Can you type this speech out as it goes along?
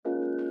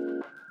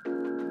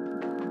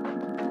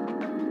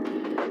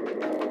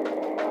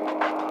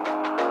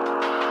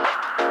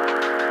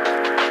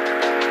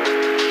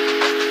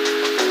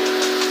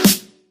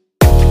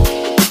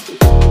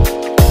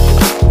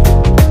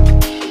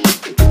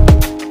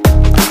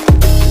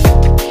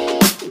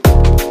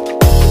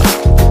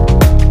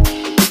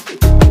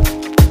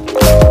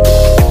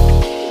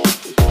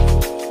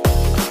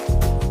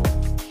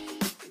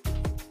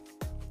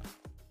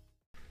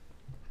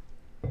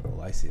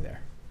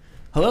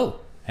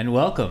and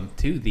welcome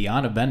to the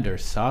On a Bender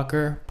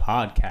Soccer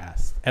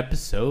Podcast,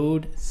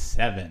 Episode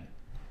 7.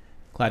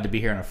 Glad to be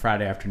here on a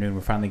Friday afternoon.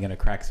 We're finally going to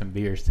crack some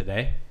beers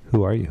today.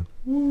 Who are you?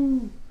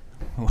 Who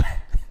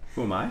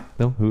am I?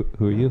 No, who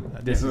are you?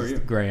 This Who are is you?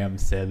 Graham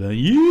 7.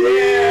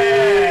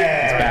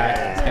 Yeah! He's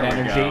back. He's got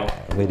energy.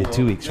 I waited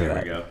 2 weeks for There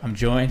that. we go. I'm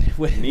joined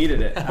with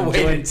Needed it. I'm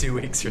Waited joined 2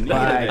 weeks for by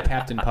that.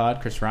 Captain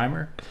Pod, Chris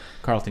Reimer,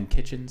 Carlton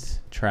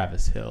Kitchens,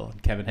 Travis Hill,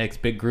 and Kevin Hicks.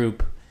 Big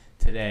group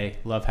today.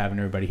 Love having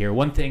everybody here.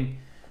 One thing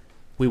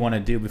we want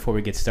to do before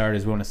we get started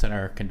is we want to send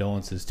our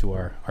condolences to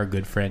our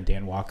good friend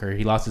Dan Walker.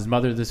 He lost his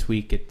mother this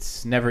week.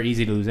 It's never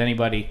easy to lose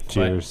anybody.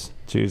 Cheers.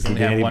 Cheers to We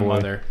have Danny one boy.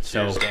 mother,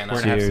 so Cheers, we're Dana.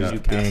 going to have Cheers, some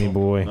Newcastle. Danny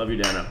boy. Love you,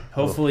 Dana.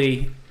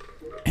 Hopefully,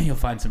 you'll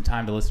find some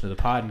time to listen to the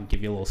pod and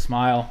give you a little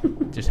smile.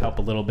 Just help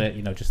a little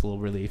bit, just a little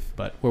relief.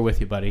 But we're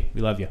with you, buddy.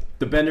 We love you.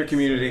 The Bender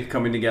community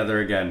coming together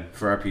again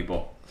for our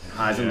people.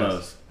 Highs and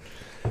lows.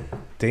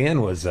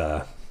 Dan was,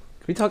 can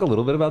we talk a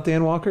little bit about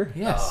Dan Walker?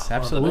 Yes,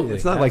 absolutely.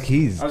 It's not like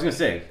he's, I was going to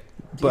say,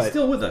 But- he's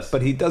still with us.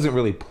 but he doesn't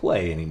really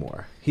play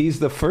anymore. He's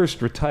the first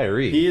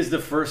retiree. He's the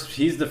first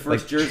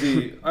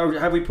jersey. Oh,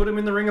 have we put him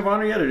in the Ring of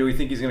Honor yet, or do we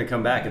think he's going to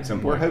come back at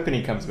some We're point? hoping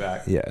he comes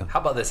back. Yeah.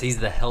 How about this? He's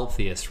the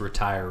healthiest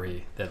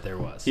retiree that there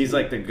was. He's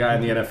like the guy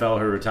in the NFL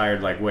who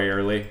retired like way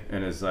early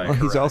and is like. Well,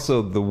 he's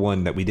also the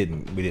one that we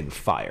didn't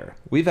fire.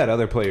 We've had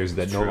other players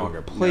that no True.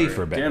 longer play Never-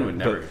 for Bender. Dan would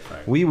never but get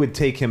fired. we would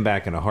take him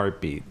back in a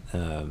heartbeat.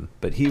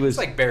 But he was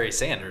It's like Barry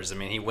Sanders. I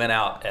mean, he went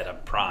out at a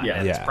prime. Yeah.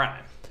 At his Yeah.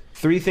 prime.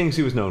 3 things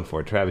he was known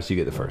for. Travis, you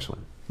get the first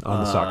one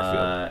on the soccer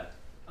field.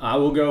 I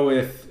will go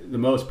with the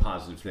most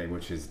positive thing,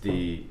 which is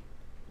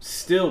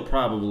still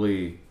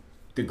probably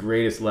the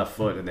greatest left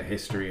foot in the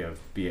history of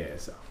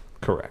BASL.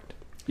 Correct.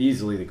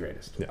 Easily the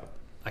greatest. Yeah.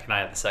 Can I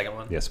have the second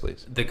one? Yes,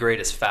 please. The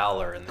greatest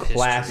fouler in the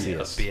history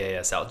of Classiest.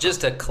 BASL.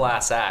 Just a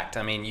class act.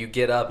 I mean, you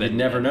get up and You'd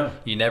never know.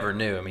 You never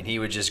knew. I mean, he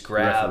would just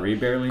grab Referee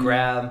barely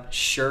knew.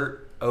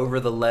 shirt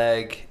over the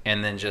leg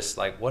and then just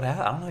like what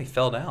happened? I don't know. He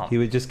fell down. He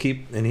would just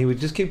keep walking He would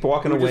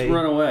away. just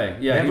run away.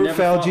 Yeah, he Never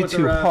fouled fought you with the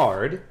too ref.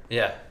 hard.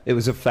 Yeah. It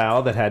was a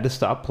foul that had to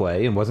stop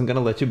play and wasn't going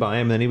to let you by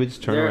him. Then he would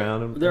just turn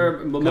around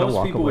and Most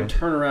walk people away. would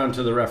turn around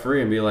to the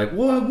referee and be like,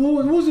 "What? It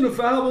wasn't a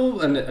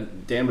foul."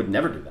 And Dan would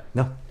never do that.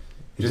 No,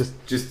 he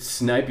Just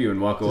snipe you and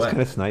walk just away.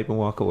 kind of snipe and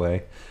walk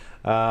away.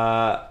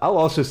 I'll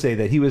also say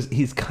that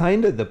he's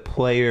kind of the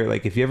player.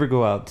 Like if you ever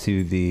go out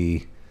to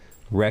the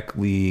rec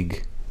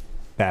league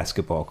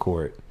basketball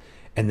court.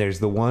 And there's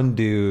the one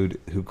dude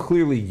who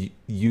clearly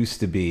used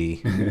to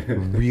be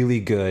really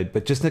good,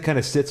 but just kind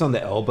of sits on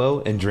the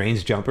elbow and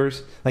drains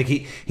jumpers. Like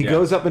he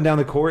goes up and down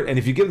the court, and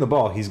if you give him the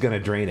ball, he's going to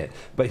drain it.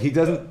 But he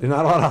doesn't. There's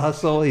not a lot of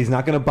hustle. He's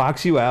not going to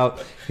box you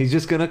out. He's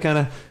just going to kind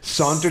of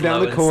saunter down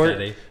Slow the and court,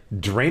 steady.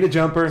 drain a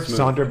jumper,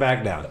 saunter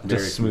back down.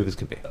 Very Just smooth as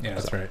can be. Yeah,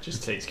 that's right.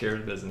 Just takes care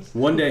of business.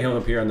 One day he'll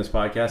appear on this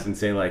podcast and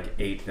say like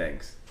 8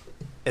 things.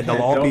 And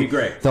That'll be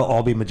great. They'll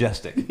all be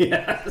majestic.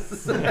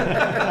 Yes.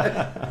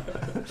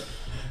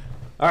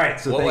 All right.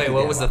 So Well, thank wait, you, what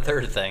Dan was the Walker.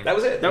 third thing? That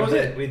was it. That was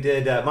it. We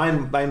did.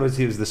 Mine was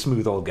he was the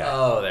smooth old guy.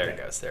 Oh, there it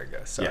goes. There it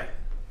goes. Sorry.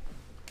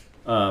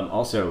 Yeah.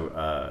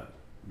 Also,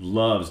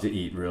 loves to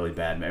eat really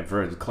bad, man.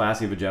 For as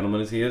classy of a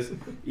gentleman as he is,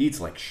 eats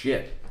like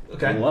shit.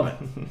 Okay. I love it.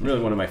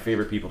 Really one of my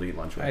favorite people to eat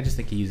lunch with. I just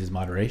think he uses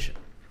moderation.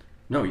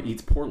 No, he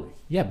eats poorly.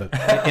 Yeah, but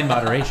in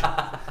moderation.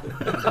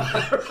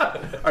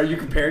 Are you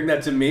comparing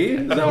that to me?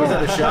 Was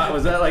that a shot?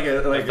 Was that like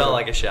a... It felt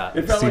like a shot.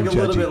 It felt Seemed like a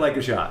little judgy. bit like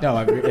a shot. No,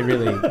 it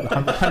really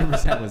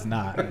 100% was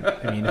not.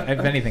 I mean, if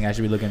anything, I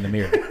should be looking in the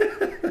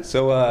mirror.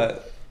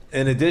 So,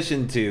 in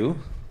addition to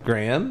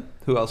Graham,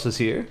 who else is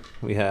here?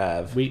 We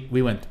have. We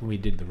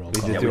did the roll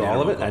We call. did Yeah, do we did all a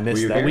of roll it. call. I Were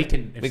missed you that. here? We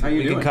can. How you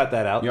We can doing? cut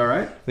that out. You all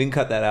right? We can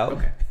cut that out.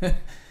 Okay.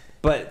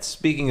 But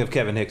speaking of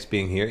Kevin Hicks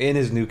being here in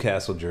his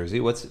Newcastle jersey,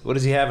 what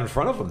does he have in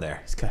front of him there?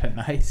 He's got a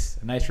nice,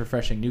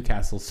 refreshing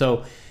Newcastle.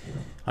 So,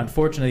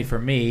 unfortunately for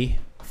me,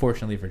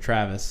 fortunately for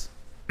Travis,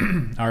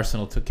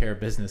 Arsenal took care of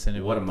business,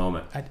 and What a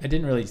moment. I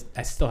didn't really.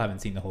 I still haven't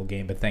seen the whole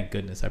game, but thank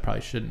goodness I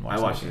probably shouldn't watch.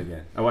 I watched that it game.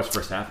 again. I watched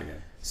first half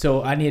again.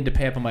 So I needed to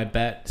pay up on my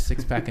bet,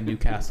 6-pack in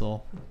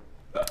Newcastle.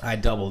 I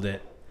doubled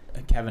it.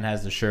 Kevin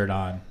has the shirt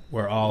on.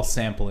 We're all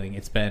sampling.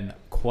 It's been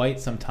quite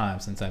some time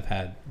since I've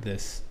had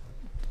this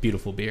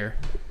beautiful beer.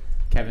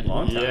 Kevin,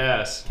 Long time.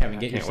 Yes. Kevin,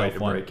 get I can't yourself wait to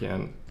one. break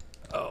in.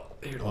 Oh,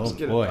 here, Oh let's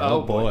get boy, it.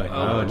 oh boy,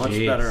 oh much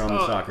geez. better on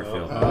the soccer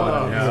field.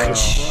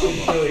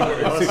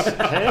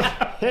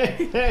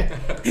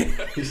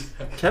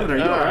 Kevin, are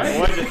you all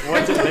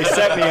right? They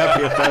set me up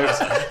here, folks.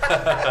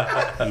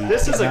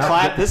 This is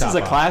Not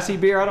a classy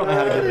beer. I don't know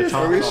how to get the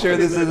top. Are we sure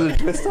this isn't a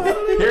twist off?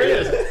 Here it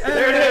is.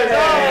 There it is.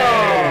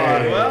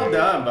 Hey, well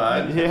done,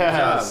 bud.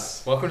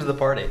 Yes. Welcome to the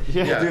party.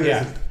 Yeah.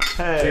 Yeah,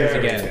 Hey. cheers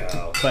There we again.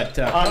 go. But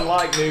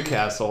Unlike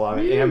Newcastle, I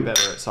am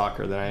better at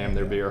soccer than I am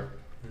their beer.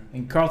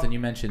 and Carlton, you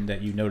mentioned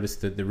that you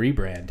noticed the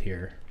rebrand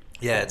here.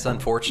 Yeah, it's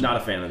unfortunate. Not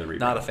a fan of the rebrand.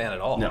 Not a fan at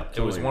all. No, It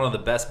was totally one of the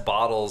best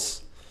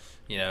bottles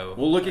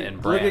Well, look and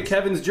at brands.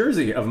 Kevin's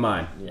jersey of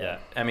mine. Yeah,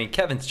 I mean,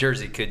 Kevin's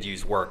jersey could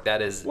use work.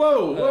 That is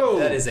Whoa!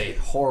 that is a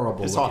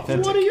horrible. It's looking-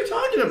 authentic. What are you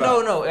talking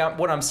about? No.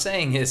 What I'm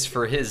saying is,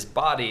 for his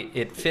body,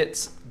 it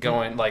fits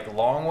going like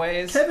long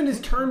ways. Kevin is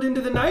turned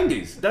into the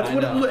 '90s. That's I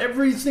what know.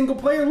 every single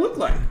player looked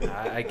like.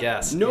 I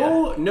guess.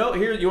 No.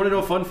 Here, you want to know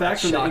a fun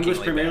fact from the English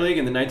Shockingly Premier bad. League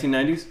in the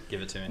 1990s? Yeah.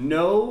 Give it to me.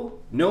 No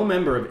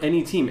member of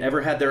any team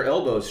ever had their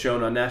elbows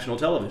shown on national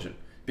television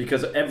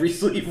because every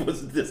sleeve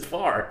was this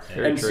far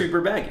and true.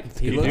 super baggy.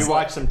 If you do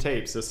watch some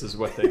tapes, this is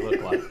what they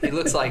look like. He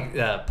looks like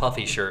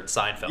Puffy shirt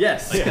Seinfeld.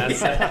 Yes. Like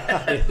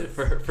that's,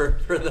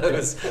 for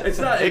those. It's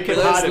not. It could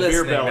For those hide a beer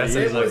listening, belly. that's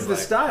It what was the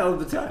style of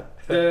the time.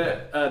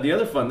 The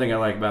other fun thing I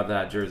like about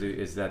that jersey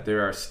is that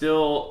there are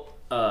still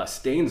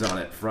stains on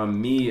it from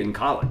me in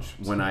college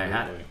when I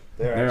had it.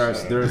 There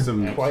are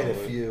some Quite a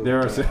few. There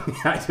are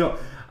some.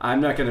 I'm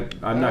not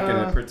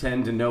gonna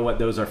pretend to know what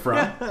those are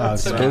from.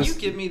 So can you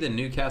give me the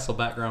Newcastle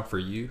background for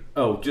you?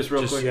 Oh, just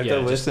real quick. You have to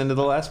listen to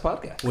the last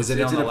podcast. Was it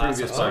It's on in the the last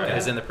previous one? podcast.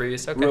 Is in the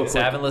previous? Okay, Real so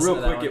I haven't listened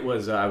to that one. it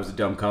was I was a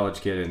dumb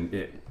college kid and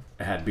it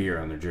had beer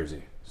on their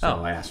jersey, so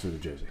Oh. I asked for the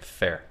jersey.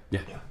 Fair.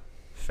 Yeah.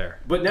 Fair.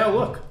 But now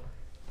look,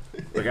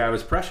 I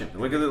was prescient.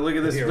 Look at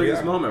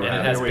this moment. And Right it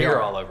now. has Here we beer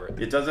are. all over it.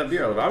 It does have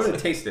beer. I'm gonna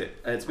taste it.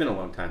 It's been a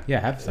long time.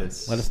 Yeah, have some.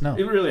 Let us know.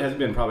 It really has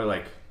been probably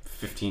like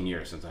 15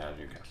 years since I had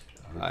Newcastle.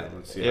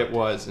 Let's see. It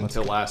was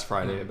until last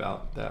Friday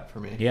about that for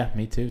me. Yeah,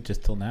 me too.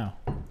 Just till now.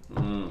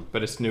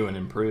 But it's new and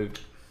improved.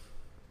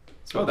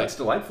 Oh, that's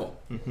delightful.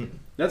 Mm-hmm.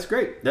 That's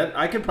great. That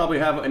I could probably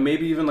have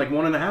maybe even like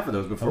 1.5 of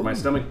those before my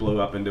stomach blew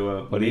up into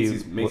a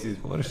Macy's.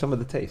 What are some of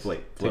the tastes?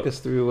 Float. Take us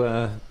through.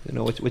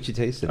 What you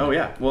tasted. Oh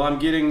yeah. Well, I'm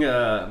getting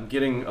a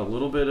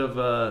little bit of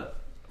I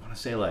want to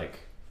say like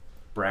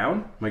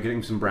brown. Am I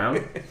getting some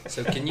brown?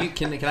 So can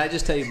I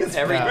just tell you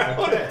every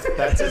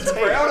That's a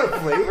brown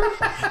of flavor.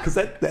 Because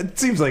that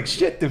seems like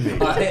shit to me.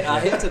 I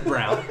hinted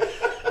brown.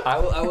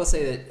 I will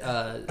say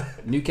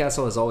that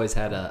Newcastle has always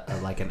had a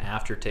like an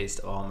aftertaste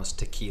of almost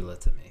tequila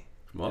to me.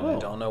 Whoa. And I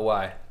don't know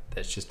why.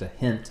 That's just a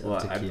hint of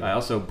Well, tequila. I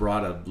also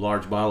brought a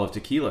large bottle of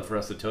tequila for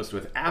us to toast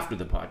with after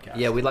the podcast.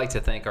 Yeah, we'd like to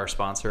thank our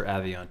sponsor,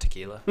 Avion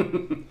Tequila.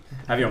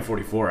 Avion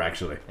 44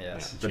 actually.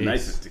 Yes. The Jeez.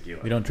 nicest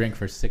tequila. We don't drink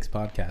for 6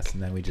 podcasts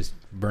and then we just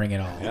bring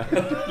it all.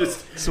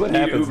 Just So what need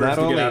happens? Ubers Not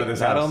to only get out of this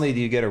not house. only do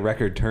you get a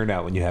record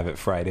turnout when you have it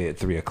Friday at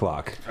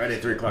 3:00, Friday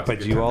at 3 o'clock.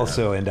 but you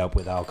also end up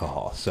with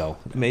alcohol. So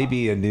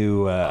maybe a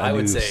new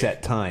would say,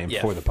 set time yeah,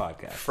 for the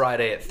podcast.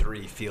 Friday at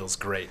 3 feels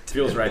great.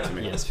 feels right to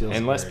me. Yes, feels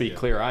And let's very be good.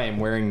 clear, I am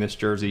wearing this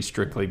jersey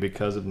strictly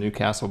because of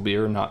Newcastle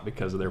beer, not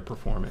because of their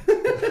performance.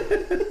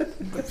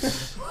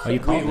 Oh, you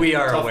call We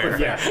are aware.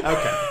 Yeah.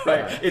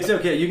 Okay. Right. It's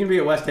okay. You can be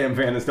a West Ham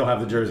fan and still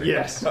have the jersey.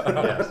 Yes.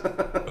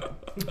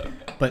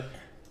 But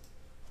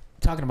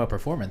talking about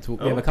performance, we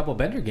have a couple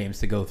Bender games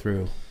to go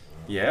through.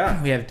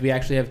 Yeah. We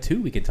actually have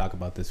 2 we could talk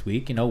about this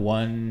week. You know,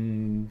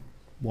 one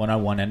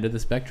on one end of the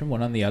spectrum,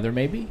 one on the other,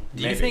 maybe.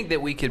 Do you think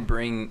that we could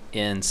bring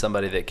in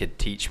somebody that could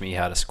teach me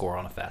how to score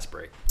on a fast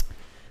break?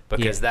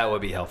 Because that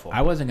would be helpful.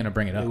 I wasn't going to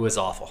bring it up. It was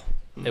awful.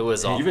 It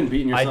was awful. You've been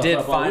beating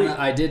yourself up all week.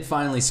 I did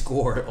finally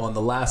score on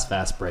the last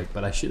fast break,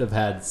 but I should have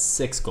had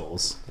 6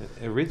 goals.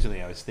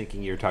 Originally, I was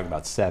thinking you were talking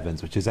about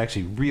sevens, which is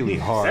actually really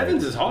hard.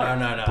 Sevens is hard.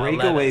 No.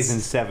 Breakaways 11s.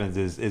 and sevens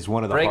is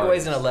one of the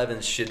Breakaways hardest. and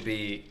 11s should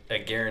be a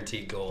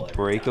guaranteed goal. Every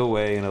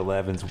Breakaway and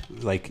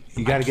 11s, like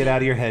you got to get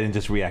out of your head and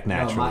just react No,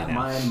 naturally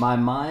now. my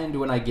mind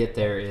when I get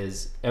there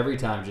is every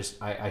time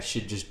I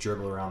should just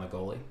dribble around the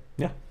goalie.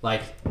 Yeah.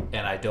 Like,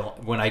 and I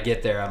don't. When I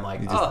get there, I'm like,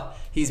 Oh,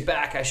 he's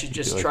back. I should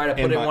just try to in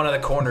put in my- one of the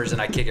corners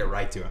and I kick it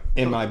right to him.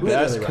 In my Literally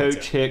best right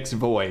Coach Hicks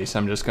voice,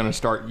 I'm just going to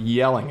start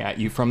yelling at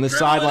you from the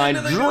Dribble it sideline.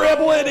 into the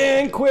Dribble it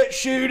in, quit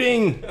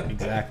shooting.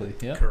 Exactly.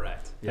 Yeah.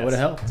 Correct. That would have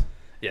helped.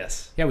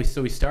 Yes. Yeah, we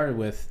started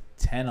with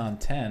 10 on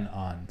 10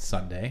 on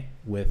Sunday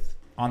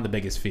on the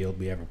biggest field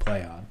we ever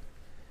play on.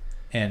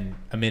 And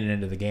a minute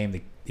into the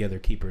game, the other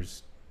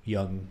keeper's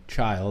young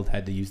child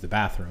had to use the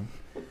bathroom.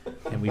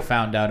 And we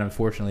found out,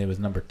 unfortunately, it was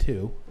number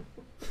 2.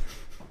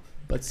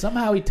 But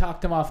somehow he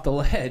talked him off the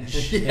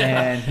ledge.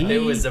 And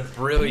It was a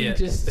brilliant.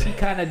 He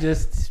kind of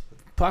just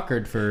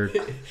puckered for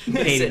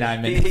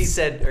 89 minutes. He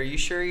said, "Are you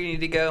sure you need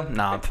to go?"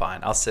 "No, I'm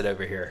fine. I'll sit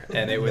over here."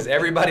 And it was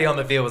everybody on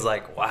the field was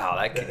like, "Wow,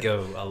 that could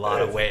go a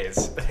lot of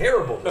ways."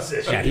 Terrible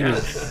decision. Yeah,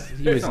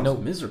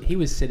 he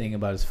was sitting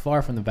about as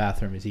far from the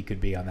bathroom as he could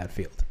be on that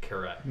field.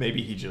 Correct.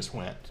 Maybe he just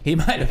went. He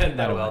might have been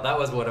that Well, that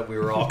was what we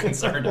were all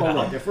concerned Well,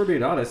 about. look, if we're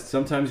being honest,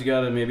 sometimes you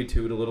gotta maybe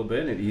toot a little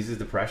bit, and it eases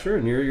the pressure,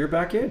 and you're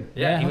back in.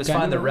 Yeah, he was okay.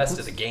 fine the rest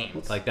of the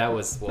game. Like that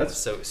was what was That's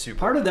so super.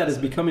 Part of that is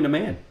becoming a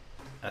man.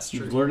 That's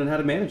true. Learning how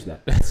to manage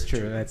that. That's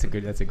true. That's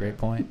a great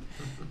point.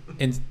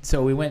 And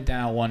so we went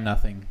down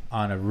 1-0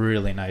 on a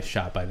really nice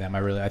shot by them.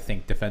 I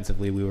think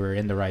defensively we were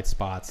in the right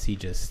spots. He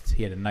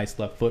had a nice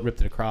left foot, ripped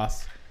it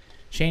across.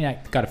 Shane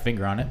got a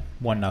finger on it.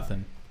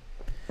 1-0.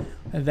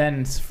 And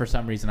then for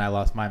some reason I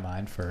lost my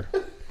mind for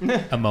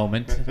a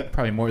moment,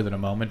 probably more than a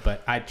moment.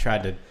 But I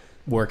tried to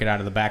work it out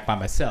of the back by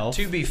myself.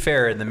 To be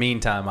fair, in the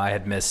meantime, I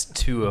had missed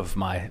 2 of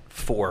my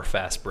 4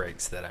 fast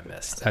breaks that I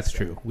missed. That's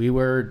true. We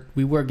were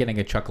getting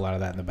a chuckle out of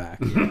that in the back.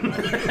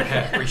 I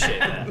appreciate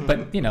that. But,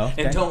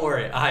 And don't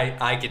worry,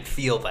 I could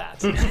feel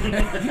that.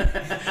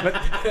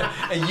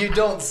 And you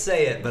don't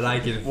say it, but I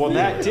can feel Well,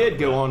 that it. did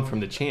go on from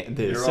the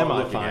You're all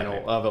looking at semifinal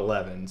me. of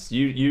 11s.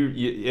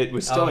 It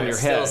was still in your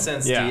still head.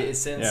 since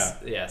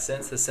yeah.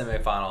 since the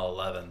semifinal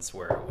 11s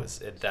where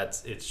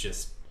it's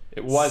just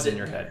It was in sitting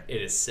your there. head.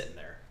 It is sitting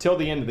there. Till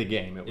the end of the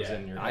game, it was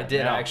in your head. I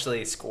did Now-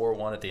 actually score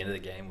one at the end of the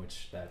game,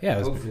 which Yeah, it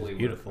was hopefully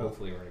beautiful.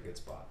 Hopefully we're in a good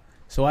spot.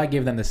 So I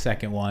give them the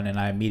second one, and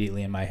I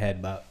immediately in my head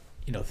about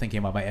thinking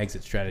about my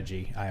exit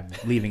strategy. I'm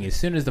leaving as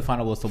soon as the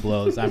final whistle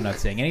blows. I'm not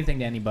saying anything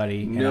to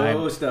anybody. And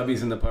No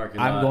stubbies in the parking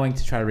lot. I'm going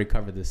to try to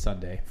recover this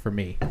Sunday for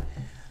me.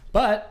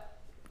 But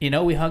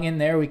we hung in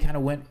there. We kind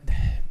of went.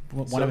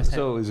 One of us had,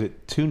 So is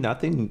it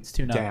 2-0 it's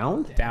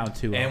 2-0 down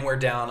 2. And we're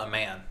down a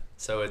man.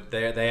 So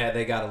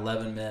they got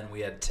 11 men. We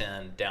had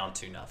 10, down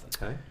 2-0.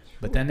 Okay.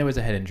 But then there was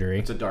a head injury.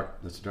 That's a dark.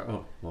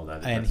 Oh, well,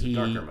 that's And a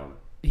darker moment.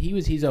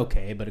 He's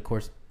okay, but of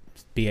course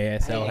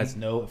BASL has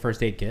no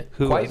first aid kit.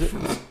 Who was it?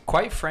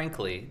 Quite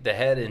frankly, the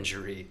head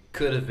injury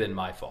could have been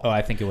my fault. Oh,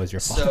 I think it was your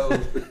fault.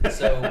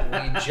 So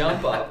we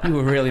jump up. You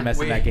were really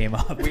messing that game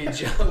up. We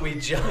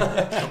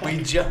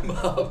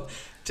jump up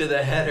to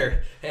the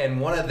header, and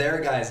one of their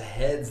guys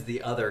heads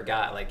the other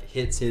guy, like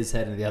hits his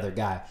head into the other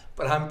guy.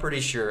 But I'm pretty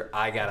sure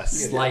I got a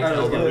slight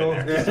elbow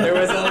in there. There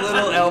was a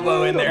little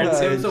elbow in there It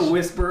too. was a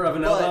whisper of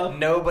an But elbow.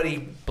 nobody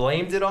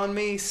blamed it on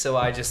me, so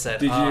I just said,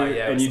 Did you? "Oh yeah." it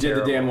And was you did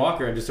terrible." the Dan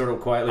Walker and just sort of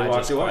quietly I walked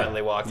just away.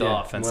 quietly walked Yeah,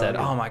 off and well, said,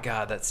 yeah. "Oh my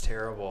God, that's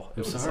terrible." It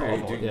was sorry,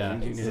 awful. dude. Yeah.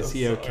 Is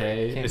he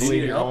okay? Can't Is he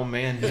believe need your help? own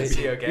man. Is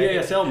he okay?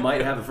 BASL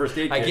might have a first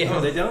aid I kit. gave Oh,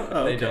 him- they don't.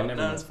 Oh, They okay, don't. never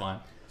No, mind. it's fine.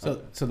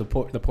 So the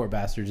poor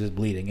bastard's just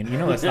bleeding, and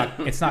it's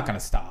not going to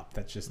stop.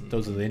 That's just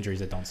those are the injuries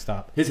that don't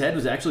stop. His head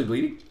was actually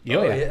bleeding.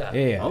 Oh, yeah.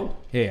 yeah. Oh.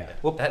 Yeah.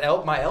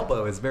 My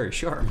elbow is very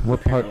sharp.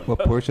 What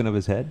portion of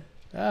his head?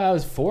 It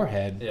was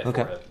forehead. Yeah,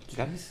 Okay.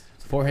 forehead.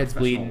 Forehead's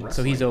bleeding,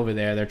 so he's wrestling. over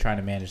there. They're trying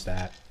to manage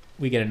that.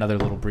 We get another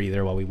little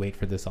breather while we wait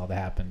for this all to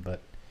happen. But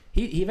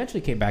he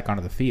eventually came back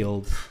onto the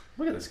field.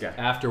 Look at this guy.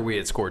 After we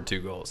had scored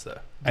 2 goals, though.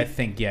 I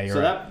think, yeah, you're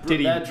So right.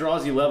 that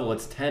draws you level.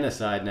 It's 10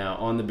 aside now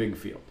on the big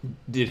field.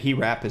 Did he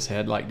wrap his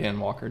head like Dan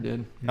Walker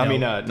did? No. I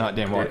mean, not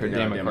Dan Walker,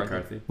 No, Dan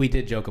McCarthy. We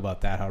did joke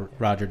about that, how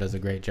Roger does a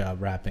great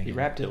job rapping. He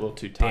wrapped it a little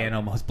too tight. Dan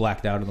almost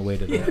blacked out on the way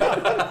to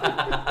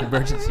the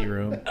emergency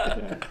room.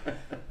 But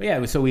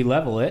yeah, so we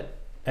level it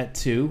at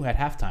 2 at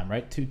halftime,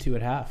 right? 2-2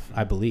 at half,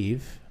 I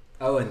believe.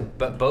 Oh,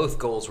 but both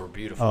goals were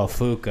beautiful. Oh,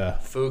 Fuka.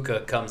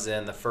 Fuka comes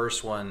in. The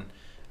first one,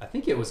 I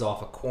think it was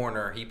off a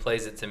corner. He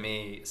plays it to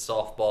me,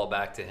 softball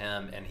back to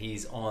him, and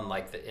he's on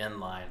like the end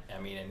line. I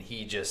mean, and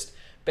he just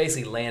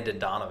basically landed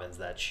Donovan's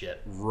that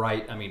shit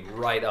right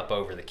up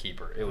over the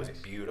keeper. It was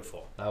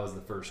beautiful. That was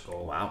the first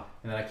goal. Wow.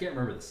 And then I can't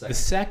remember the second. The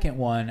second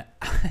one,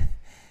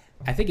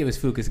 I think it was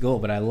Fuka's goal,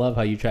 but I love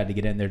how you tried to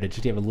get in there to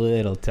just give a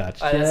little touch.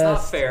 That's not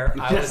fair.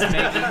 I was making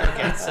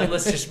okay. So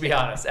let's just be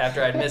honest.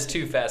 After I'd missed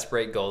 2 fast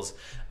break goals,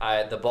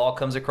 the ball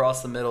comes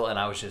across the middle, and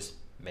I was just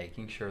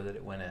making sure that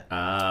it went in.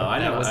 I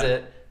know. That was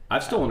it.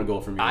 I've stolen a goal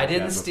from you. I like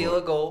didn't that steal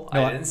before. a goal.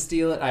 No, I didn't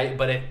steal it.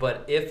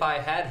 But if I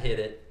had hit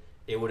it,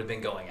 it would have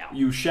been going out.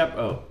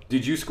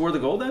 Did you score the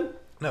goal then?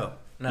 No.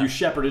 You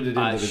shepherded it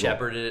into I the goal.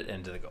 shepherded it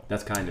into the goal.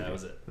 That's kind of That you.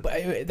 was it.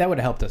 But that would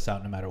have helped us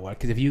out no matter what.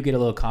 Because if you get a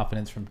little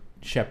confidence from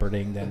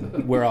shepherding,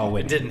 then we're all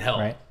winning. It didn't help.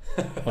 Right?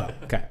 Well,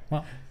 okay.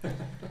 Well,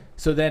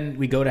 so then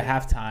we go to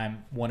halftime.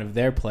 One of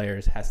their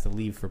players has to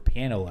leave for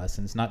piano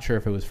lessons. Not sure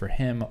if it was for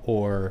him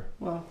or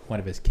one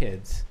of his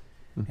kids.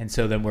 And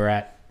so then we're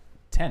at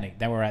 10.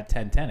 Then we're at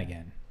 10-10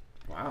 again.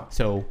 Wow.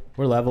 So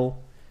we're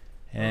level.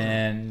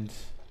 And,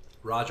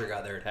 Roger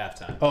got there at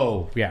halftime.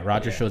 oh, yeah,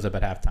 Roger Yeah. shows up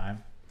at halftime.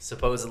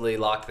 Supposedly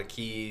locked the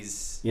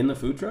keys. In the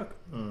food truck?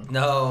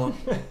 No,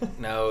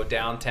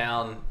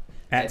 downtown.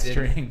 At I didn't-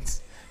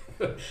 strings.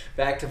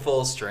 Back to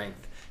full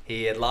strength.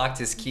 He had locked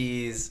his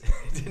keys,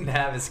 didn't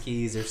have his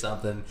keys or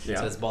something. Yeah.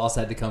 So his boss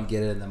had to come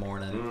get it in the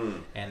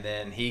morning. And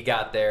then he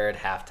got there at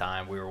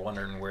halftime. We were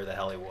wondering where the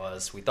hell he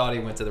was. We thought he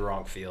went to the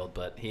wrong field,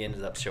 but he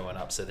ended up showing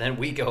up. So then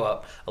we go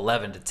up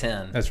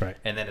 11-10. That's right.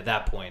 And then at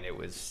that point, they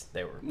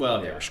were Well,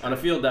 they yeah. were On a screwed.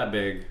 field that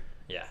big,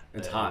 Yeah,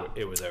 It's it- hot.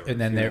 It was over. And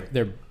then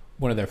their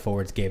one of their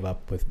forwards gave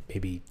up with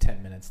maybe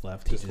 10 minutes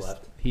left. He I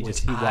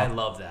walked.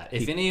 love that.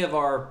 If any of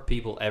our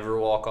people ever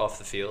walk off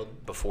the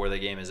field before the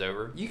game is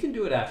over, you can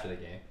do it after the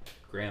game.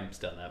 Graham's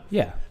done that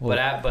before. Yeah.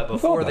 Well, But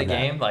before the done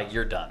that. game, like,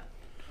 you're done.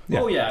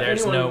 Yeah. oh yeah,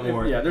 There's anyone- no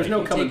more. Yeah, there's like,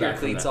 no you coming take your back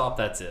from cleats that. off.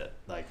 That's it.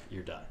 Like,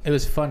 you're done. it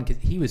was fun because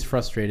he was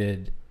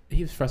frustrated.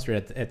 He was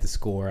frustrated at the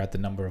score, at the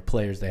number of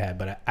players they had,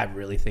 but I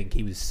really think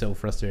he was so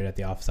frustrated at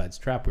the offsides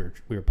trap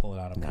we were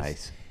pulling on him. 'cause,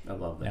 Nice. I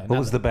love that. you know, What not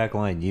was the back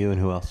line? You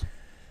and who else?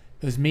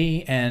 It was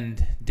me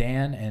and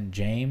Dan and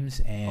James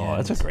and Oh,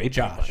 that's a great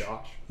Josh.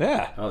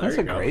 Yeah, Oh, there that's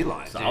you a go. great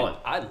line. Solid.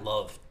 I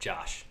love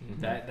Josh.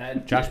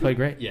 That Josh played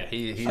great. Yeah,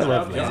 he's I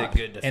love he's Josh. a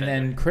good defender.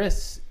 And then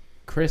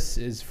Chris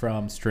is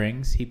from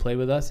Strings. He played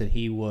with us, and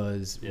he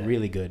was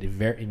really good.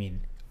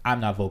 I'm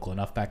not vocal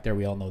enough back there.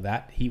 We all know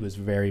that. He was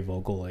very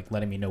vocal, like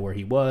letting me know where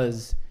he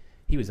was.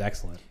 He was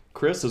excellent.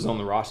 Chris is on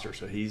the roster,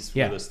 so he's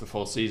Yeah. with us the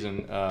full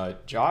season.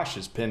 Josh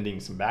is pending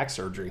some back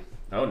surgery.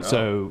 Oh no.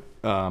 So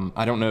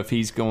I don't know if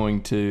he's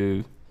going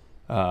to.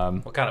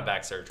 What kind of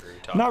back surgery are you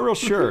talking? Not real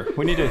sure.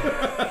 We need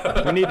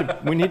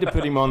to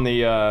put him on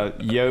the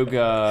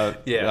yoga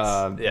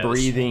Yes.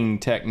 breathing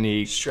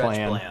technique Stretch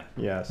plan.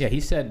 Yes. Yeah, he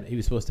said he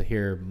was supposed to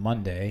hear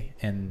Monday,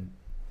 and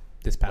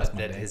this past That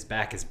Monday. his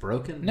back is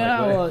broken? No, Like,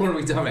 well- what are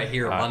we talking about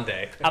here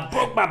Monday? I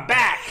broke my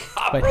back.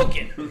 I'm But-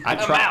 broken. I'm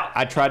out.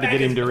 I tried to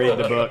get him to read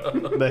the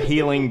book, the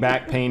Healing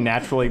Back Pain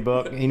Naturally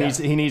book. He needs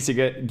to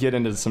get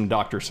into some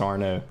Dr.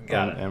 Sarno,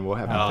 and we'll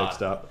have him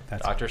fixed up.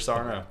 Dr.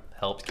 Sarno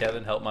helped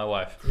Kevin help my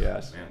wife.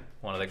 Yes. Man,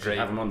 One of the should great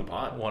have him on the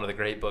pod. one of the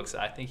great books.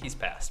 I think he's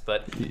passed,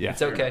 but Yeah.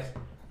 it's okay.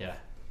 Yeah.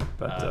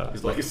 But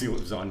His legacy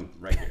lives on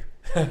right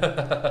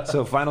here.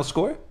 So final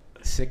score?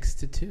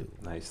 6-2.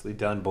 Nicely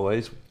done,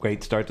 boys.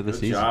 Great start to the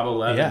Good season. job,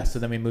 11. Yeah, so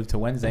then we moved to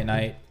Wednesday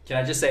night. Can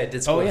I just say I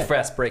did score yeah. a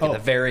fast break at Oh. the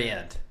very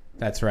end.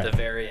 That's right. The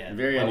very end.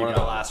 Very on end one you of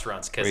the got it. last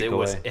runs because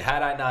Breakaway.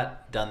 had I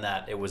not done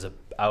that,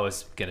 I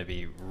was gonna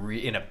be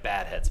in a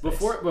bad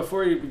headspace.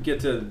 Before you get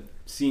to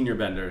senior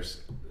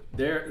benders,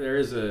 there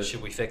is a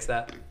Should we fix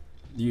that?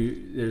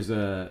 there's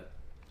a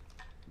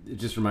it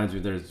just reminds me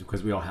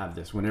because we all have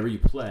this. Whenever you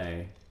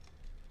play,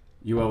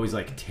 you always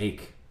like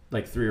take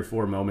like 3 or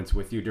 4 moments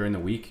with you during the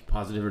week,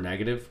 positive or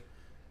negative.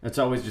 It's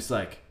always just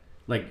like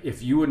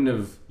if you wouldn't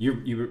have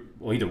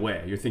well, either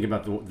way, you're thinking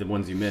about the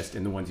ones you missed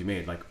and the ones you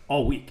made like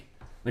all week.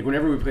 Like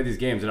whenever we play these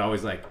games, it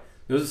always like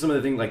those are some of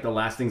the things like the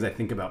last things I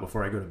think about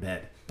before I go to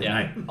bed at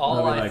night. All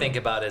I'll be I like, think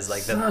about is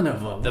like son of a,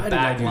 the why did I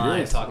back do line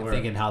this? talking, Or-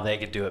 thinking how they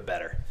could do it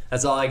better.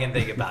 That's all I can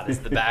think about is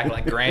the back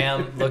line.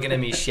 Graham looking at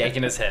me,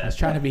 shaking his head. I was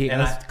trying to be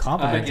and I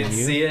complimenting can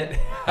you. see it.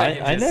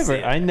 I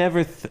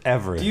never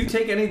ever. Do you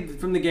take any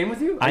from the game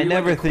with you? Are I you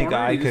never like a think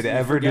corner? I You could just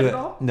ever forget do it it.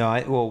 all?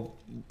 No,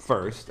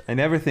 first, I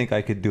never think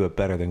I could do it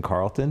better than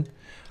Carlton.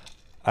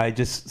 I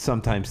just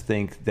sometimes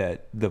think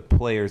that the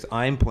players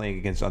I'm playing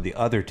against on the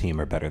other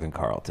team are better than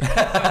Carlton.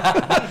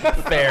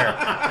 Fair,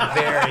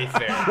 very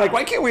fair. Like,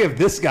 why can't we have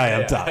this guy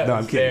up top? No,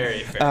 I'm kidding. Very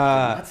fair.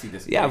 Not see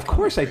this Yeah, guy of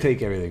course I coming.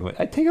 take everything.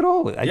 I take it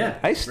all. Yeah,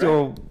 I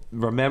still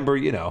remember,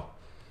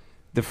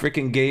 the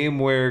freaking game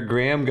where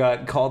Graham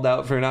got called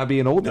out for not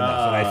being old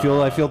enough, and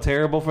I feel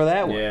terrible for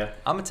that one. Yeah.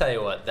 I'm gonna tell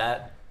you what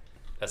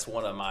that's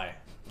one of my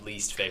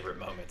least favorite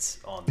moments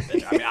on the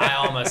bench. I mean, I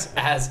almost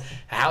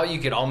how you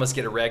could almost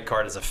get a red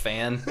card as a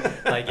fan,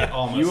 like it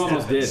almost. You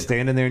almost did.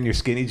 Standing there in your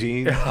skinny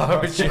jeans.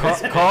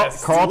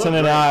 Carlton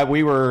and I,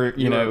 we were,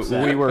 You were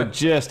upset. we were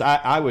just.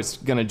 I was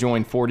going to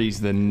join 40s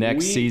the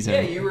next season.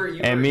 Yeah, you were-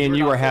 and me and you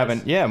you were were not having,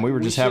 close. yeah, and we were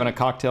We just having a should-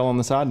 cocktail on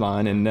the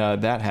sideline, and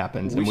that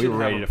happens, and we should were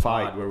ready have to a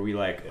pod fight. where we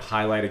like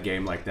highlight a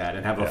game like that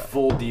and have a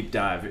full deep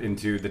dive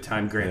into the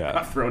time Grant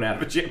got thrown out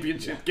of a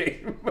championship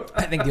game.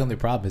 I think the only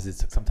problem is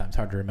it's sometimes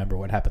hard to remember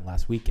what happened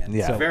last weekend.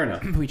 Yeah. So Fair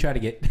enough. We try to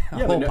get a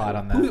Yeah, whole but pot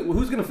on that.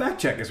 Who's going to fact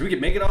check us? We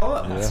could make it all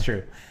up. That's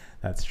true.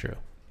 That's true.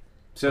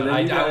 So then I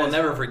you guys, will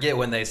never forget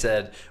when they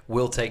said,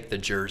 "We'll take the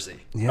jersey."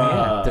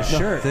 Yeah. The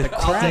shirt, the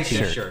I'll crack take the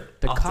shirt,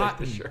 shirt. the I'll take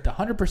cotton, the shirt. the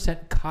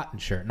 100% cotton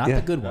shirt, not Yeah.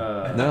 the good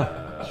one.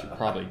 No. I should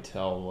probably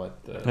tell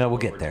what the. We'll what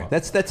get we're there. talking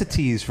That's a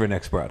tease for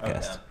next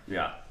broadcast.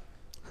 Yeah.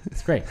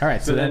 It's great. All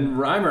right, So then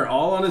Reimer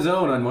all on his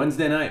own on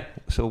Wednesday night.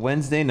 So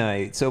Wednesday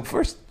night. So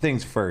first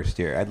things first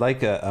here. I'd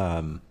like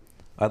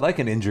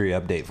an injury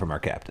update from our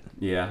captain.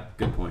 Yeah,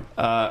 good point.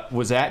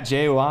 Was at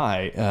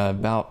JOI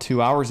about 2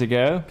 hours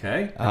ago.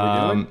 Okay,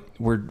 how we doing?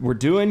 We're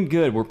doing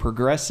good. We're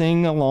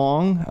progressing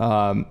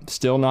along.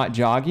 Still not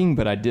jogging,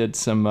 but I did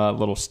some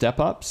little step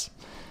ups.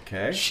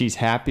 Okay. She's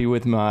happy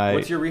with my.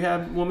 What's your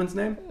rehab woman's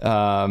name?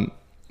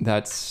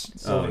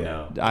 That's. Oh,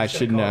 no. I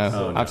should know.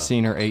 Oh, no. I've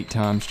seen her 8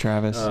 times,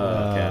 Travis.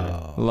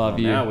 Okay. Love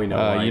you. Now we know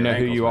why you your know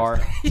who ankle's you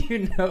are.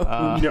 you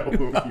know. You know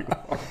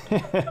who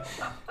you are.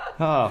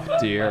 Oh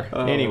dear.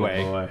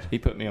 Anyway, boy. he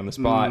put me on the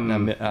spot,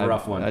 and I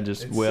rough one. I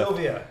just whiffed.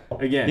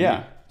 Again.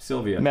 Yeah.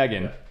 Sylvia.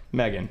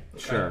 Megan.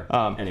 Sure.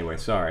 Anyway,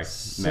 sorry.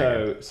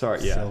 So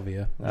sorry. Yeah.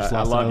 Sylvia. Just I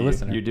lost love another you.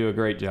 listener. You do a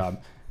great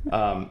job.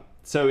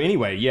 So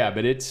anyway, yeah,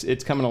 but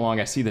it's coming along.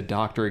 I see the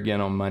doctor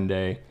again on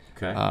Monday.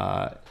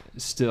 Okay.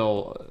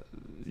 Still,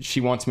 she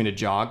wants me to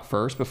jog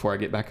first before I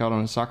get back out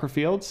on the soccer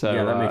field. So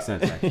Yeah, that makes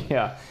sense, actually.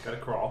 Yeah. Gotta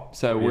crawl.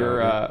 So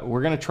Yeah,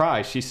 we're gonna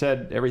try. She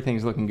said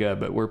everything's looking good,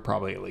 but we're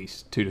probably at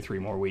least 2 to 3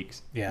 more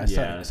weeks. Yeah,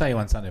 Yeah. I saw you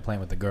on Sunday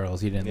playing with the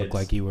girls. You didn't look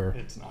like you were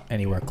it's not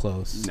anywhere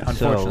close. No.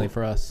 Unfortunately So-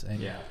 for us. And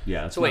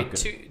Yeah. It's So not wait,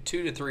 good.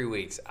 two to 3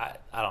 weeks. I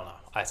don't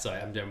know.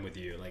 I'm done with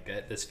you. Like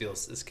this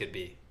could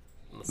be.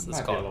 Let's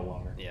Might call be it a little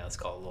longer. Yeah, let's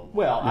call it a little.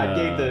 Well, I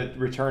gave the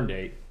return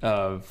date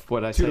of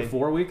what I 2 say. to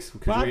 4 weeks?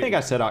 'Cause Well, I we- think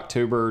I said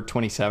October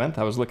 27th.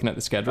 I was looking at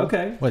the schedule.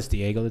 Okay. what's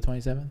Diego the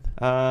 27th?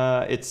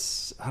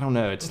 It's I don't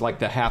know. It's like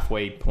the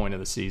halfway point of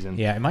the season.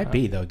 Yeah, it might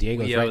be though.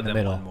 Diego's we right owe in the them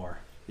middle. one more.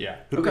 Yeah.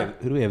 Who do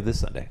we have this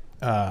Sunday?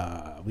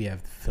 We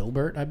have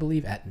Filbert, I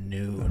believe, at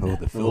noon. Oh,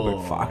 the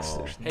Filbert Fox.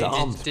 There's Hey,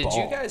 Dom's did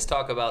ball. you guys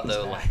talk about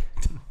though? Like,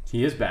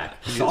 He is back.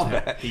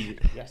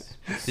 Yes.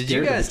 Did you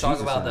Scared guys the talk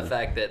Jesus about out the of it.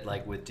 fact that,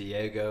 like, with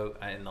Diego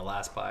in the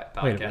last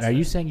podcast? Wait, are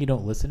you saying you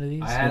don't listen to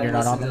these I when hadn't you're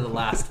not on listened to them? the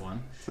last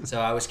one,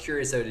 so I was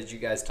curious though. Did you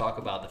guys talk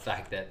about the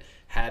fact that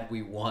had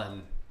we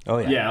won? Oh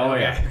yeah. Yeah. Oh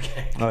yeah.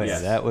 Okay. Oh yeah.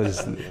 Yes. That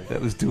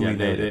was duly Yeah,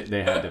 noted.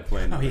 they had to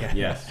play. Oh, yeah.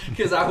 Yes.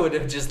 Because I would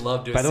have just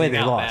loved to By have the way, seen they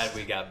how lost. bad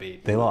we got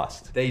beat. They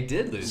lost. They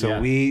did lose. So Yeah.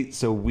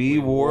 we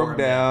wore them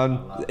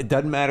down. It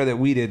doesn't matter that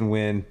we didn't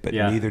win, but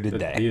Yeah. neither did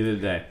they. Neither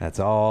did they.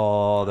 That's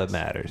all that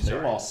matters. They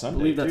lost I Sunday.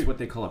 believe that's too. what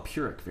they call a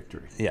Pyrrhic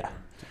victory. Yeah,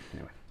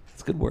 Anyway.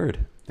 it's a good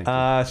word. Thank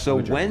you. So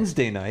Good job.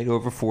 Wednesday night,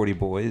 over 40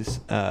 boys,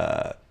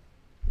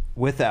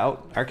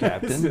 without our This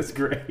captain, is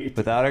great.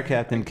 without our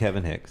captain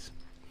Kevin Hicks,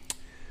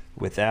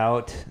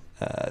 without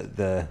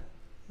the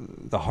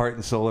heart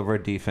and soul of our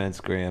defense,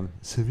 Graham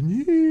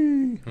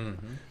Savigny,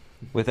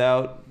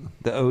 without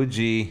the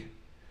OG,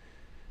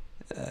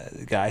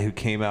 the guy who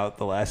came out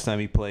the last time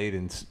he played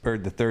and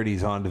spurred the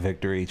 30s on to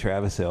victory,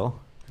 Travis Hill,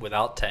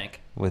 Without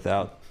Tank.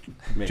 without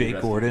May he Jake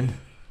rest in Gordon,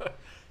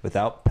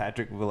 without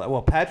Patrick.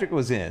 Well, Patrick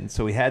was in,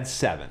 so we had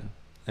 7,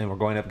 and we're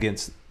going up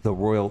against the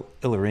Royal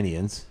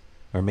Illyrians,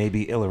 or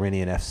maybe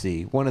Illyrian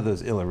FC, one of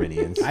those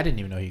Illyrians. I didn't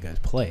even know you guys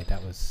played.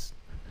 That's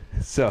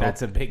So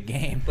a big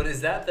game. But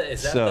is that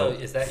So,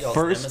 y'all's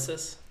first-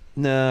 nemesis?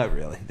 no,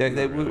 really. They're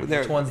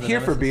Which one's the here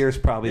for nemesis? beer is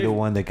probably the They've-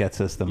 one that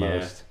gets us the Yeah.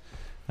 most.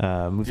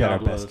 We've had our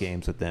Diablos. best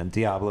games with them.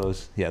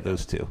 Diablos, yeah,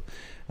 those two.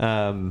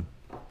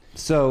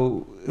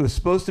 So it was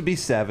supposed to be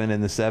 7,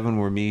 and the 7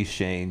 were me,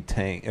 Shane,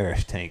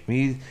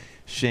 me,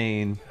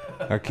 Shane,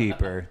 our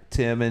keeper,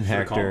 Tim and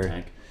Should've called him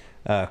Hector,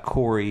 Tank.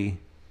 Corey,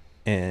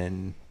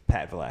 and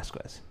Pat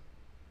Velasquez.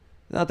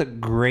 Not the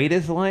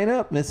greatest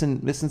lineup,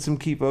 missing some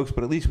key folks,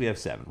 but at least we have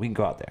 7. We can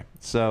go out there.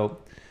 So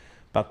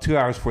about 2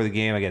 hours before the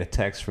game, I get a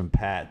text from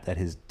Pat that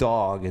his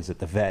dog is at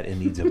the vet and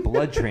needs a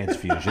blood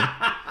transfusion.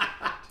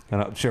 I'm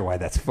not sure why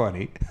that's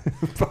funny,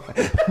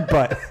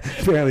 but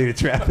apparently to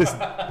Travis,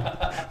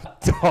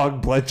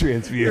 dog blood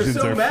transfusions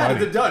are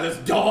funny. dog. This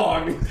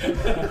dog.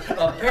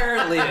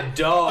 Apparently a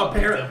dog.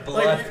 with the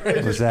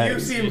blood. Was that- you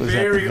seem was that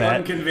very the vet?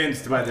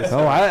 unconvinced by this.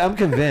 Oh, I'm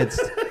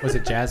convinced. Was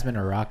it Jasmine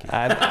or Rocky?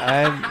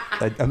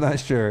 I'm not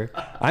sure.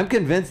 I'm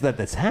convinced that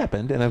that's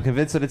happened, and I'm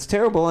convinced that it's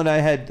terrible. And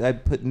I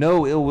put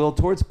no ill will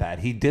towards Pat.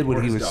 He did what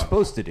Or he his was dog.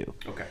 supposed to do.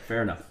 Okay,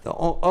 fair enough.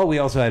 Oh, we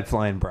also had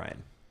Flying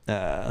Brian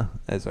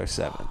as our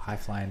 7th, High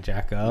flying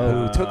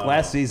Jacko. who took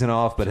last season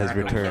off but has Jacko.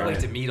 I can't returned. wait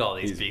to meet all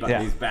these people.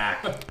 Yeah. He's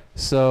back.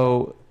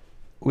 So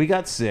we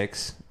got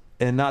 6,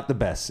 and not the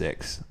best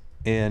 6.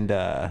 And,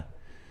 I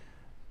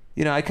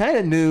kind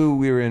of knew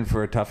we were in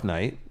for a tough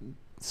night.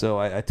 So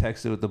I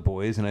texted with the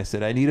boys, and I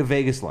said, I need a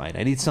Vegas line.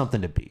 I need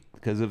something to beat,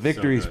 because a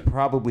victory is good.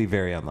 probably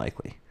very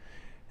unlikely.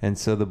 And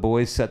so the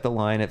boys set the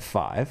line at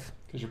 5,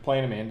 Because you're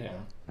playing a man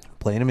down.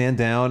 playing a man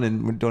down,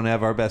 and we don't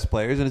have our best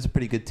players, and it's a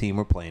pretty good team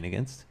we're playing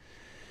against.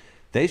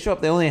 They show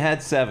up, they only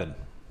had 7.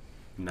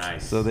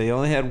 Nice. So they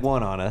only had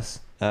 1 on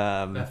us.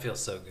 That feels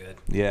so good.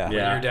 Yeah. When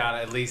Yeah. you're down,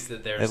 at least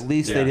that there's. At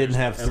least Yeah, they didn't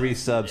there's have 3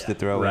 subs to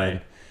throw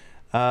Right.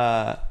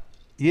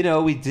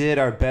 in. We did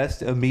our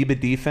best amoeba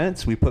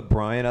defense. We put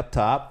Brian up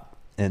top,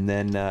 and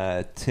then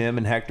Tim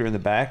and Hector in the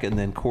back, and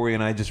then Corey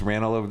and I just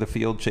ran all over the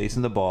field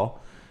chasing the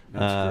ball.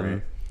 That's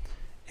great.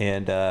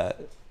 And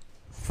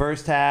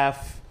first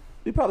half,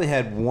 we probably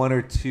had 1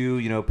 or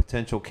 2,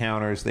 potential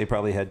counters. They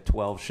probably had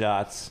 12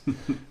 shots.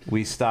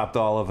 We stopped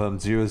all of them,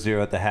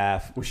 0-0 at the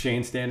half. Was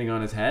Shane standing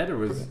on his head, or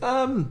was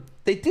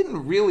They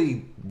didn't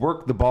really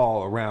work the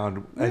ball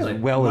around Really? as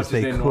well Much as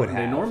they could have.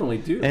 They normally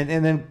do.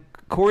 And then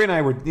Corey and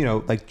I were,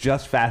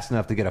 just fast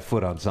enough to get a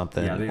foot on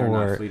something. yeah, they are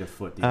not fleet of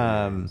foot. these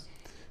days.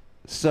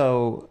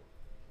 So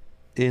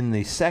in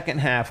the second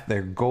half,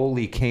 their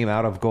goalie came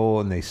out of goal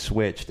and they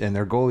switched, and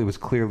their goalie was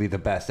clearly the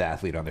best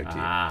athlete on their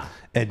team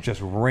and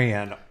just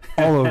ran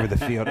all over the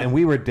field. And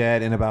we were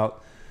dead. And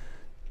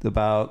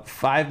about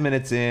 5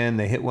 minutes in,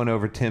 they hit one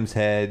over Tim's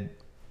head.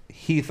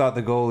 He thought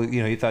the goalie,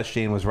 he thought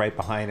Shane was right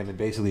behind him and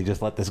basically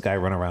just let this guy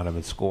run around him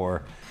and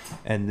score.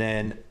 And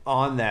then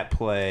on that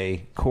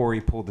play,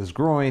 Corey pulled his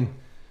groin,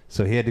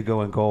 so he had to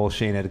go in goal.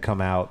 Shane had to come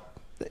out.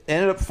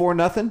 Ended up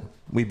 4-0.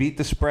 We beat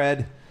the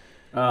spread.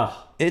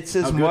 It's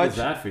as how good much. does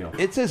that feel?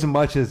 It's as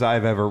much as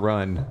I've ever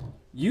run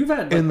You've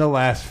had in the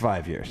last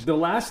 5 years. the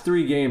last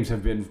 3 games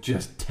have been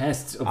just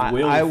tests of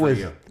will I for was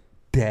you.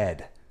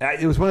 dead.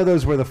 It was one of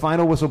those where the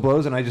final whistle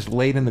blows and I just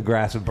laid in the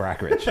grass of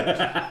Brackenridge.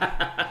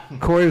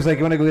 Corey was like,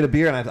 "You want to go get a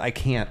beer?" And I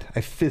can't.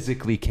 I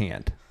physically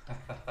can't.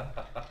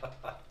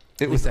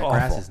 It At was least that awful.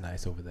 grass is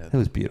nice over there. It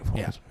was beautiful.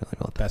 Yeah. It was really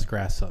well done. Best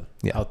grass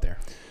out there.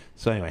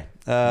 So anyway,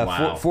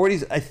 Wow.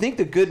 40s. I think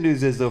the good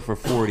news is though for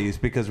 40s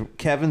because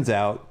Kevin's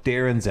out,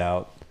 Darren's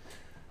out.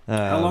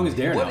 How long is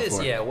Darren What out is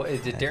for? What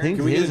did I Darren? think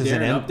Can we his get a is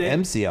an Darren update?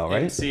 MCL,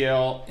 right?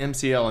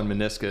 MCL and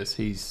meniscus.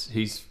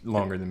 He's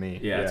longer than me.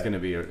 Yeah, it's going to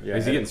be. Yeah.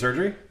 Is he getting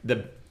surgery?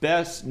 The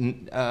best.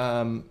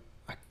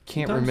 I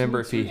can't Sometimes remember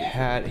you if he need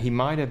surgery. He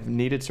might have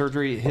needed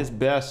surgery. His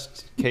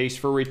best case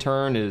for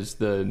return is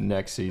the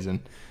next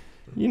season.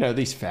 You know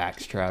these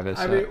facts, Travis.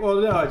 I mean, well,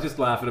 no, I was just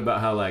laughing about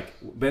how like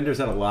Bender's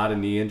had a lot of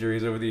knee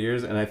injuries over the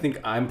years, and I think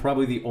I'm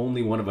probably the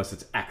only one of us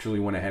that's actually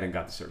went ahead and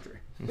got the surgery.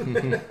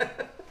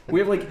 We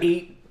have like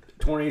 8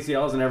 torn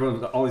ACLs,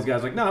 and all these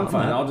guys are like, no, I'm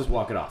fine. I'll just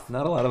walk it off.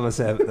 Not a lot of us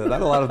have.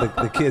 Not a lot of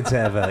the kids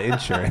have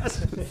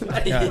insurance.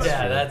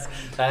 Yeah, that's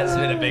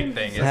been a big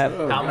thing. Half-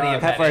 How many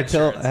have had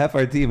insurance? half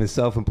our team is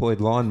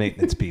self-employed lawn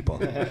maintenance people.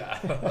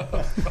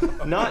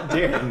 Not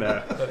Darren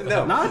though.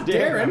 No, Not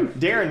Darren.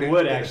 Darren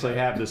would actually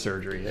have the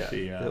surgery if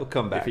he He'll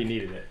come back if he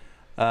needed it.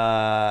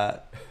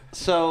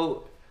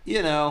 So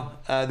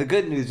the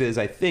good news is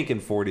I think in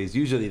 40s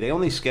usually they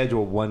only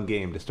schedule one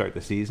game to start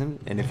the season,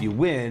 and if you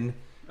win.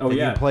 Oh,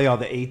 yeah. You play all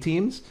the A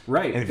teams,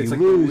 Right. And if It's you like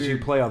lose, you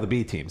play all the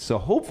B teams. So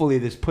hopefully,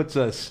 this puts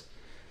us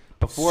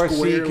before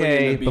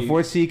Squarely in the B.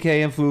 CK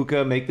and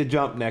Fuka make the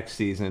jump next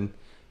season.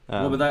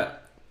 Well,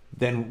 but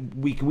then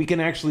we can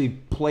actually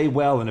play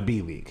well in a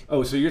B league.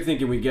 oh, so you're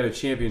thinking we get a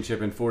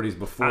championship in 40s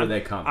before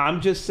they come?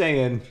 I'm just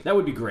saying That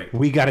would be great.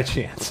 we got a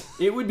chance.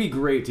 It would be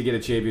great to get a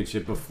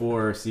championship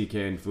before CK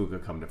and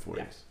Fuka come to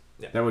 40s.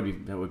 Yeah. That would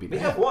be.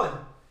 Nice. one.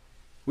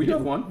 We do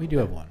have one. We do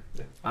have one.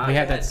 Ah, We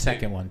had yeah, that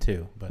second one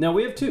too. But No,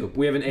 we have 2.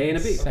 We have an A and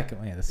a B. second,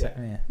 yeah, the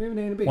second, yeah. We have an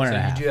A and a B. One and So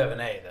a you half. do have an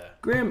A though.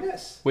 Graham.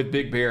 With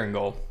Big Bear and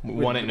goal,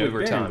 won it in with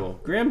overtime.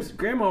 Barrington.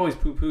 Graham always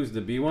poo-poos the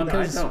B one.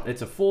 Because- I don't.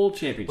 It's a full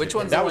championship. Which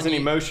one's That was an one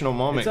you- emotional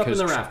moment It's up in because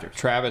the rafters.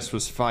 Travis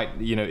was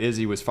fighting.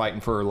 Izzy was fighting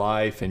for her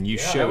life, and you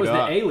showed That was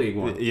up. the A-League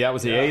one. Yeah, it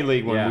was the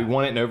A-League one. Yeah. We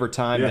won it in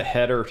overtime. Yeah. The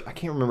header. I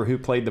can't remember who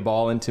played the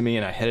ball into me,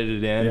 and I headed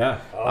it in. Yeah.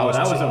 Oh,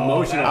 that was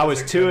emotional. I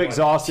was too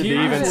exhausted to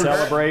Tears even were-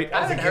 celebrate.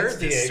 I haven't heard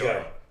this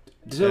story.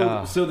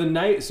 So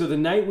the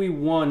night we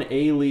won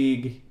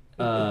A-League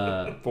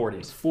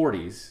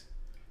 40s.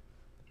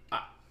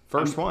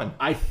 First one.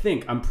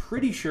 I'm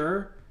pretty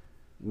sure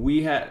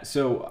we had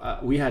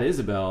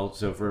Isabel.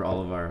 So for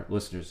all of our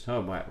listeners,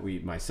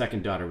 my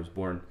second daughter was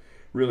born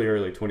really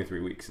early, 23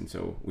 weeks, and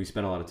so we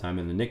spent a lot of time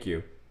in the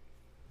NICU.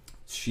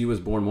 She was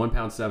born 1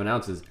 pound 7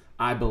 ounces,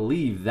 I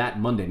believe, that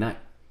Monday night.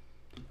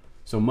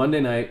 So Monday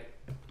night,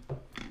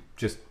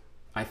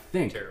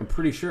 I'm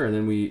pretty sure. And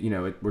then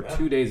we're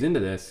 2 days into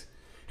this,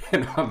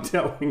 and I'm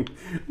telling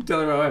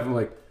my wife, I'm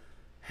like,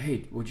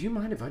 hey, would you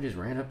mind if I just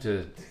ran up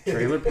to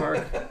Trailer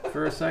Park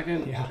for a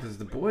second? Yeah. Because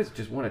the boys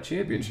just won a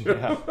championship.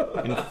 Yeah.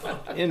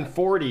 In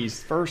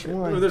 40s, first Well,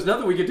 one. there's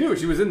nothing we could do.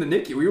 She was in the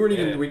NICU.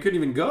 We couldn't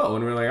even go.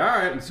 And we were like, all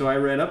right. And so I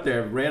ran up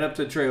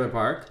to Trailer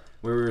Park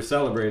where we were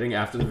celebrating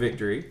after the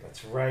victory.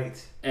 That's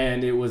right.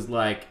 And it was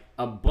like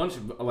a bunch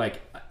of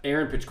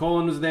Aaron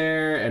Pitchkolin was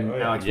there, and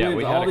Alex Yeah, Williams,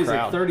 we had all a these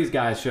crowd. 30s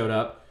guys showed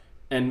up,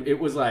 and it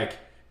was like.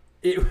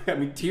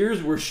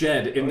 Tears were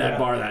shed in that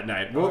bar that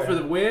night, both for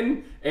the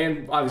win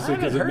and obviously I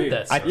because haven't of me. heard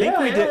that I think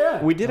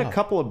Yeah. we did a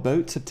couple of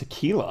boats of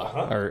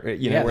tequila, or where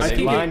I they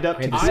think lined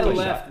up to I ski.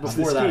 left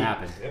before that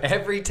happened.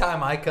 Every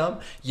time I come,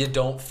 you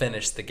don't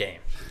finish the game.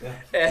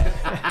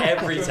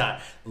 Every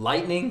time.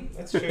 Lightning.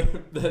 That's true.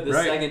 The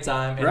Right. second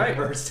time and Right.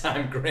 the first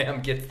time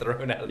Graham gets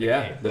thrown out of the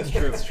Yeah, game. that's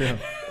true. It's true.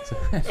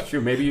 That's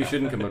true. Maybe you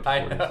shouldn't come up to I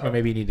 40. know. Or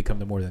maybe you need to come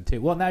to more than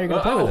 2. Well, now you're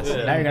gonna play with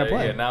us. Now you're gonna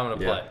play. Yeah, now I'm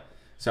gonna Yeah. play.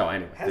 So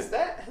anyway,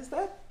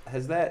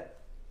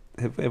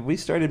 Have we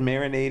started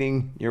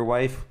marinating your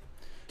wife?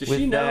 does with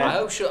she know? that- I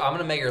hope I'm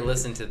gonna make her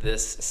listen to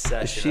this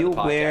session. Is she of the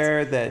podcast.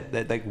 aware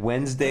that like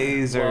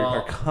Wednesdays are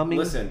Well, coming?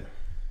 Listen,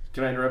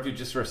 can I interrupt you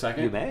just for a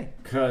second? You may.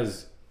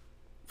 Because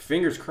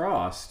fingers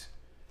crossed.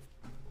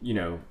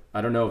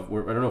 I don't know if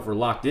we're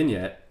locked in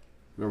yet.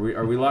 Are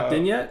we locked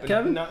in yet,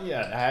 Kevin? Not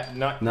yet.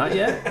 Not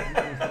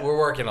yet. We're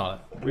working on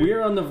it. We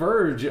are on the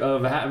verge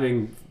of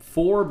having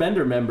 4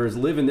 Bender members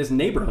live in this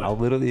neighborhood. I'll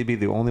literally be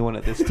the only one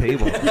at this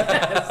table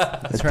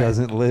that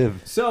doesn't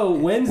live So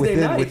Wednesday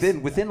nights.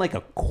 within like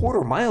a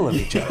quarter mile of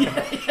each other.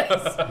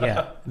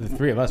 Yeah, the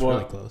 3 of us Well,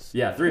 really close.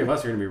 Yeah, 3 of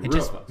us are going to be And real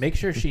just close. make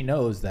sure she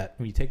knows that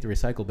when you take the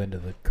recycle bin to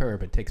the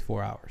curb, it takes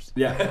 4 hours.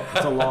 Yeah,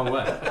 it's a long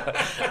way.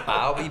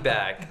 I'll be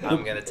back.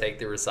 I'm gonna take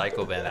the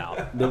recycle bin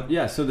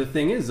out. So the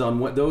thing is,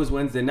 on those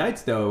Wednesday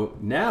nights, though,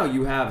 now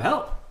you have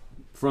help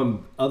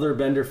from other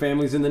Bender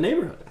families in the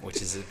neighborhood,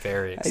 Which is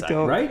very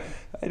exciting. right?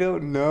 I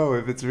don't know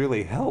if it's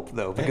really help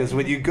though, because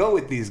when you go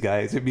with these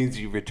guys, it means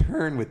you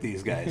return with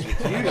these guys, which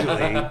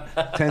usually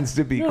tends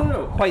to be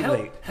No. quite help,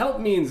 late. Help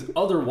means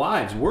other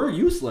wives. We're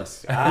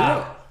useless.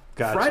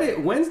 Gotcha.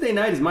 Wednesday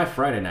night is my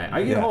Friday night.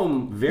 I get Yeah.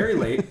 home very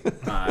late.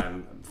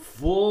 I'm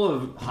full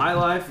of high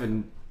life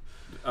and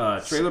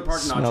trailer park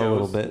nachos. Smell a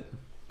little bit.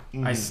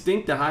 I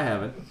stink to high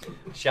heaven.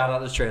 Shout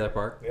out to Trailer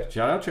Park.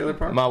 Shout out trailer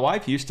park. My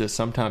wife used to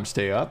sometimes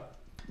stay up,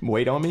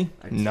 wait on me.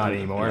 Not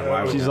anymore. Yeah,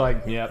 why would She's that?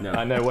 like, "Yep, No.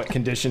 I know what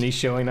condition he's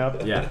showing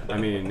up." Yeah, I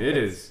mean it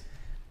is.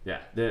 Yeah,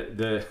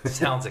 the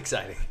Sounds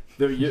exciting.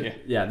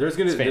 yeah. There's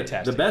gonna It's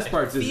fantastic. the best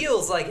parts is.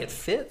 Feels like it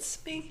fits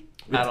me.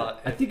 I don't.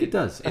 I think it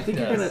does. I think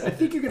does.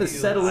 you're gonna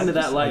settle into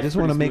that life. I just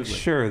want to pretty make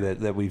smoothly. sure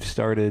that we've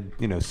started,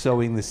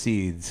 sowing the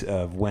seeds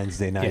of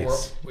Wednesday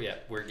nights,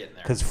 We're getting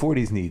there. because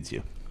 40s needs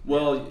you.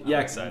 Well,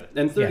 yeah, excited.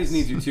 and 30s Yes.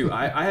 needs you too.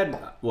 I had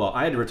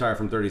to retire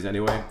from 30s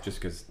anyway, just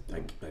because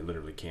I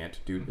literally can't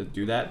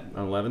do that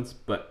on 11s.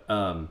 But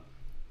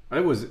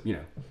it was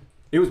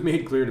it was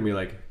made clear to me,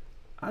 like,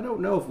 I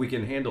don't know if we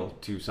can handle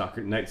 2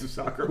 nights of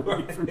soccer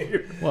away from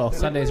here. Well,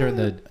 Sundays are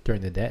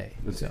during the day.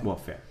 So. Well,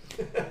 fair.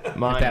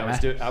 Mine,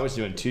 I was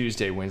doing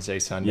Tuesday, Wednesday,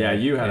 Sunday. Yeah,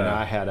 you had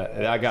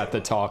I got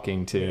the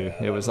talking too.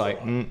 It was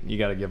like, you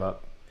got to give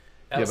up.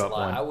 That was a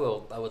lot.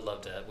 one. I would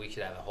love to. We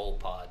could have a whole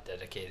pod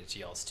dedicated to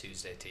y'all's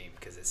Tuesday team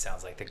because it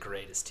sounds like the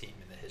greatest team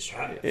in the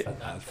history.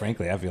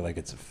 Frankly, I feel like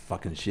it's a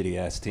fucking shitty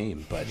ass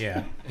team. But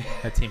Yeah,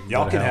 that team.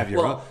 y'all can have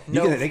your own.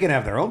 They can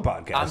have their own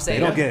podcast. I'm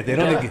saying they don't get. They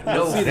don't get.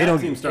 no, they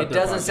don't. It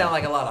doesn't sound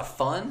like a lot of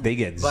fun. They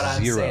get but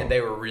I'm zero. saying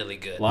they were really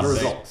good. A lot of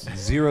results.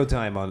 0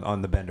 time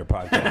on the Bender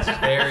podcast.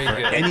 Very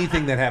good.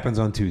 Anything that happens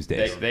on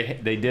Tuesdays.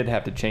 They did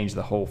have to change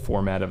the whole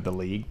format of the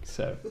league.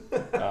 So,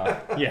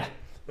 yeah.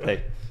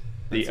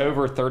 The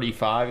over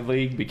 35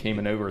 league became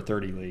an over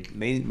 30 league.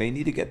 May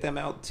need to get them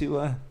out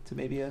to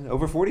maybe an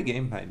over 40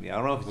 game. I don't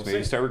know if it's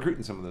maybe start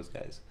recruiting some of those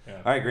guys. Yeah.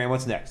 All right, Graham,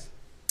 what's next?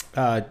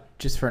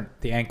 Just for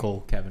the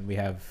ankle, Kevin, we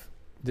have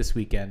this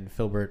weekend,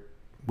 Filbert,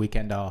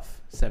 weekend off,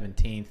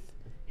 17th,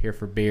 here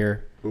for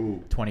beer,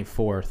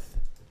 24th,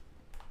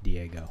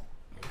 Diego.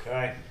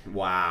 Okay.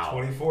 Wow.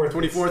 24th.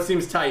 24th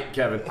seems tight,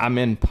 Kevin. I'm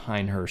in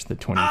Pinehurst the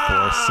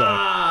 24th,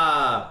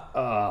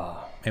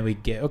 And we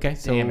get, okay,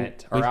 so. damn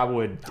it. Or I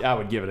would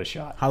give it a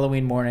shot.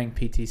 Halloween morning,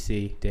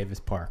 PTC, Davis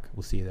Park.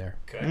 We'll see you there.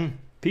 Okay.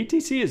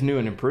 PTC is new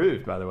and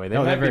improved, by the way. They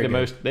Oh, might they're be the very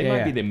most. good. They Yeah, might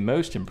yeah. be the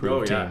most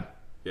improved team.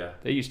 Yeah.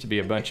 They used to be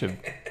a bunch of.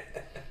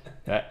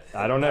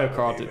 I don't know,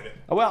 Carlton.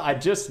 Oh, well, I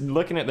just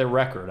looking at their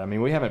record. I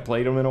mean, we haven't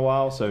played them in a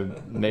while, so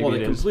maybe Well,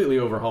 they it is. completely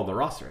overhauled the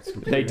roster. It's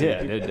They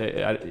completely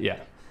did. Yeah.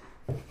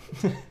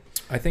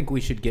 I think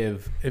we should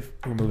give, if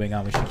we're moving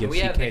on, we should give We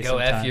have the CK Go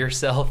some F time.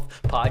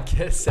 Yourself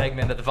podcast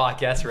segment of the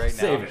podcast right now.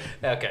 Save it.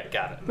 Okay,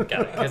 got it.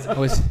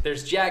 Because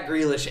there's Jack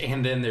Grealish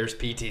and then there's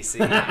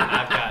PTC.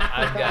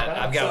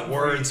 I've got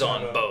words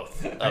on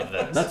both of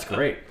those. That's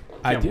great.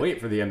 I Can't do- wait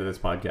for the end of this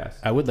podcast.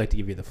 I would like to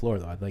give you the floor,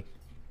 though. I'd like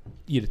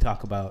you to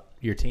talk about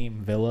your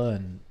team, Villa,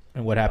 and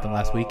what happened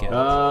last weekend.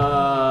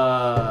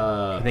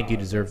 I think you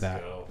deserve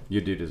that. You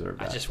do deserve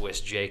I that. just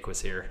wish Jake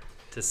was here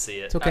to see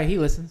it. It's okay. He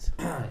listens.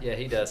 Yeah,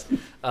 he does.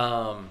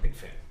 Big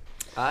fan.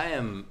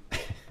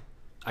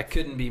 I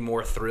couldn't be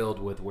more thrilled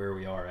with where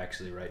we are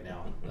actually right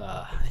now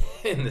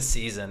in the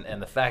season,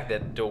 and the fact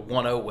that the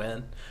 1-0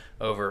 win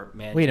over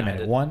Man Wait a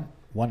United. minute.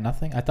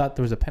 1-0? I thought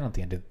there was a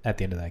penalty at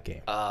the end of that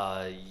game.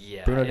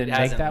 Yeah. Bruno it didn't make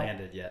hasn't that?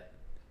 landed yet.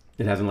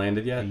 It hasn't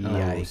landed yet? Oh,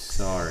 Yikes.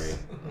 sorry.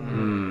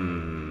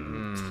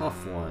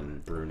 Tough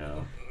one,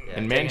 Bruno. Yeah,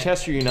 And dang it.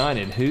 Manchester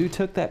United, who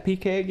took that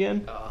PK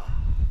again?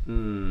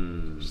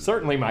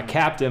 Certainly my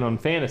captain on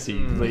fantasy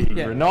league,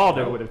 Yeah.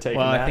 Ronaldo, would have taken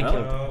Well, that. I think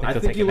I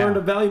he'll think take you it learned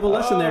now. a valuable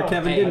lesson there,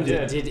 Kevin, Hey,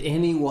 didn't you? did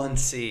anyone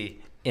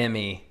see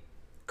Emmy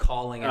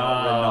calling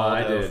out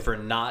I Ronaldo did. for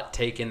not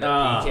taking the Oh,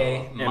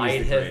 PK? Emmy's Might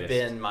the have greatest.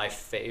 been my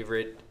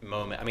favorite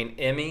moment. I mean,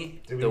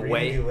 Emmy, the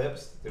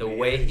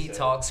way he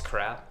talks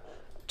crap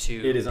to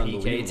It is PK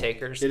unbelievable.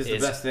 takers It is the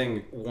best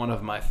thing. One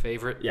of my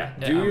favorite. Yeah.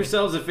 I Do mean,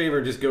 yourselves a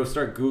favor. Just go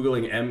start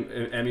Googling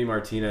Emi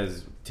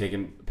Martinez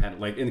taking pen.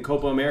 Like in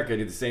Copa America,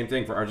 did the same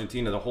thing for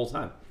Argentina the whole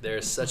time.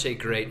 There's such a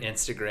great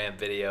Instagram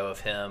video of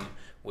him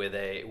with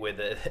a.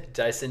 Did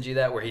I send you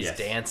that where he's Yes.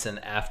 dancing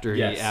after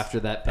Yes. after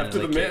that After penalty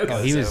the kick miss.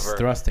 goes Oh, he was over.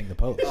 thrusting the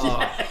post.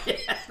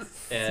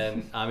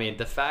 And I mean,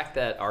 the fact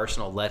that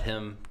Arsenal let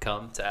him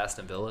come to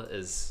Aston Villa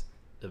is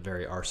a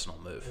very Arsenal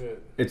move.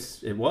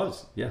 It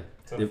was, yeah.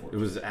 It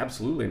was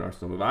absolutely an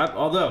Arsenal move.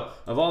 Although,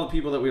 of all the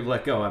people that we've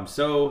let go, I'm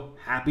so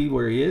happy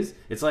where he is.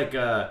 It's like,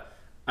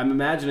 I'm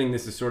imagining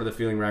this is sort of the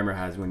feeling Reimer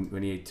has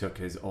when he took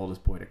his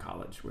oldest boy to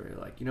college, where you're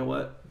like, you know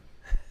what?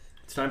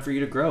 It's time for you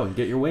to grow and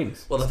get your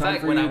wings. Well, the It's time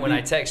fact for when you I to when be-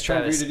 I text it's time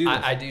for you Travis, to do this.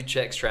 I do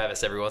text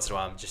Travis every once in a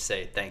while and just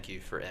say thank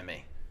you for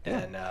Emmy.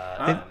 And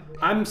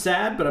I'm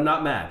sad, but I'm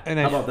not mad. And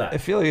How about that? I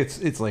feel like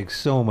it's like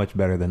so much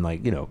better than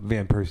like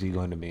Van Persie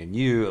going to Man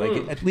U.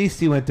 Like at least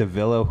he went to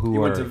Villa, who He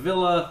are went to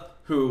Villa,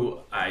 who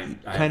I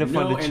Kind have of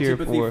fun no to cheer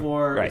antipathy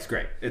for. Right. It's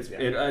great.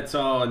 It's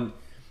all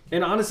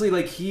and honestly,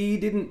 like he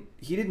didn't.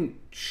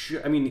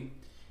 I mean,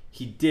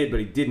 he did, but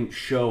he didn't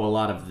show a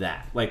lot of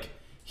that. Like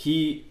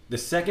the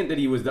second that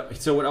he was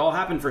so it all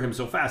happened for him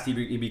so fast.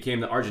 He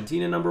became the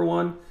Argentina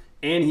 #1,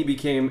 and he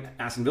became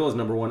Aston Villa's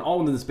 #1, all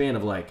within the span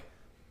of like,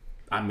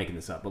 I'm making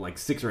this up, but like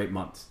 6 or 8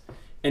 months.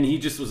 And he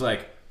just was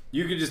like,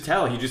 you could just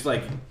tell he just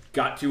like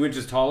got 2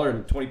 inches taller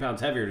and 20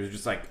 pounds heavier. It was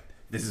just like,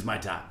 this is my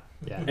time.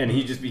 Yeah. And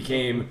he just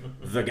became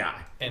the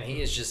guy. and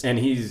he is just And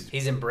he's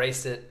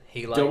embraced it.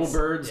 He likes double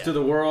birds to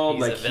the world.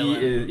 He's like a he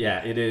villain. is.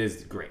 Yeah, it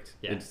is great.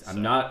 Yeah,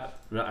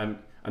 I'm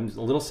a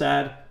little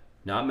sad,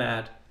 not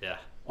mad. Yeah.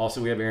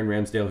 Also, we have Aaron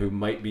Ramsdale, who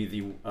might be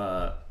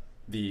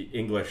the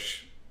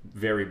English,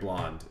 very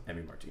blonde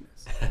Emi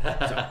Martinez.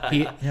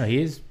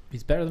 So,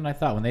 He's better than I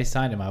thought. When they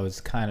signed him, I thought he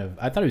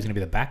was going to be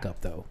the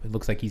backup, though. It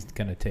looks like he's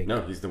going to take.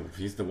 no, he's the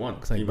one.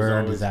 Looks like He was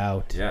Bernd always- is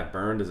out. Yeah,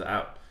 Bernd is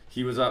out.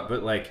 He was up,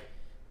 but like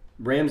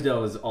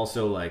Ramsdale is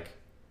also like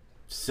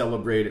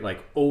celebrated,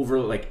 like over,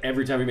 like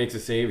every time he makes a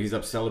save, he's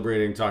up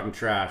celebrating, talking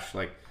trash,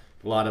 like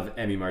a lot of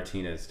Emi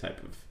Martinez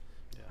type of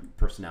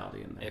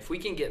personality in there. If we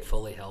can get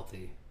fully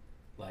healthy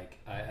Like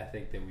I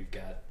think that we've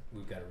got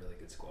a really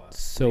good squad.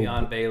 So-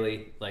 Leon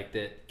Bailey, like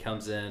that,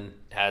 comes in,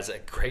 has a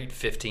great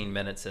 15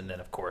 minutes, and then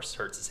of course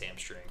hurts his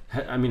hamstring.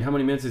 I mean, how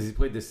many minutes has he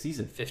played this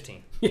season?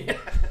 15. Yeah.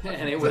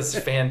 And it was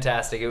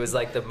fantastic. It was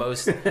like the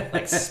most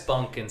like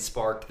spunk and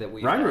spark that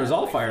we. Reimer was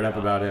all fired up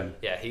about him.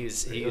 Yeah, he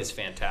was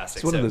fantastic.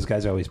 It's one of those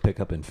guys I always pick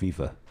up in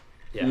FIFA.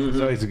 Yeah. It's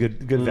always a good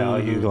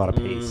value, a lot of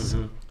pace.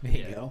 There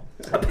you go.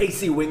 A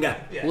pacey winger.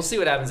 We'll see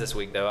what happens this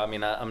week, though. I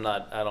mean, I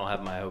don't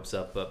have my hopes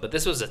up, but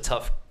this was a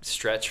tough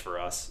stretch for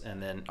us.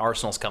 And then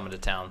Arsenal's coming to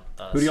town.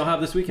 Who do y'all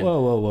have this weekend?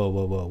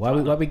 Whoa. Why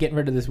are we getting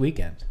rid of this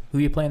weekend? Who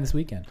are you playing this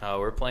weekend?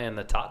 We're playing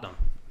the Tottenham.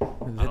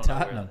 The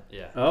Tottenham.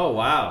 Yeah. Oh,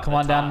 wow. Come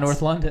on down to Tots.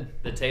 North London.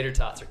 The Tater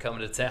Tots are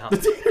coming to town.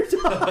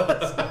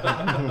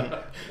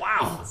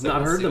 Wow. So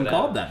Not we'll heard see them what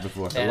called happens. that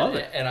before. I And, love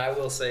it. And I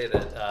will say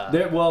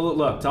that. Well,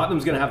 look,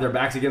 Tottenham's going to have their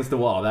backs against the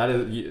wall. That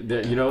is, you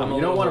don't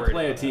little want to worried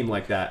play a about team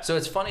like that. So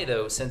it's funny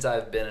though, since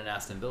I've been an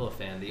Aston Villa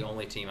fan, the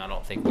only team I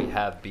don't think we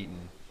have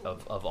beaten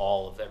of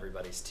all of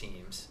everybody's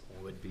teams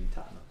would be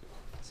Tottenham.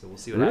 So we'll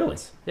see what Really?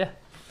 happens. Yeah.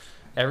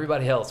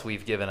 Everybody else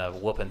we've given a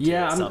whooping to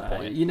Yeah, at some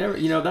point.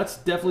 that's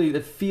definitely,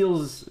 it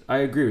feels, I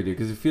agree with you,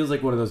 because it feels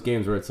like one of those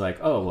games where it's like,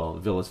 oh, well,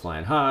 Villa's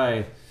flying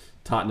high,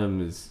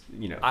 Tottenham is,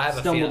 I have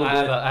a stumbled feel, a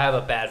I bit. have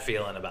a bad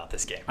feeling about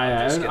this game. I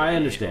I'm just gonna be-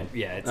 understand.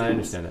 Yeah, I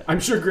understand it. I'm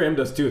sure Graham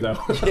does too, though.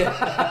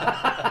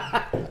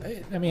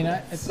 I mean,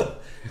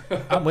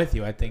 I'm with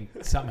you. I think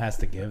something has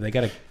to give. They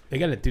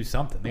gotta do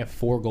something. They have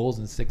 4 goals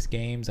in 6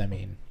 games. I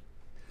mean,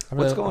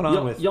 What's going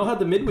on with? Y'all had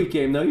the midweek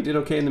game, though. You did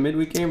okay in the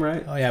midweek game,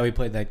 right? Oh yeah, we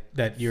played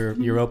that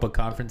Europa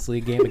Conference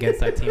League game against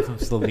that team from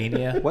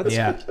Slovenia.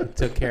 Yeah,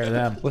 took care of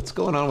them. What's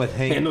going on with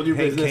Hank Handled your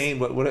business. Kane?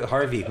 What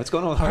Harvey? What's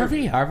going on with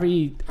Harvey?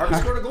 Harvey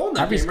scored a goal in that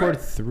Harvey game, scored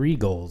right? 3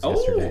 goals Oh,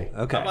 yesterday.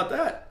 Okay. How about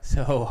that?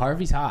 So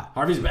Harvey's hot,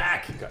 Harvey's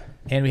back.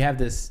 and we have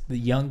the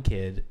young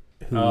kid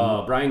who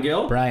Brian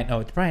Gill?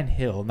 It's Brian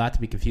Hill, not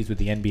to be confused with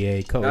the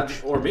NBA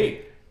coach. Or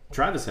me.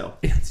 Travis Hill.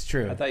 It's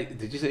true. I thought.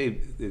 Did you say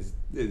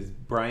is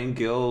Brian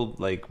Gill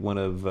like one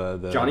of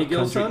the Johnny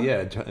Gill's son?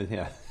 Yeah,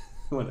 yeah.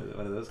 one of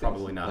those. Guys?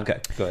 Probably not. Okay,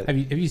 go ahead.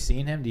 Have you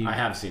seen him? I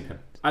have seen him.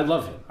 I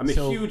love him. I'm a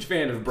So, huge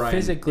fan of Brian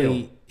physically,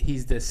 Hill.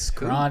 he's this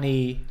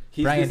scrawny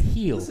He's Brian this-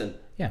 Hill. listen.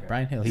 Yeah,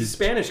 Brian Hill. He's a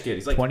Spanish kid.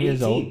 He's like 20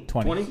 years 18, old.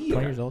 20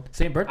 years old.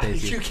 Same birthday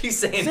as You you. keep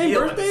saying Same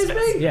Hill birthday as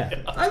instead. me?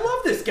 Yeah. I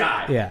love this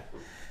guy. Yeah.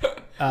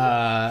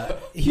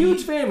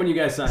 Huge fan when you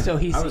guys signed So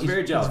him. I was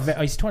very jealous.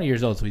 He's 20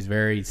 years old, so he's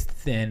very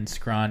thin,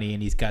 scrawny,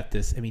 and he's got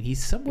this. I mean,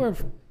 he's somewhere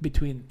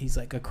between. He's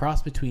like a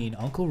cross between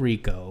Uncle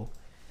Rico,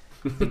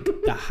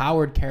 the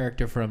Howard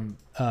character from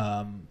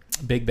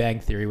Big Bang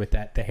Theory with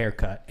the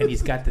haircut, and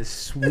he's got this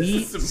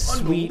sweet, Some sweet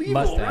unbelievable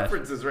mustache.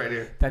 references right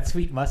here. That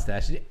sweet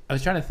mustache. I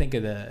was trying to think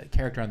of the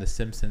character on The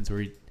Simpsons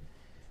where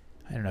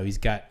I don't know. He's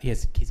got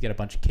a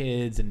bunch of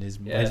kids, and his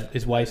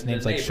wife's The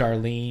name's like neighbor.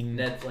 Charlene.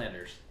 Ned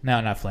Flanders. No,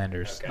 not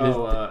Flanders.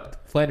 Okay.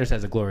 Flanders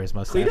has a glorious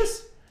mustache.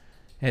 Cletus?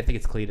 I think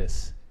it's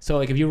Cletus. So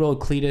like if you roll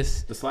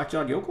Cletus, The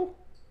slack-jawed yokel?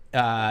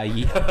 yeah.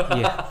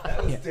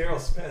 That was Yeah. Daryl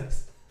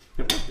Spence.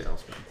 Daryl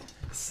Spence.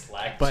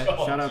 Slack. But-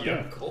 Shout out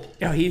there. Cool.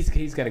 Oh, he's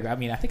got a. I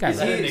mean, I think I Is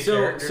read he, it. Nick so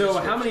character so how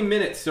description. many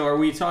minutes? So are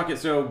we talking?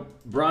 So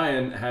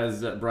Brian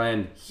has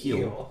Brian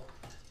Heel.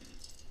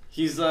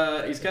 He's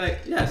kind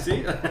of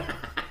See,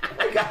 Oh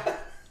my god.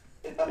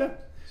 yeah,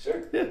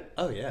 Sure. yeah.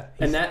 Oh yeah.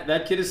 And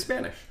that kid is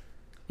Spanish.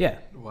 Yeah.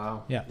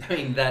 Wow. Yeah. I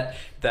mean that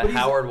he's-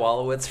 Howard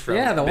Wolowitz from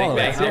Yeah, the Big Wolowitz.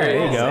 Bang There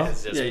Theory you go.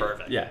 is just yeah,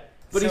 perfect. Yeah,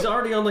 but he's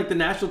already on like the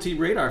national team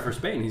radar for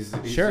Spain. He's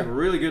Sure. a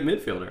really good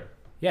midfielder.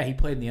 Yeah, he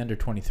played in the under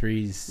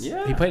 23s.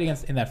 Yeah. He played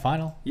in that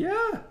final.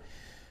 Yeah.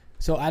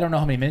 So I don't know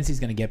how many minutes he's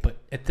going to get, but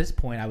at this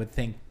point, I would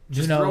think,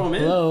 Just Nuno, throw him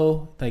in.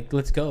 hello, like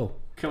let's go.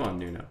 Come on,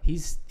 Nuno.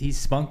 He's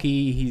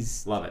spunky.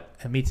 He's Love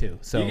it. me too.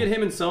 So You get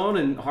him and Son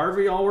and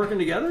Harvey all working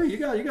together. You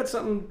got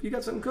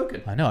something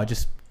cooking. I know. I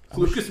wish-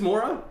 Lucas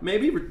Moura,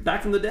 maybe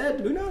back from the dead.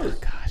 Who knows?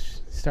 Gosh,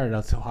 it started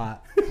out so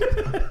hot.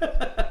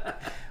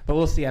 But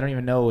we'll see. I don't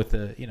even know with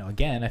the,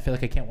 again, I feel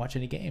like I can't watch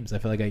any games. I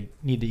feel like I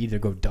need to either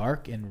go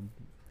dark, and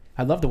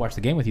I'd love to watch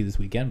the game with you this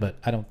weekend, but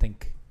I don't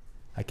think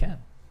I can.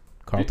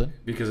 Carlton?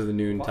 Because of the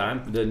noon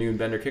time, the noon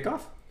Bender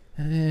kickoff.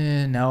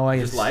 No, I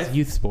Just guess life?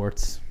 youth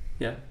sports.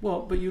 Yeah.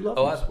 Well, but you love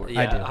Oh, sport.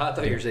 I do. I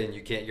thought you were saying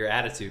you can't. Your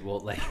attitude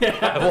won't let you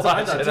That's what I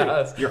watch thought it. too.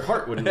 Us. Your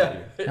heart wouldn't let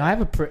you. No, I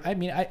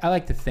have I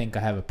like to think I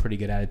have a pretty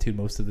good attitude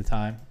most of the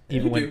time,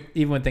 Yeah, you do.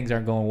 even when things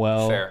aren't going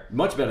well. Fair.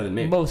 Much better than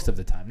me. Most of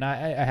the time. Now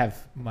I have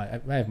my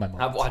moments.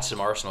 I've watched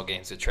some Arsenal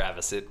games with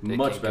Travis. It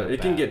Much can better. go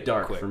It can bad get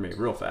dark quick. for me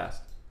real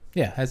fast.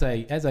 Yeah, as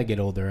I get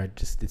older,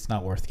 it's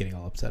not worth getting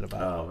all upset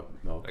about. Oh,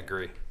 well,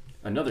 Agree.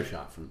 another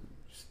shot from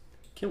just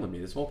killing me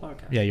this whole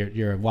podcast. Yeah,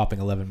 you're a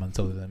whopping 11 months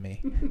older than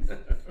me.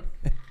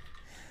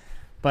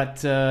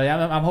 But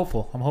yeah, I'm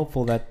hopeful. I'm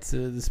hopeful that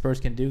the Spurs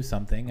can do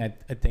something. I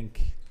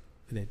think,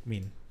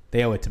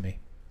 they owe it to me.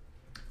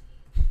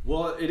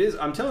 Well, it is.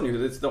 I'm telling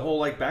you, it's the whole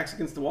like backs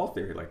against the wall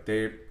theory. Like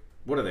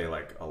what are they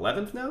like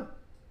 11th now?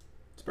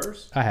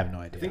 Spurs. I have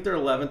no I idea. think they're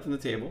 11th in the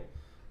table,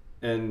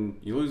 and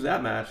you lose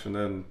that match, and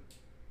then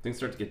things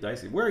start to get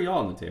dicey. Where are y'all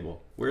on the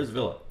table? Where's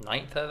Villa?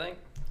 9th, I think.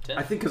 10th?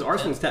 I think because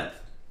Arsenal's 10th.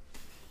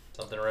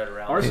 Something right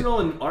around. Arsenal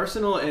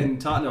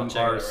and Tottenham check it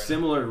are right now.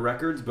 similar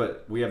records,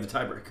 but we have the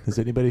tiebreaker. Has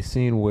anybody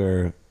seen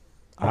where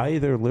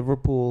either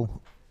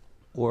Liverpool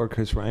or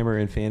Chris Reimer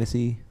in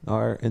fantasy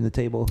are in the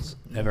tables?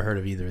 Never heard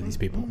of either of these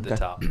people. The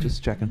top.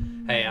 Just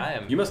checking. Hey, I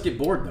am. You must get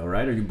bored though,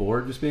 right? Are you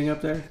bored just being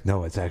up there?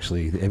 No, it's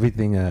actually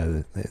everything.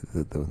 The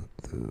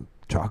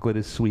chocolate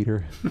is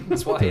sweeter.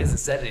 That's why he hasn't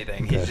said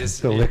anything. He's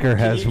just. The liquor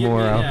has Can you give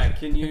more. me-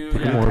 can you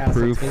more Newcastle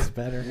proof. tastes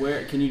better.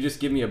 Where can you just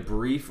give me a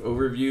brief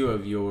overview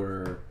of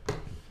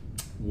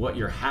what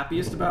you're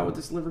happiest about with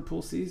this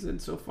Liverpool season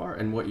so far,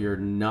 and what you're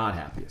not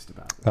happiest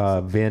about?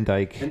 Van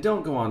Dijk. And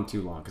don't go on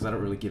too long because I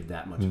don't really give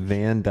that much.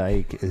 Van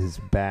Dijk is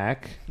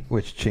back,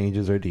 which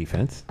changes our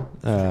defense.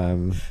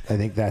 I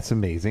think that's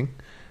amazing.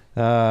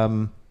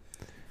 I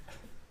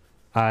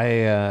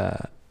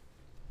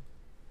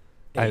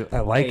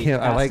like him.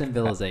 Aston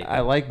Villa's 8.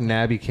 I like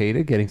Naby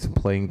Keita getting some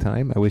playing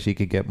time. I wish he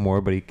could get more,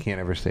 but he can't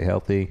ever stay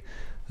healthy.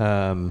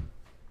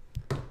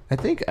 I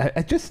think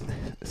I just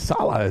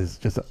Salah is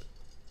just.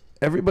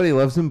 Everybody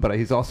loves him, but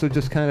he's also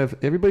just kind of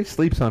everybody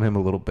sleeps on him a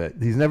little bit.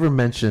 He's never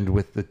mentioned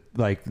with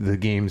the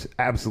game's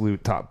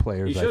absolute top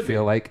players. I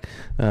feel like.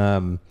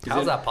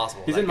 How's that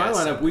possible? He's That in my guy's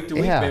so lineup week to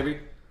good. week, Yeah. baby.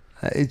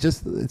 It's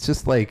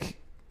just like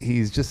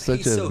he's just such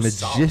He's a so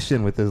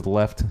magician with his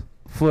left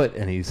foot,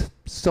 and he's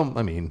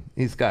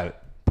he's got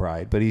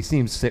pride, but he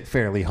seems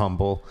fairly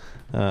humble.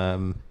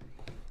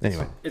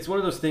 Anyway, It's one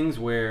of those things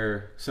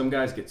where some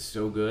guys get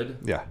so good,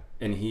 yeah,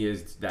 and he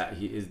is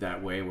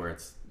that way where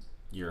it's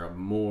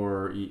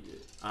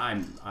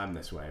I'm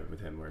this way with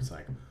him where it's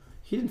like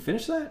he didn't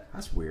finish that.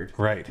 That's weird.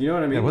 right. You know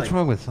what I mean? Yeah, what's Like,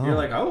 wrong with Salah? You're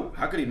like, oh,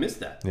 how could he miss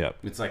that? Yep.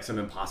 It's like some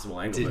impossible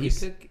angle. Did but he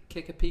he's-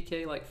 kick a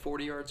PK like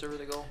 40 yards over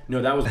the goal?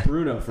 No, that was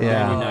Bruno from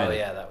Yeah. Man Oh, United.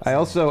 yeah, that was. I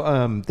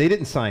also they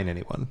didn't sign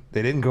anyone.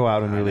 They didn't go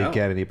out and I really know.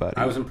 get anybody.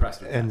 I was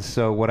impressed with that. And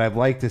so what I'd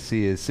like to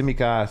see is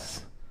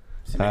Tsimikas,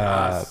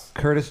 Tsimikas.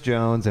 Curtis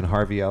Jones, and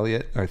Harvey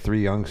Elliott are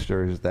three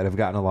youngsters that have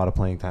gotten a lot of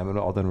playing time and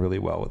all done really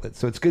well with it.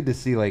 So it's good to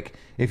see, like,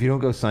 if you don't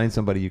go sign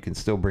somebody, you can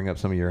still bring up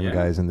some of your young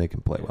guys and they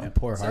can play well. Yeah,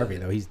 poor Harvey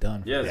though, he's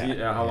done.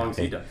 How long has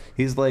he done?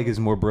 His leg is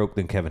more broke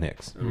than Kevin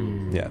Hicks.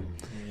 Yeah,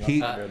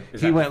 he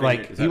Is he that went the like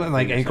finger- is he that went the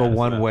like finger ankle status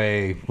one of that?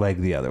 way,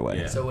 leg the other way.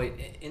 Yeah. So wait,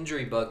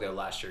 injury bug though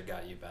last year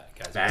got you back,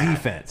 guys. Bad.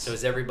 Defense. So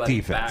is everybody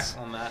Defense.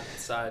 back on that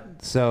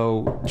side?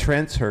 So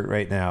Trent's hurt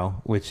right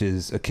now, which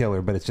is a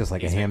killer, but it's just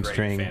like He's a been great in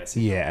hamstring.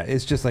 fantasy. Yeah,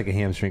 it's just like a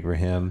hamstring for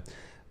him.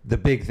 The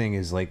big thing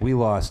is like we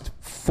lost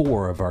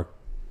 4 of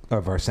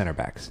our center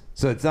backs.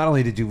 So it's not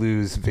only did you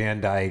lose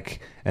Van Dijk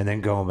and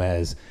then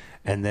Gomez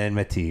and then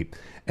Matip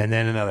and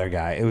then another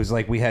guy. It was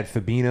like we had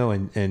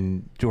Fabinho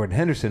and Jordan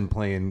Henderson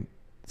playing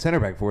center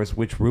back for us,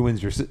 which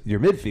ruins your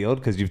midfield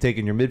because you've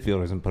taken your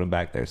midfielders and put them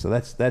back there. So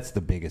that's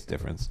the biggest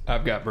difference.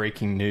 I've got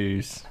breaking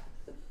news.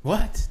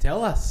 What?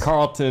 Tell us.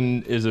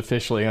 Carlton is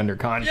officially under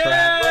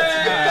contract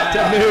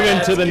to move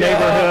into the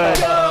neighborhood.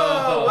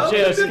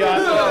 Just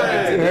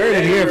got You heard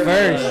it here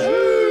first.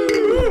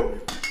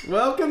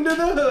 Welcome to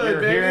the hood,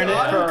 You're baby. hearing it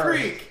Otter first.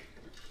 Creek.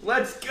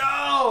 Let's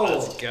go.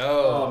 Let's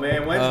go. Oh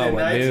man, Wednesday what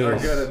nights are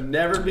news. gonna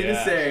never be the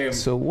Yeah. same.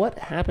 So what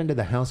happened to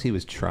the house he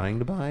was trying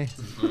to buy?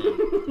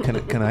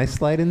 Can I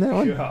slide in that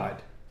one? God.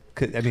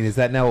 I mean, is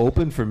that now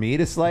open for me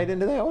to slide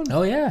into that one?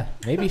 Oh yeah,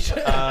 maybe.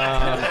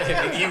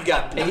 You've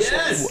got patience.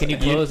 Yes. Can you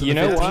close? You on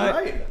the know 15th? what?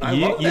 Right. I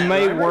You love that,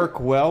 may right? work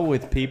well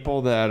with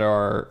people that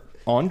are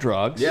on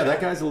drugs. Yeah, that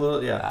guy's a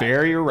little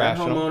Very That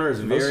irrational. homeowner is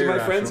very Most of my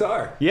irrational. friends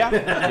are. Yeah,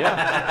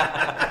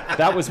 yeah.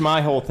 That was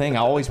my whole thing.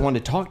 I always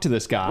wanted to talk to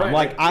this guy. I'm Right,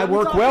 like, like, I let me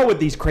work talk. well with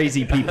these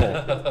crazy people.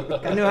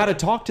 I know how to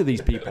talk to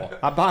these people.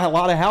 I buy a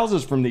lot of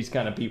houses from these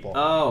kind of people.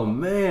 Oh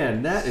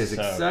man, that is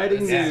So,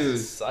 exciting This is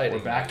news. exciting.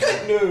 We're back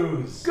in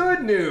news.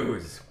 Good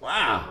news.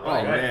 Wow.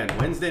 Right. Oh man,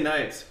 Wednesday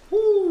nights.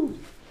 Woo.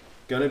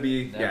 Gonna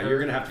be Never you're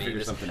gonna have to beat figure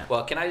this. something out.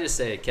 Well, can I just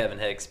say Kevin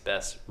Hicks,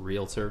 best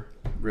realtor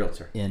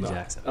Realtor. in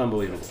Jackson.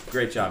 Unbelievable.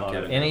 Great job,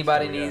 Kevin.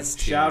 Anybody needs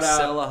to Shout out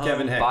sell a home,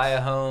 Kevin Hicks. buy a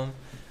home.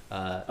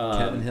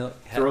 Kevin Hill,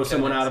 Throw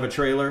someone out of a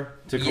trailer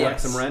to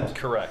collect some rent.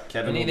 Correct.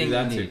 Kevin Anything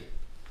will do that you too. need.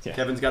 Yeah.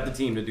 Kevin's got the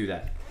team to do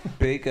that.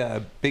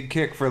 Big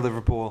kick for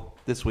Liverpool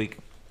this week.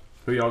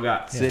 Who y'all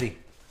got? City.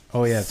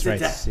 Oh yeah, that's right.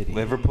 City. City.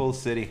 Liverpool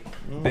City.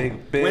 Big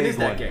When is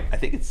that one. game? I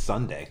think it's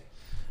Sunday.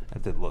 I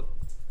have to look.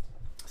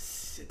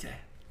 City.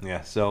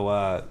 Yeah.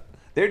 So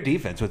their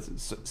defense,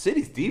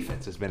 City's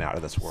defense has been out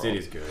of this world.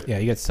 City's good. Yeah,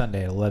 you got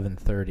Sunday at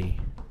 11:30.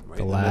 Right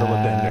The in the middle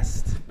of Bender.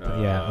 last.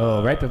 Yeah.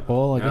 Oh, right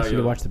before. I no, guess you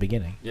you'll- could watch the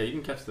beginning. Yeah, you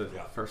can catch the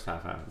first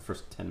half,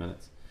 first 10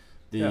 minutes.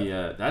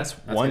 Yeah. That's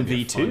one gonna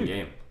be a fun v2.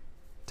 game.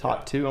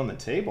 Top 2 on the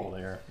table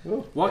there.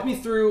 Ooh. Walk me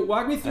through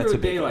That's a a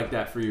big day one. like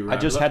that for you. I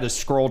just had to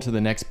scroll to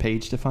the next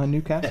page to find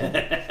Newcastle.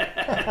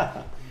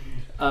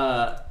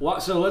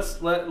 So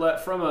let's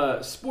let from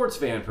a sports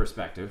fan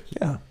perspective.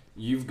 Yeah.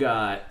 You've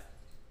got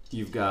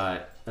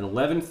an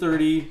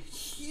 11:30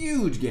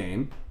 huge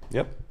game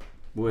Yep.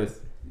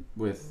 with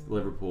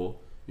Liverpool.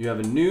 You have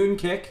a noon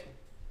kick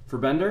for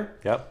Bender,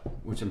 Yep.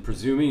 which I'm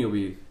presuming you'll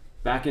be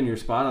back in your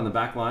spot on the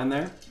back line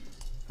there.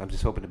 I'm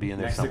just hoping to be in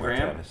there Next to somewhere,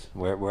 Graham? Travis.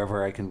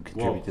 Wherever I can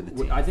contribute to the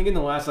team. I think in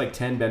the last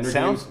 10 Bender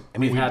Sounds- games, I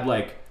mean, we've had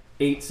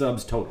 8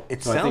 subs total.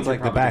 It So I think sounds you're like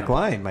the probably back gonna-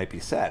 line might be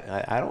set.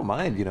 I don't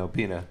mind,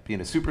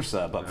 being a super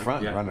sub up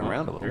front, and running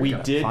around a little. We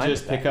bit. did Fine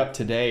just with pick that. up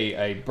today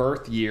a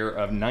birth year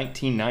of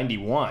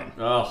 1991.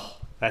 Oh,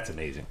 That's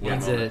amazing.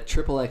 It's a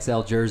triple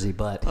XL jersey,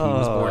 but he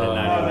was born in Oh.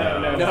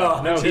 99.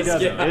 No, he just doesn't.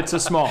 kidding. It's a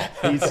small.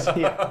 I did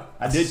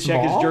check his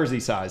Small? jersey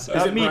size. is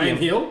it Brian medium.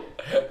 Hill?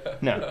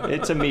 No,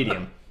 it's a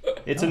medium.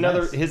 It's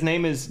another. nice. His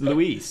name is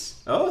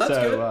Luis. Oh, that's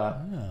so,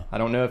 good. I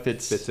don't know if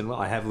it's. Fits in well.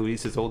 I have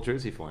Luis's old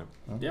jersey for him.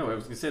 Yeah, well, I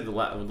was gonna say the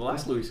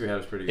last Luis we had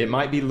was pretty good. It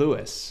might be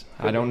Lewis.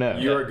 I don't know.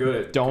 You are good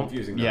at Don't.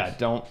 confusing Yeah,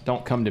 those.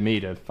 don't come to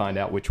me to find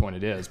out which one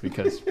it is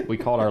because we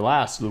called our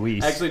last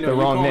Luis Actually, no, the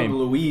you wrong called name. him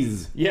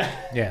Louise. Yeah.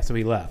 Yeah, so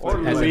he left. Or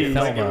As in Louise.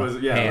 Like it Thelma was,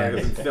 yeah, and-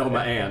 like it was Thelma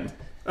and.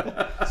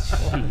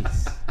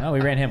 Jeez. Oh, we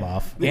ran him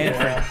off.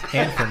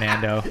 And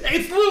Fernando.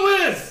 It's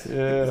Lewis!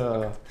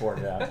 Yeah. Poor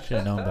guy. Should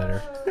have known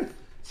better.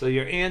 So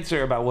your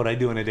answer about what I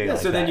do in a day Yeah,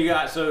 like so then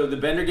that. the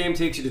Bender game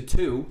takes you to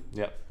 2.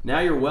 Yep. Now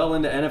you're well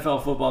into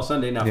NFL football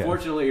Sunday. Now, Yeah.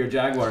 fortunately, your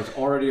Jaguars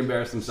already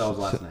embarrassed themselves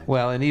last night.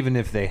 Well, and even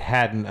if they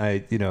hadn't,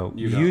 You don't.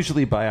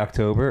 usually by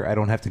October, I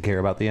don't have to care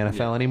about the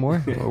NFL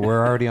anymore.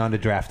 We're already on to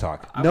draft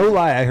talk. No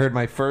lie, I heard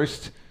my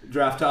first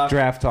Draft talk.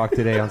 draft talk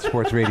today on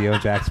sports radio in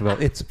Jacksonville.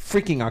 It's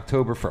freaking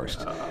October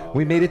 1st.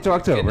 We made it to Good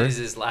October. news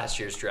is last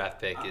year's draft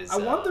pick is I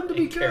want them to in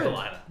be good.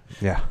 Carolina.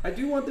 Yeah. I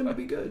do want them to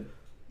be good.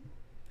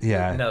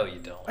 Yeah. No, you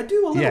don't. I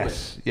do a little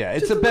Yes. bit. Yeah.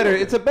 Just a little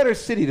bit. It's a better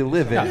city to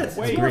live in. Yeah, it's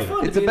more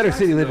fun It's to a be better in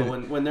city to live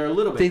Jacksonville in. when they're a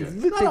little bit They-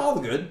 good. they- Not all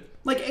good.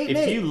 Like 8 and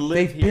If 8. you live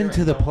They've here been to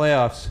and the don't-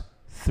 playoffs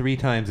 3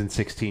 times in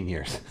 16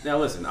 years. Now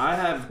listen, I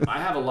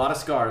have a lot of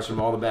scars from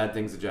all the bad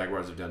things the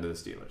Jaguars have done to the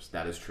Steelers.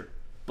 That is true.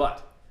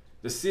 But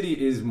the city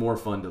is more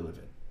fun to live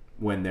in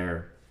when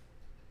they're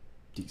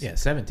decent. Yeah,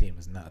 17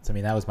 was nuts. I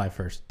mean, that was my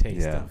first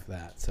taste Yeah. of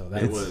that. So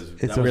that It was was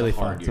It's that was really a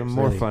hard fun. It's a year.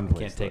 more really- fun place.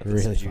 Can't take to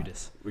this Really as fun.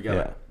 Judas. We got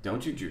Yeah.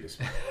 don't you Judas.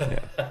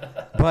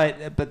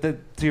 But to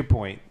your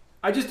point,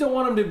 I just don't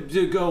want them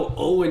to go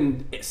 0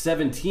 and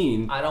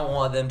 17 I don't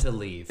want them to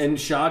leave. and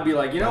Shad be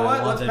like, you know I what?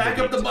 want Let's them to pack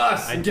be up the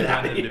bus I and do get out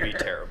want of them to here.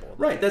 be terrible.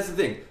 Right, that's the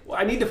thing. Well,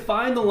 I need to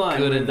find the line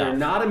Good where they're enough.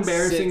 not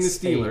embarrassing the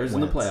 6-8 Steelers in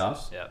the wins.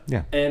 playoffs, Yeah,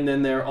 yeah. and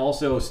then they're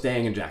also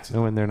staying in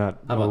Jacksonville. No, and they're not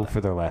How about 0 that?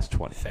 for their last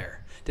 20.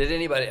 fair. Did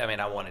anybody? I mean,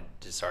 I wanted.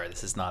 Sorry,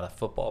 this is not a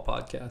football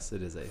podcast.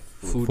 It is a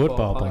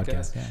Football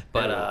podcast, yeah.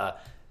 But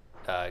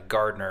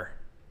Gardner,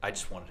 I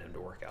just wanted him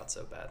to work out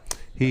so bad.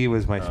 He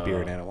was my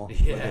spirit animal.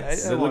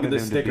 Yes. I Look at wanted the him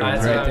to sticker be on I,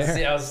 Right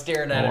there. I was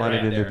staring at I it wanted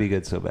right him there. to be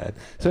good so bad.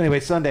 So anyway,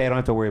 Sunday I don't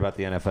have to worry about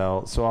the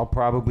NFL. So I'll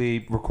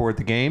probably record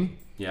the game.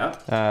 Yeah.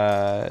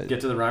 Uh,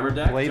 Get to the Reimer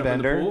deck. play jump in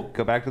the Bender. pool.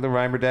 Go back to the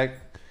Reimer deck.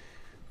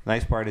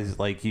 Nice part is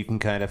like you can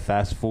kind of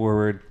fast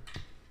forward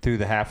through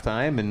the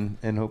halftime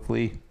and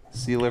hopefully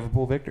see a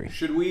Liverpool victory.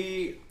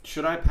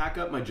 Should I pack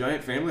up my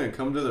giant family and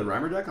come to the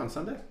Reimer deck on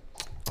Sunday?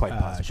 Quite I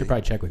possibly. should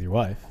probably check with your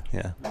wife.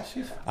 Yeah.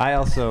 She's fine. I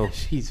also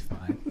She's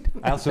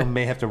fine.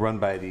 may have to run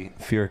by the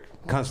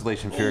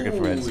Constellation Furica Ooh,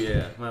 Threads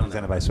yeah. Well,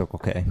 presented by Circle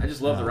K. I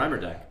just love the Reimer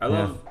deck. I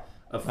love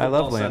a football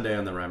love Lamp. Sunday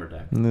on the Reimer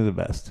deck. They're the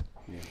best.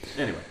 Yeah.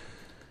 Anyway,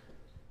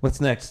 What's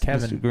next,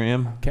 Kevin. Mr.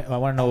 Graham? I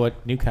want to know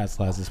what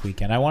Newcastle has this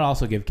weekend. I want to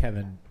also give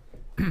Kevin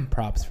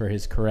props for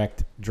his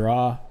correct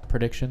draw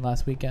prediction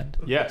last weekend.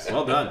 Yes.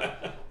 well done.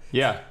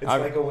 Yeah.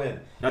 a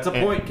win. That's a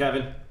point,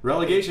 Kevin.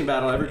 Relegation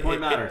battle. Every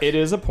point matters. It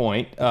is a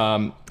point.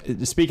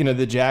 Speaking of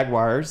the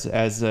Jaguars,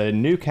 as a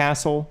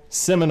Newcastle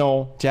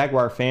Seminole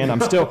Jaguar fan, I'm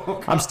still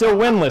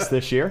winless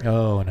this year.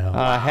 Oh, no.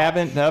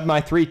 Haven't of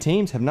my 3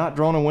 teams have not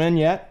drawn a win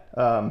yet.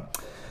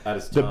 That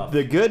is tough.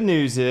 The good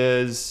news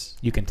is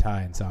You can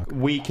tie in soccer.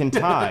 we can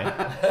tie,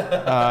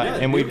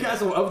 and we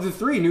Newcastle of the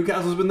 3,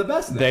 Newcastle's been the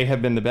best. they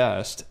have been the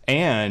best,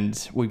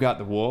 and we've got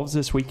the Wolves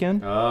this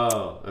weekend.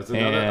 Oh, that's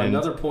And-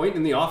 another point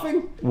in the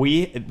offing.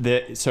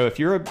 So if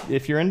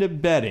you're into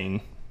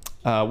betting,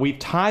 we've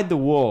tied the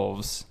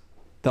Wolves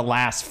the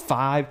last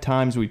 5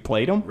 times we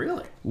played them.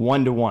 Really?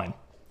 1-1.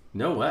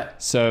 No way.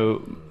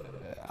 So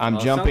I'm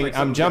Well, it sounds jumping. like I'm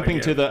something's jumping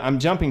gonna to the. I'm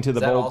jumping to the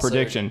Is that bold also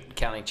prediction.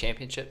 counting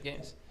championship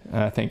games?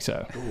 I think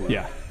so.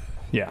 Yeah.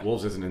 Yeah.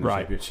 Wolves isn't in the Right.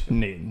 championship.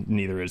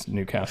 Neither is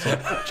Newcastle.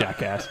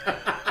 Jackass.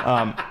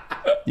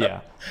 Yeah.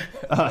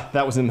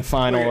 That was in the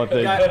final of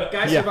the. Guy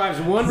yeah. survives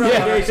one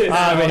relegation.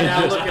 I mean,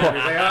 now just look at him.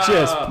 He's like,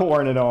 Just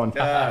pouring it on.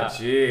 Ah,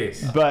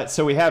 jeez. But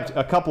so we have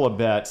a couple of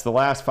bets. The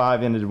last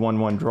 5 ended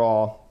 1-1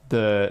 draw.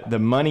 The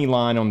money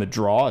line on the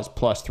draw is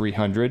plus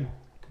 300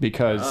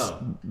 because Oh.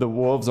 the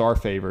Wolves are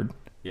favored.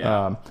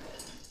 Yeah.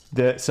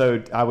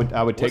 So I would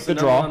take What's the the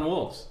draw. number on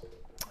Wolves?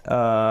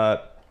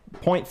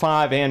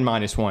 0.5 and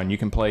 -1. You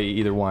can play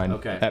either one.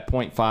 Okay. At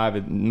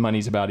 0.5,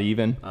 money's about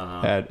even.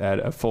 Uh-huh. At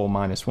a full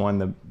 -1,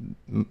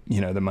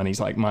 the money's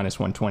like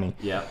 -120.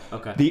 Yeah.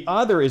 Okay. The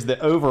other is the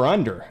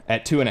over/under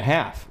at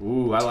 2.5.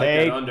 Ooh, I like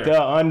Take that under.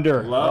 the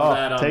under. Love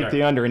that Take under.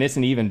 the under, and it's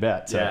an even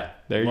bet. So Yeah,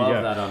 there love you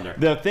go. that under.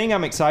 The thing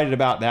I'm excited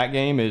about that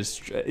game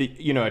is,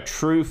 a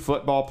true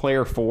football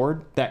player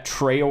forward, that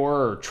Traore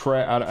or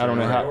I don't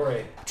know how.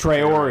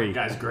 Traore.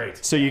 Guy's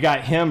great. So you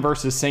got him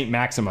versus Saint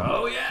Maximum.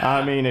 Oh, yeah.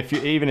 I mean, if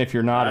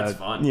you're not That's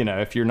fun.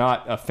 if you're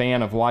not a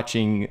fan of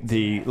watching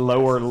the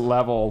lower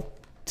level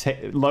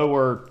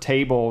lower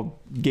table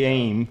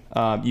game,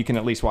 you can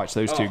at least watch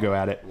those two go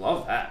at it.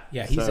 Love that.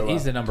 Yeah,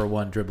 he's the number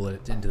one dribble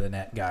it into the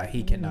net guy.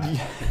 He cannot.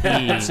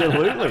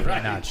 Absolutely.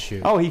 Cannot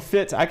shoot. Oh, he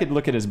fits. I could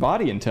look at his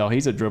body and tell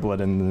he's a dribble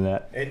it into the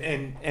net.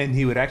 And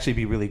he would actually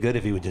be really good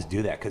if he would just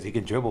do that because he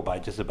can dribble by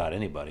just about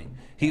anybody.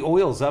 He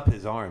oils up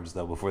his arms,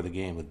 though, before the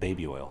game with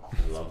baby oil.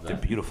 I love that. They're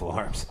beautiful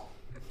arms.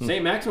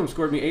 St. Maximum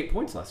scored me 8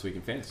 points last week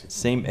in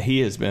fantasy.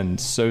 He has been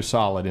so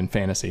solid in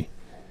fantasy.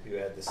 You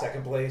had the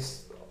second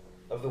place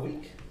of the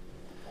week.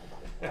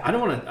 I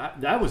don't want to.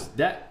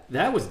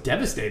 That was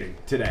devastating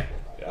today.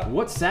 Yeah.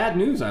 What sad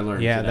news I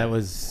learned. Yeah, today. that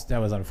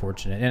was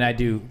unfortunate. And I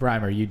do,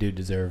 Brimer, you do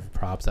deserve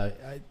props.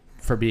 I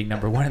for being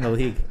number one in the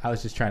league. I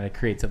was just trying to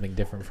create something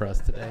different for us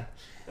today.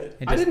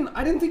 I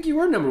didn't think you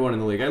were number one in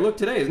the league. I looked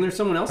today. Isn't there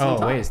someone else on Oh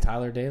top? wait, is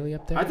Tyler Daly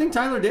up there? I think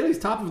Tyler Daly's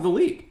top of the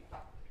league.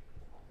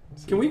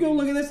 Can we go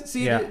look at this?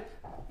 See,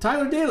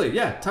 Tyler Daly.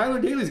 Yeah,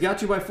 Tyler Daly's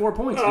got you by 4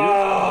 points, dude.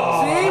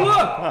 See,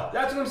 look.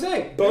 That's what I'm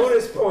saying.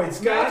 Bonus points,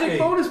 got Magic me.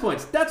 bonus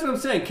points. That's what I'm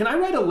saying. Can I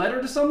write a letter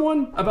to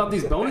someone about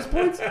these bonus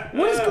points?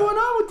 What is going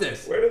on with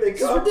this? Where do they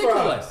This is come from?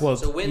 ridiculous. Well,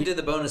 So when did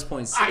the bonus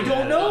points? I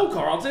don't know,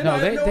 Carlton. No, I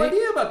have no they-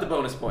 idea about the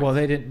bonus points. well,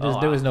 they didn't.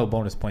 There was no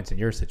bonus points in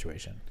your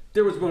situation.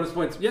 There was bonus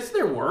points. Yes,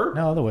 there were.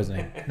 No, there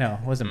wasn't. No,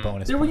 it wasn't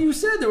bonus. There were. points. You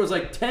said there was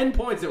like 10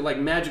 points that like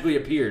magically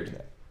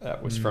appeared.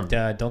 That was from.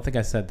 Don't think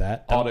I said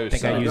that. Don't Auto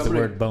think I sub. used I'm the gonna-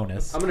 word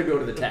bonus. I'm gonna go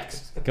to the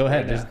text. Go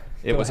ahead. Right Just, now.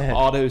 It go was ahead.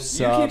 auto You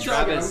sub. keep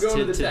talking. I'm Travis, going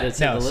to to the text.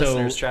 the No, so-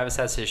 listeners, Travis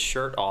has his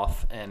shirt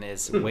off and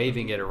is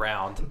waving it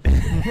around.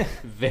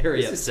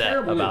 Very This is upset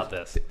terrible about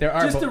news. this. There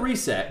are Just bo- to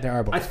reset, there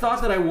are bonus I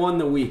thought that I won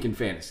the week in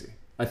fantasy.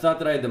 I thought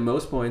that I had the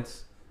most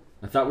points.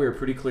 I thought we were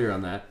pretty clear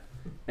on that.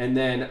 And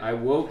then I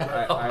woke.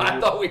 I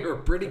thought we were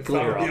pretty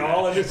clear on that.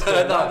 understood.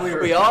 I thought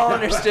we all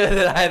understood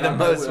that I had the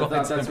most I thought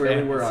points. that's in where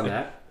we were on fantasy.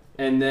 that.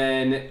 And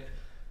then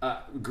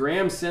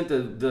Graham sent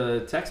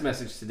the text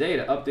message today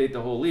to update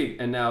the whole league.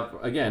 And now,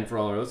 again, for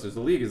all our listeners, the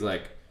league is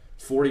like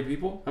 40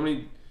 people. How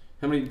many?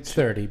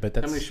 30, but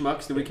How that's many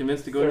schmucks did we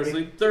convince to go to this 30.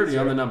 league? 30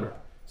 on the number.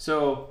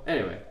 So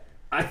anyway,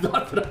 I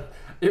thought that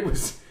it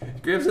was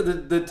Graham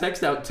sent the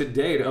text out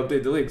today to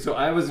update the league. So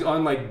I was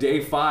on like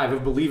day 5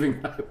 of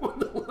believing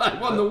I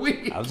won the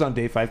week. I was on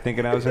day 5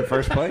 thinking I was in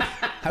first place.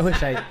 I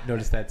wish I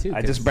noticed that too.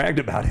 I just 'cause- bragged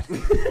about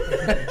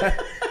it.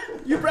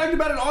 You bragged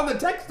about it on the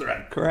text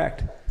thread.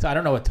 Correct. So I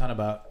don't know a ton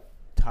about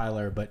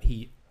Tyler, but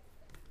he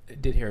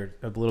did hear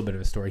a little bit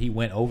of a story. He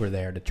went over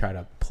there to try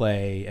to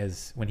play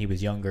as when he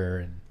was younger,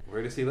 and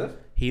Where does he live?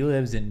 he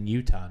lives in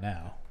Utah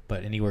now.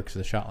 And he works for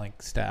the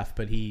ShotLink staff.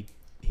 But he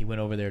went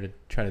over there to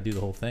try to do the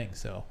whole thing.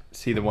 So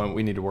Is he the one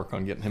we need to work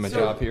on getting him a So-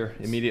 job here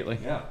immediately?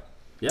 Yeah.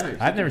 Yeah,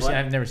 I've never seen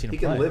him He play.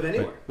 can live but-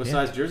 anywhere. What yeah,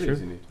 size jersey sure.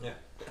 does he need?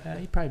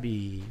 He'd probably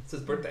be. It's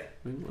his birthday.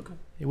 Okay.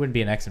 It wouldn't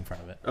be an X in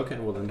front of it. Okay.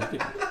 Well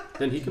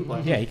then he can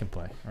play. Yeah, he can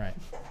play. Right.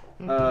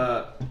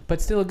 Uh,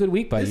 But still a good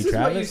week by this you, is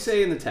Travis. what you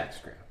say in the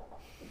text, Graham.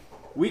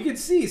 We could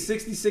see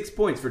 66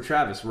 points for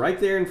Travis right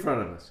there in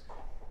front of us.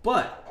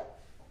 But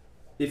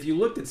if you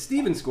looked at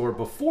Steven's score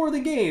before the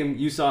game,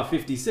 you saw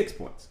 56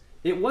 points.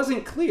 It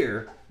wasn't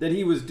clear that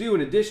he was due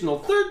an additional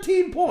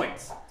 13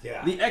 points.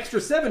 Yeah. The extra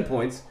 7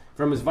 points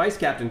from his vice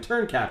captain,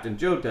 turn captain,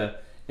 Jota,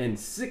 and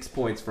 6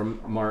 points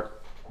from Martial.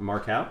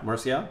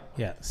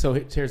 Yeah. So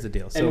here's the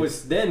deal. So And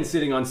was then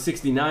sitting on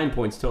 69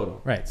 points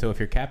total. right. So if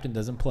your captain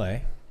doesn't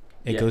play,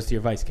 it Yeah. goes to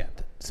your vice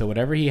captain. So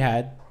whatever he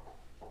had,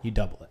 you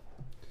double it.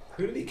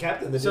 Who did he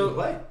captain that So- didn't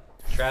play?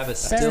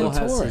 Travis Ferran still has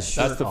Torres. his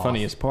shirt That's the off.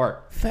 funniest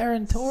part.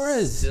 Ferran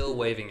Torres Still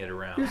waving it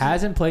around.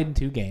 hasn't played in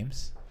 2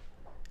 games.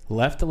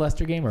 Left the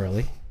Leicester game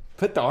early.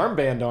 Put the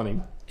armband on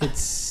him.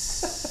 It's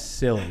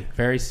silly.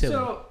 Very silly.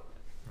 So,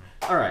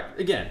 all right.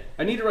 Again,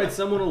 I need to write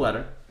someone a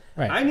letter.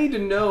 right. I need to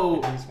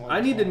know.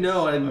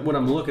 And when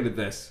I'm looking at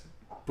this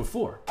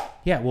before,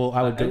 yeah. Well,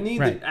 I would I go. need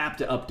Right. the app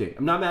to update.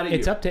 I'm not mad at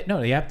It's you. update.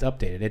 No, you have to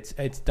update it.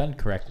 It's done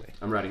correctly.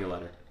 I'm writing a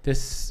letter.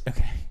 This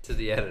okay. To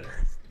the editor.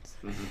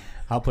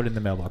 I'll put it in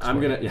the mailbox. I'm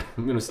for gonna you.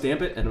 I'm gonna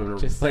stamp it and I'm gonna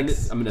Just send like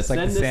it. I'm gonna just like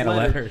send the this Santa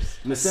letter. letters.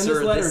 I'm gonna send Sir,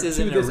 this letter this to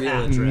isn't a this real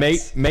app.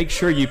 address. Make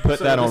sure you put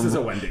So that this on. is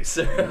a Wendy's.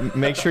 Sir.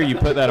 Make sure you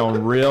put that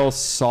on real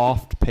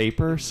soft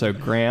paper so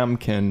Graham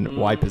can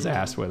wipe his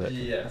ass with it.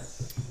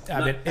 Yes. I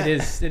mean, it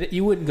is.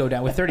 You wouldn't go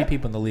down with 30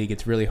 people in the league.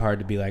 It's really hard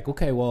to be like,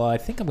 okay, well, I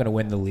think I'm going to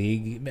win the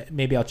league.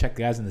 Maybe I'll check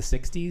the guys in the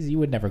 60s. You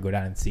would never go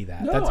down and see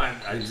that. No,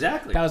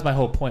 exactly. That was my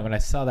whole point when I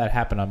saw that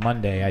happen on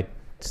Monday. I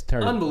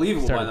started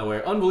Unbelievable, started, by the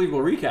way. Unbelievable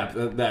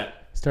recap. That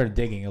started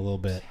digging a little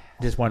bit.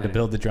 Just wanted to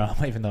build the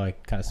drama, even though I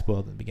kind of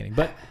spoiled at the beginning.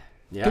 But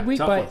yeah, good week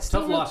tough, by tough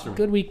still loss for me.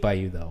 good week by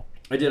you though.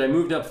 I did. I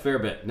moved up a fair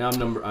bit. Now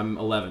I'm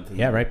 11th.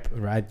 Yeah,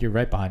 right. You're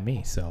right behind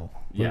me. So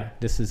Yeah.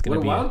 this is What going a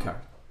to be wild card.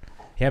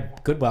 Yeah,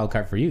 good wild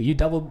card for you. You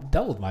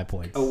doubled my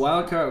points. A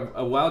wild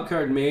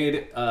card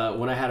made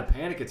when I had a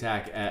panic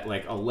attack at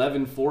like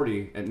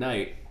 11:40 at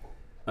night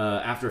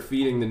after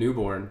feeding the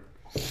newborn,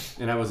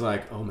 and I was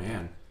like, "Oh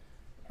man,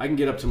 I can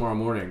get up tomorrow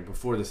morning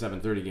before the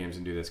 7:30 games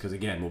and do this because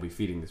again, we'll be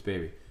feeding this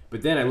baby."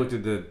 But then I looked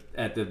at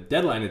the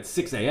deadline at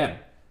 6 a.m.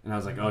 and I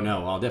was like, "Oh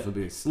no, I'll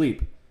definitely be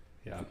asleep."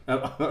 Yeah.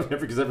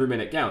 Because every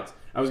minute counts.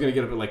 I was gonna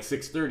get up at like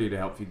 6:30 to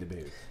help feed the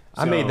baby.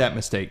 I made that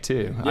mistake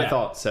too. Yeah. I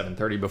thought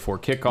 7:30 before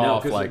No,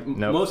 kickoff. 'cause Like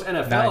no. most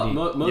NFL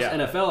 90. most Yeah.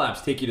 NFL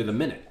apps take you to the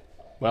minute,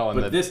 Well,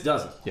 but this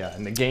doesn't. yeah,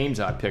 and the games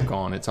I pick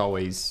on, it's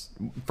always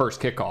first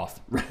kickoff.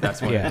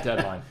 That's when Yeah. the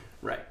deadline.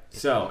 Right.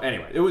 So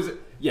anyway, it was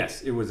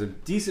a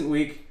decent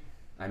week.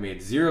 I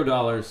made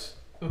 $0,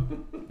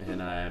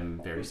 and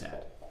I'm very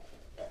sad.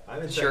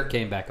 Shirt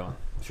came back on.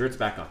 Shirt's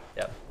back on.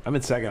 I'm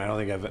in second. I don't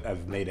think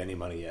I've made any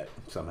money yet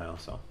somehow.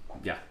 So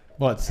Yeah,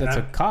 Well, it's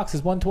a Cox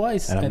has won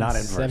twice and I'm in not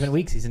in 7 first.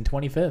 weeks. He's in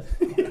 25th.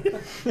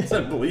 it's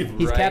unbelievable.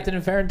 He's Right. captain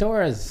in Ferran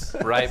Torres.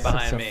 Right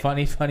behind It's a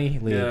me. funny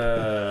league. He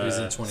was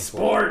in 24.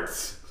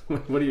 Sports.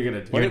 What are you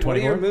gonna do? What are your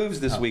 24? moves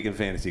this week in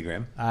fantasy,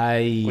 Graham? What are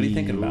you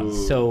thinking about?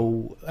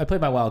 So I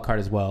played my wild card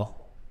as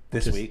well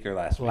This Just week or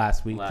last week?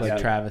 last week, Last like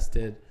week. Travis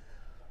did,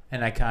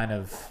 and I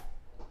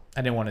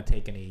didn't want to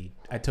take any.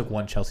 I took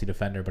one Chelsea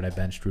defender, but I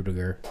benched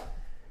Rudiger.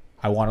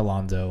 I want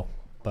Alonso,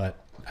 but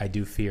I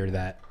do fear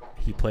that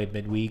he played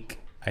midweek.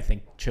 I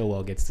think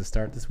Chilwell gets to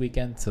start this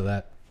weekend, so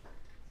that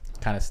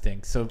kind of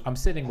stinks. So I'm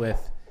sitting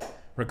with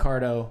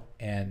Ricardo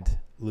and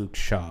Luke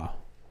Shaw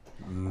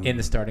in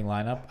the starting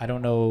lineup. I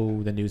don't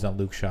know the news on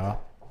Luke Shaw.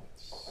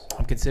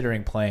 I'm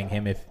considering playing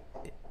him if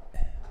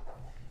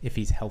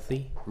he's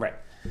healthy. Right.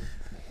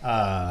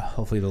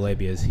 Hopefully the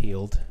labia is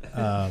healed.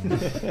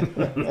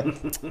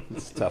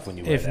 It's tough when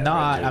you. wear If that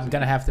not, red I'm jersey.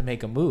 gonna have to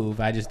make a move.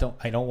 I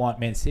don't want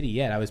Man City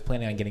yet. I was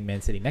planning on getting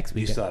Man City next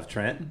You week. still have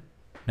Trent?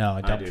 No,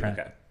 I dumped do. Trent.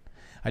 Okay.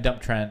 I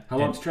dumped Trent. How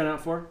long's Trent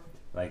out for?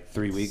 Like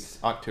 3 weeks.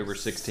 October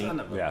 16th. Son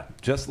of a- Yeah,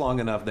 just long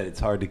enough that it's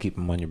hard to keep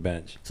him on your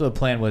bench. So the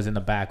plan was in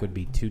the back would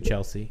be 2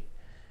 Chelsea,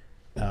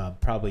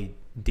 probably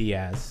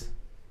Diaz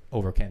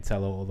over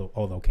Cancelo,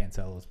 although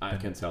Cancelo's I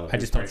been- Cancelo. I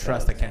just don't His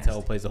trust that Cancelo's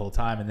Cancelo plays the whole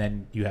time, and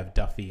then you have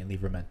Duffy and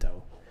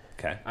Livramento.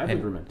 Okay. I have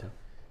and- Livramento.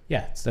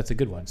 Yeah, so that's a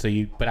good one.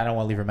 But I don't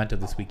want Livramento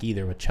this week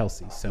either with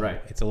Chelsea. So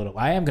Right. it's a little.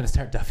 I am going to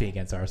start Duffy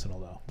against Arsenal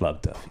though.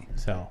 Love Duffy.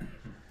 So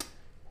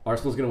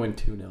Arsenal's gonna win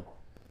 2-0,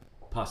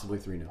 possibly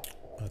 3-0.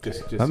 okay.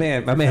 Just My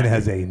man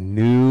has a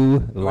new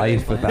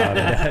life about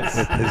him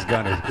with his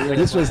Gunners.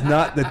 This was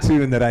not the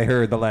tune that I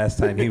heard the last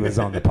time he was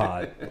on the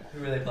pod.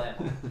 Who are they playing?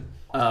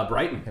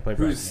 Brighton, They play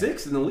who's Brighton, yeah.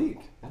 6th in the league.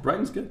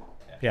 Brighton's good,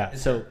 yeah.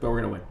 So but we're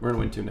gonna win. We're gonna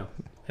win 2-0.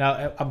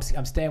 now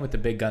I'm staying with the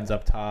big guns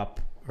up top,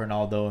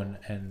 Ronaldo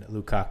and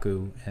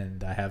Lukaku,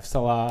 and I have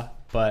Salah.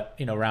 But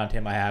around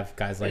him I have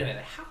guys Wait a like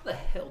minute. How the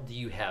hell do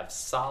you have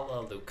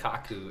Salah,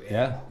 Lukaku, and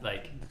Yeah.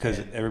 like?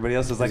 Everybody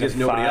else is like a Because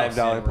nobody else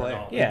 $5 is player.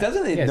 Ronaldo. Yeah. It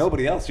doesn't need Yes.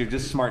 nobody else. You're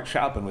just smart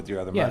shopping with your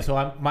other money. So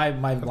my got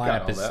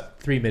lineup all is that.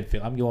 3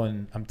 midfield.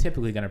 I'm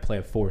typically going to play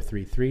a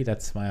 4-3-3.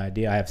 That's my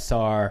idea. I have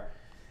Sarr,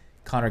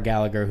 Conor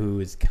Gallagher, who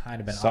has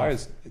kind of been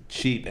Sar's off.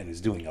 cheap and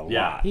is doing a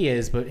Yeah. lot. He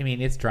is, but I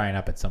mean it's drying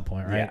up at some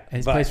point, right? Yeah,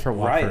 And he but plays for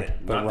ride Watford.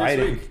 it. But Not ride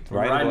this it. week. We're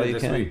Ride it riding while it you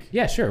this can. week.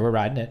 Yeah, sure, we're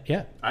riding it.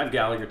 Yeah, I have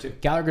Gallagher too.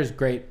 Gallagher's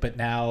great, but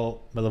now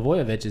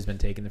Milivojevic has been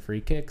taking the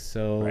free kicks,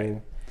 so Right.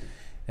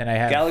 and I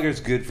have Gallagher's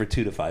good for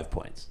 2 to 5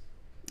 points.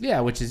 yeah,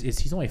 which is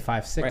he's only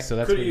 5'6", Right. so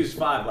that's Could have what used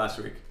 5 last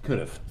week. Could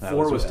have.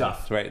 4 was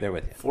tough. Right there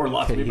with you. 4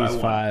 lost Could me by use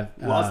 1. 5.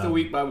 Lost the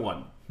week by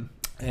 1.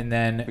 and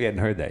then We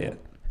hadn't heard that yet.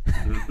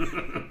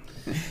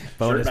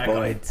 bonus back on.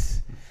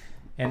 points,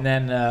 and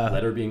then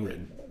Letter being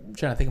written. I'm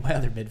trying to think of my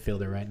other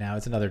midfielder right now.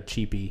 It's another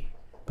cheapie.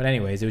 But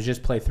anyways, it was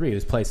just play 3. It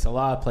was play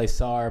Salah, play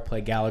Sarr,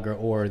 play Gallagher,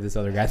 or this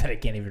other guy that I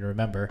can't even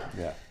remember.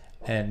 Yeah.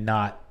 And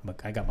I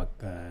got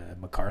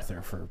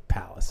MacArthur for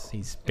Palace.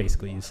 He's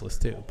basically useless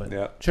too. But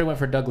Yeah. should have went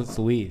for Douglas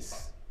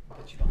Luiz.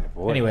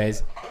 Boy.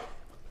 Anyways,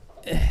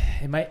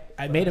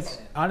 I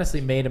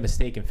honestly made a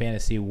mistake in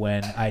fantasy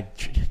when I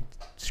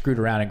screwed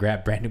around and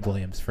grabbed Brandon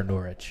Williams for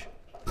Norwich,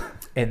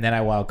 and then I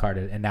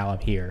wildcarded, and now I'm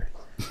here.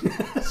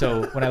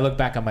 So when I look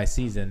back on my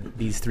season,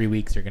 these 3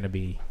 weeks are going to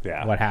be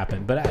Yeah. what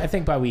happened. But I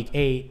think by week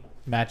 8,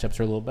 matchups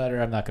are a little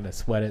better. I'm not going to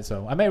sweat it,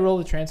 so I may roll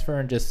the transfer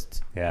and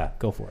just Yeah.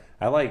 go for it.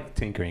 I like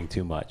tinkering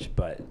too much,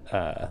 but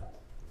I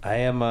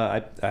am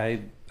I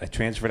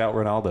transferred out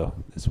Ronaldo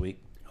this week.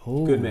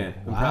 Oh, Good man.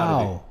 I'm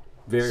proud of you. Wow.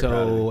 Very proud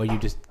of So you. are you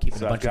just keeping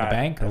So a bunch in the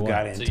bank? Or I've what?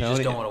 got So Antonio. you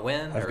just don't want to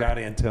win? I've or- got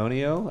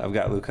Antonio. I've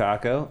got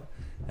Lukaku,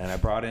 and I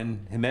brought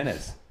in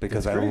Jimenez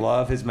because That's I great.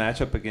 love his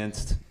matchup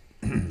against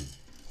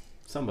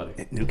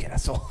Somebody.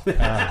 Newcastle.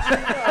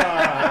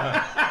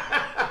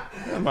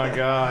 Oh my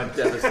God.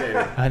 Devastating.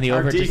 And the Our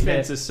over just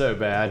defense hit. is so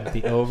bad.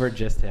 The over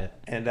just hit.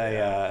 And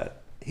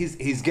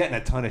he's getting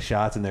a ton of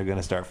shots, and they're going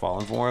to start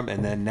falling for him.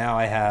 And then now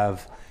I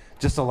have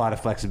just a lot of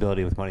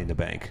flexibility with money in the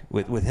bank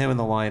with him in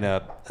the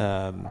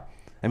lineup.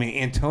 I mean,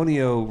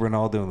 Antonio,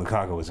 Ronaldo, and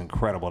Lukaku was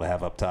incredible to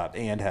have up top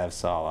and have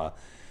Salah,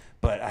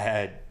 but I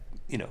had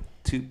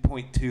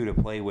 2.2 to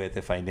play with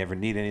if I never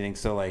need anything.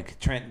 So like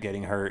Trent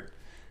getting hurt.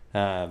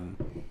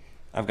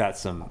 I've got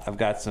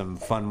some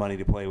fun money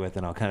to play with,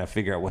 and I'll kind of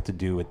figure out what to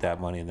do with that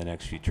money in the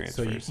next few So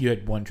transfers. you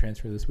had one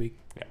transfer this week?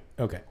 Yeah.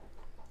 Okay.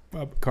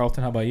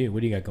 Carlton, how about you?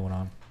 What do you got going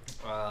on?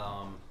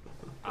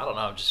 I don't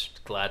know. I'm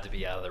just glad to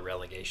be out of the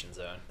relegation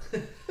zone.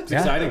 It's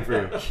exciting for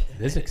you.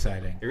 This is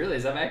exciting. You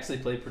realize I've actually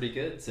played pretty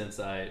good since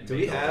I Do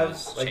we made all have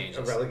those like changes.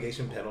 a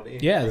relegation penalty?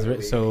 Yeah. for the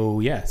league?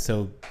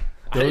 So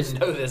I didn't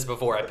know this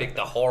before. I picked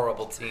the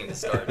horrible team to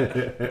start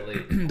the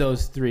league.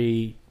 Those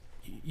three,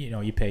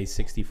 you pay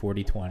 60,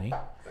 40, 20,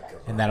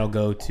 and that'll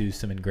go to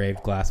some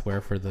engraved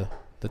glassware for the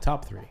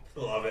top three.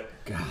 Love it.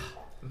 God,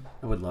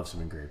 I would love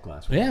some engraved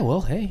glass. Yeah,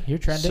 well, hey, you're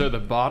trending. So the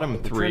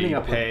bottom three trending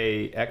upward.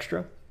 pay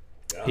extra?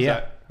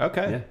 Yeah,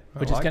 Okay. Yeah.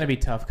 which is going to be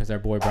tough because our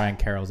boy Brian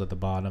Carroll's at the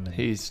bottom. And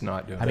He's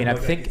not doing I mean, I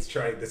think He's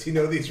trying. Does he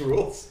know these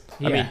rules?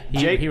 yeah,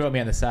 Jake- he wrote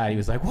me on the side. He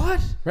was like, "What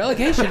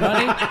relegation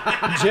money?"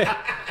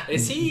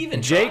 Is he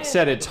even Jake trying?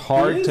 said it's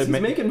hard He's to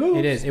make making moves.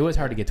 It is. It was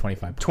hard to get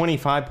 25 points.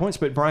 25 points,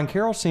 but Brian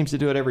Carroll seems to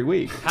do it every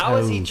week. How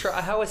is he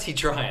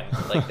trying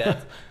like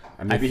that?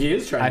 Maybe he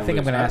is trying. I think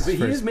I'm going gonna to ask But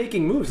for he is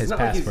making moves. his It's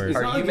not like he's, password. it's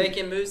Are not you like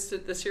making moves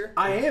this year?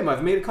 I am.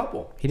 I've made a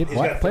couple. He did He's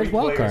what? got Played three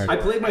wild players. card.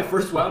 I played my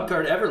first wild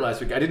card ever last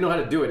week. I didn't know how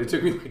to do it. It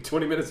took me like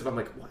 20 minutes. I'm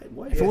like,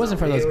 why? If it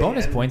wasn't for those Alien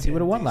bonus points, he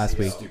would have won last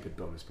week. Stupid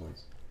bonus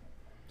points.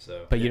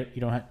 So, But you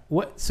don't have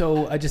what?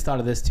 So I just thought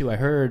of this too. I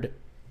heard,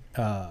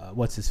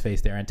 what's his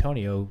face there?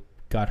 Antonio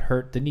got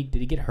hurt. Did he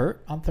get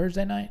hurt on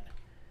Thursday night?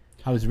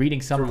 I was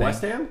reading something. From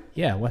West Ham?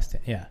 Yeah, West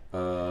Ham. Yeah.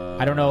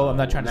 I don't know. I'm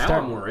not trying to now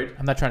start. I'm worried.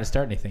 I'm not trying to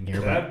start anything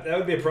here, but That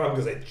would be a problem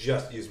because I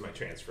just used my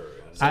transfer.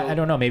 I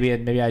don't know.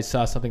 Maybe I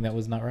saw something that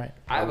was not right.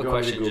 I have I'm a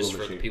going to question Google just for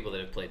the machine. people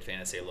that have played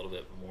fantasy a little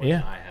bit more Yeah.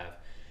 than I have.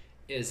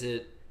 Is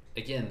it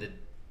again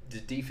the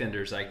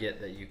defenders? I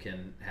get that you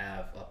can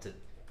have up to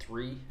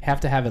 3, Have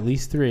to have at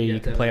least 3. Yeah, You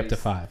can at play up to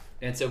least. 5.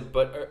 and so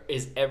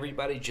is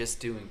everybody just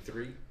doing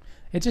 3?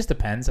 It just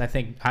depends. I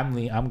think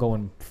I'm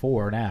going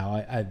 4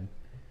 now.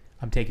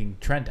 I'm taking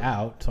Trent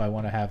out, so I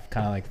want to have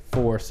kind of like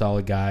 4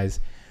 solid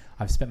guys.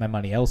 I've spent my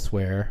money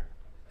elsewhere,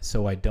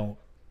 so I don't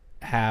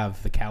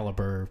have the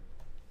caliber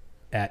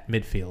at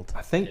midfield.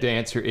 I think the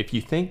answer, if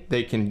you think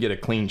they can get a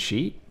clean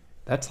sheet,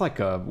 that's like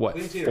a,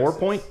 Clean sheet or 4 assist?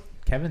 point?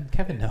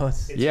 Kevin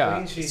knows. It's Yeah,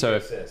 clean sheet so or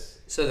if- assist.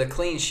 So the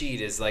clean sheet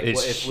is like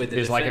It's- if with the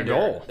is like a defender,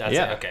 goal. That's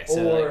Yeah. okay.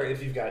 So Or like,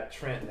 if you've got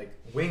Trent, like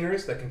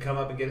wingers that can come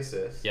up and get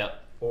assists. yep,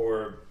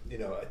 Or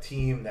a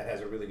team that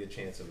has a really good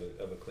chance of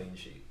a clean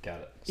sheet.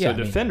 got it. So Yeah, I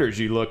mean- defenders,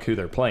 you look who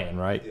they're playing,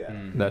 right? Yeah.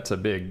 That's a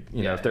big,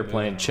 Yeah, if they're moving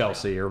playing them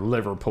Chelsea or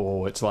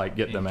Liverpool, it's like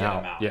get them Get out.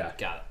 'em out. Yeah.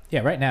 Got it.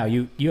 Yeah, right now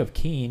you have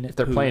Keane. If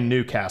they're playing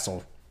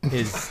Newcastle,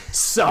 is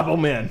sub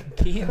them in.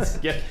 Keane's.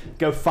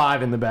 Go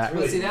 5 in the back.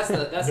 Well, see, that's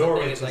the thing.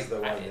 Norwich Is like is the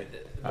one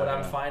what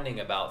I'm finding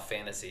about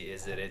fantasy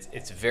is that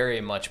it's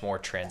very much more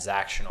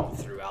transactional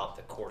throughout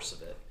the course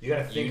of it. You got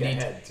to think need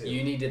ahead too.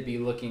 You need to be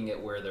looking at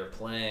where they're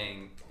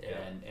playing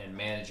and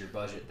manage your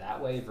budget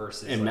that way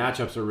versus And like,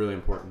 matchups are really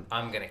important.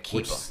 I'm gonna keep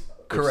Which, them.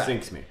 which Correct.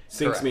 sinks me.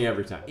 Correct.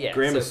 Every time. Yeah,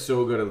 Graham so- is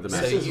so good at the so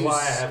matchups. This is you why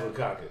I s- have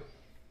Lukaku.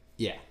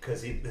 Yeah.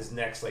 Because his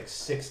next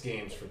 6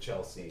 games for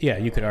Chelsea. Yeah,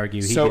 you could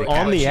argue. So could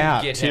on the you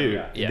app get him,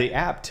 too, yeah. the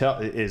app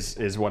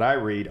is what I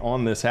read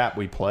on this app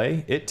we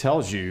play. It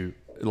tells you,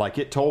 like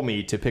it told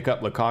me to pick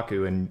up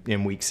Lukaku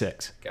in week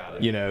 6.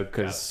 Got it.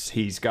 Because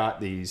he's got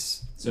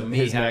these So me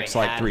his having next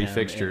like had 3 him in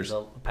fixtures.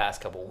 the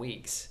past couple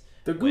weeks.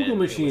 The when Google it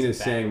machine was is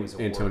bad, saying it was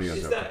a Antonio's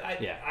It's okay. not, I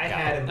Yeah, I got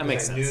had it. him That because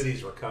makes I knew sense.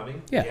 these were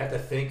coming. Yeah. You have to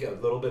think a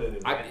little bit in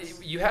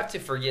advance. You have to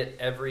forget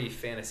every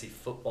fantasy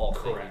football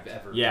thing Correct. you've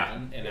ever Yeah.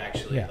 done and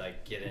actually Yeah.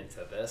 like get into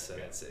this, and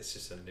it's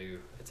just a new.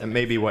 It's a And new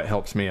maybe what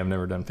helps me, I've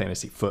never done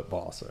fantasy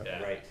football, so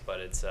Yeah, Right. But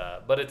it's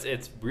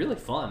really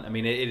fun. I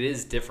mean, it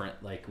is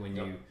different. Like when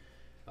you,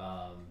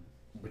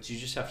 but you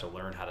just have to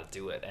learn how to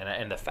do it.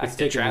 And the fact It's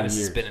that taken Travis him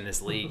has years. been in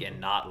this league and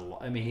not.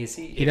 I mean, he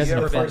He doesn't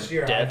ever apply- been First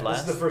year, dead this last.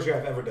 is the first year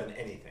I've ever done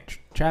anything.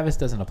 Travis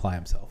doesn't apply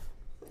himself.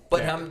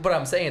 But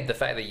I'm saying the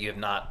fact that you have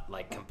not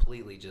like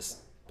completely just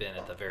been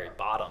at the very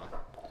bottom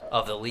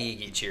of the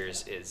league each year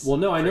is Well,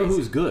 no, I know crazy.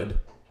 who's good.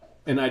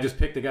 And I just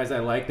pick the guys I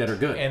like that are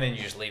good. And then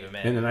you just leave him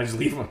in. And then I just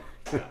leave them.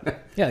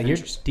 Yeah, your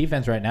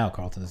defense right now,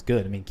 Carlton, is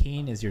good. I mean,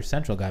 Keane is your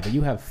central guy, but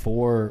you have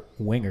 4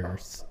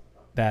 wingers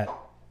that.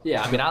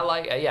 Yeah, I mean, I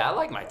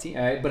like my team,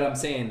 but I'm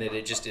saying that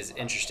it just is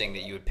interesting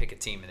that you would pick a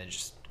team and then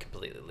just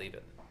completely leave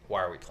it.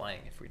 Why are we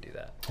playing if we do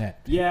that? Yeah.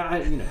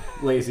 Yeah,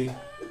 lazy.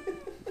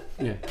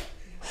 Yeah.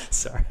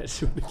 Sorry, I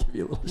just want to give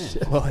you a little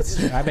shit. Well,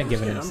 I've been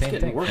giving him the I'm same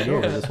getting thing. worked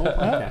over this whole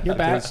podcast. You're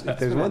back. If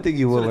there's one thing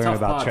you will It's been a learn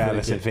tough about pod for the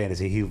Travis in kid.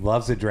 fantasy, he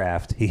loves a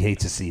draft. He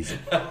hates a season.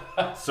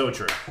 So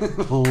true.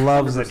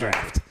 Loves a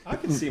draft. I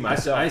can see I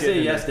myself.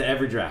 say yes to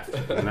every draft.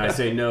 And I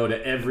say no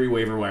to every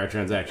waiver wire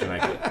transaction I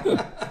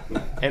get.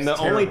 And the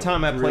only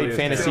time I It played really is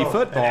fantasy terrible.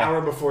 An football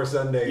hour before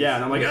Sunday. Yeah,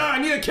 and I'm like, I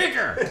need a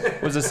kicker.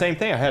 was the same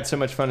thing. I had so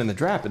much fun in the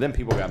draft, but then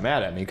people got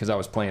mad at me because I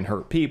was playing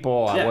hurt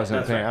people. I Yeah, wasn't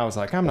that's playing. right. I was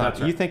like, I'm not.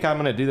 That's right. You think I'm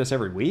going to do this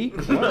every week?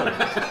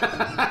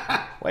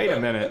 Wait a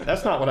minute.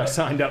 That's not what I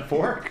signed up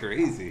for.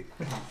 Crazy.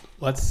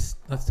 Let's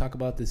talk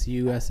about this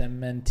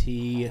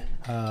USMNT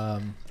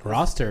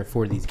roster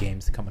for these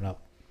games coming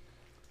up.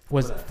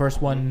 Was the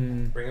first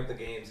one? Bring up the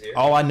games here.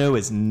 All I know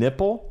is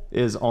Nipple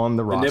is on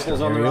the roster.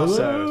 Nipple's on the roster?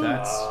 So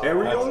that's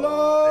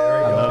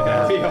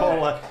Areola.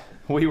 Areola.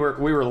 We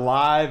were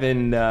live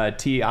in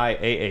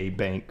TIAA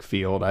Bank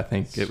Field. I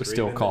think it was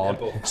still Scream in the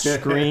called nipple.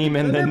 Scream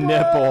in the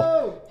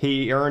Nipple.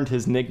 He earned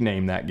his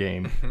nickname that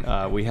game.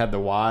 We had the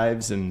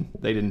wives, and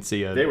they didn't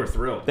see a. They were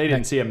thrilled. They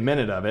didn't see a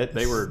minute of it.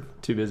 They were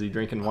too busy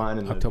drinking wine.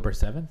 And October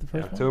 7th, the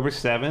first one? October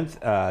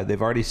 7th.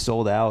 They've already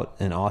sold out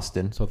in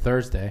Austin. So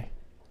Thursday.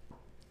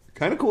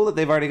 Kind of cool that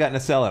they've already gotten a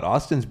sellout.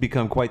 Austin's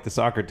become quite the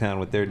soccer town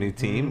with their new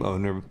team,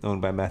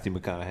 owned by Matthew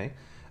McConaughey.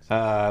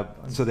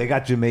 So they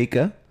got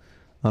Jamaica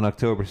on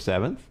October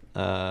 7th.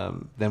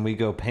 Then we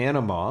go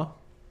Panama,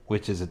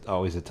 which is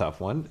always a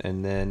tough one.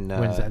 And then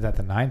When's that? Is that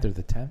the 9th or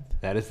the 10th?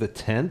 that is the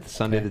 10th,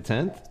 Sunday Okay. the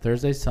 10th.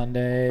 Thursday,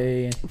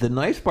 Sunday. The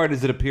nice part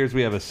is it appears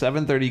we have a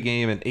 7:30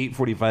 game, an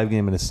 8:45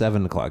 game, and a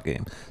 7 o'clock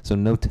game. So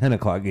no 10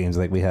 o'clock games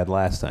like we had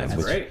last time, That's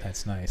which great.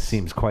 That's nice.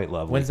 seems quite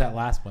lovely. When's that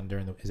last one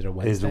during the? Is it a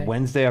Wednesday? Is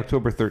Wednesday,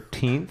 October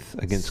 13th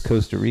against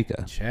Costa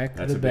Rica. Check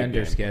That's the a big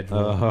Bender game. schedule.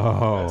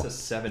 Oh, That's a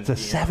 7 it's a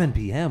 7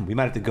 p.m. We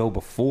might have to go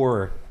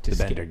before the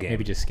Just Bender skip, game.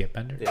 Maybe just skip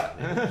Bender.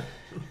 Yeah.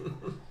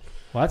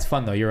 Well, that's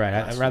fun though. You're right.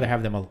 I'd rather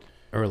have them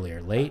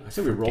earlier, late. I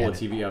say we roll the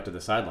forget it. TV out to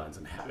the sidelines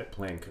and have it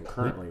playing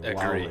concurrently. Agree.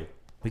 Wildly.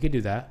 We could do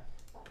that.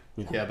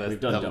 Yeah, We've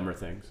done dumber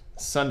things.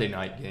 Sunday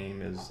night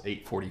game is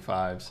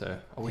 8:45, so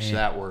I wish Yeah.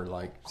 that were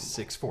like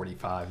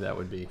 6:45. That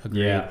would be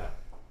Agreed.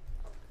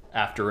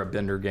 after a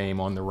Bender game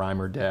on the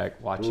Reimer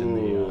deck, watching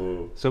the.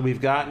 Ooh. So we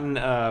have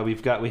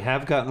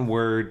gotten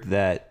word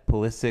that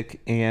Pulisic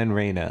and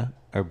Reyna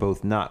are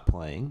both not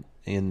playing,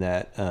 in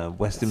that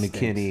Weston That stinks.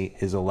 McKinney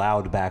is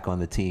allowed back on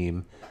the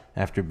team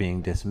after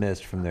being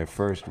dismissed from their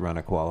first run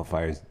of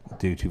qualifiers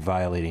due to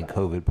violating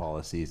COVID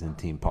policies and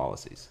team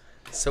policies.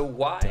 So Tell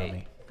why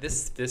me.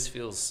 this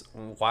feels?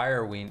 Why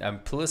are we?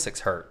 Pulisic's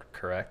hurt,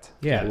 correct?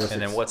 Yeah. Pulisic's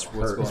And then what's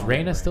hurt. going Is on?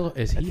 Reyna still?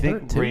 Is I he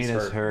think hurt too? Reyna's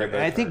hurt. hurt. They're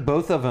both I think hurt.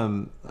 both of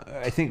them.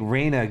 I think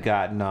Reyna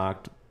got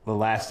knocked the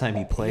last time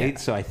he played,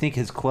 so I think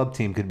his club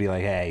team could be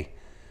like, "Hey,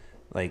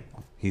 like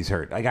he's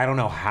hurt." Like I don't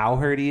know how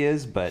hurt he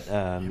is, but he's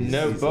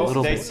a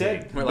little They bit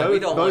said We're like, we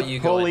don't want both you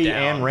going Pulley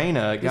down. and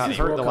Reyna got is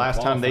hurt World the Cup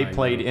last time they qualifying,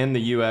 played though. in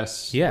the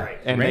U.S. Yeah. Right.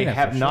 and Reyna they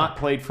have for not sure.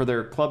 played for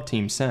their club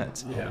team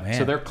since. Yeah. Man.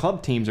 So their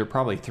club teams are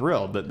probably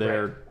thrilled that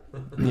they're,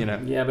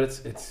 Yeah, but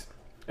it's.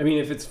 I mean,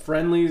 if it's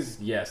friendlies,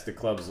 yes, the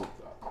clubs.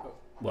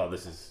 Well,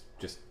 this is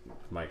just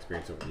my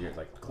experience over the years.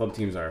 Like club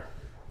teams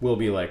will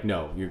be like,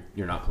 no,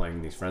 you're not playing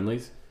in these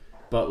friendlies,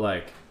 but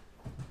like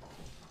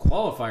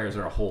qualifiers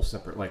are a whole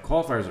separate. Like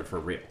qualifiers are for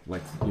real.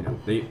 Like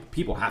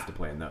people have to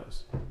play in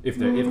those if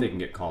they can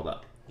get called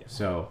up.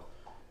 So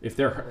if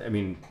they're, I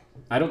mean,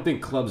 I don't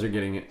think clubs are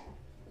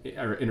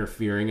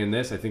interfering in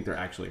this. I think they're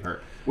actually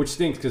hurt, which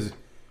stinks because,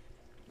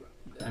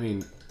 I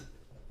mean,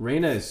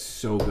 Reyna is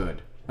so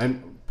good.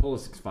 And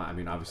Pulisic's fine. I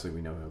mean, obviously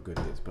we know how good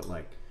he is, but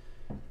like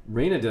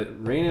Reyna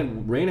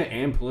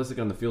and Pulisic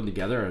on the field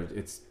together,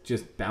 it's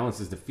just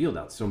balances the field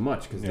out so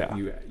much because Yeah.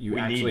 you We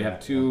actually need have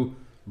that, two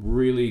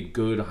really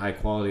good, high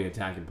quality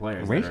attacking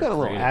players. that Reyna's are got a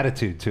little creative.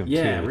 attitude to him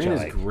Yeah, too. which I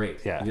Reyna's like. great.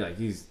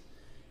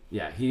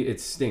 Yeah. It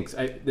stinks.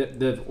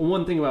 The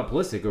one thing about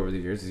Pulisic over the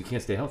years is he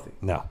can't stay healthy,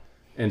 No.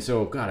 and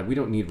so God, we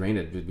don't need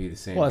Reyna to be the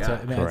same Well, guy.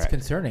 it's Correct.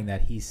 concerning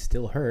that he's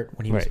still hurt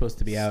when he was Right. supposed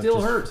to be out Still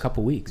just hurt. a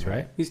couple weeks,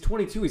 right? He's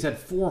 22. He's had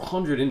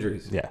 400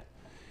 injuries. Yeah.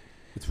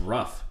 It's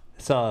rough.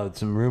 Saw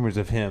some rumors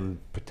of him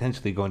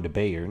potentially going to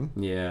Bayern.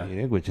 Yeah.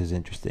 Munich, which is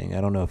interesting. I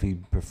don't know if he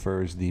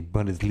prefers the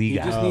Bundesliga. He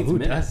just needs who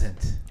minutes.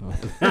 doesn't?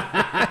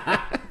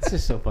 It's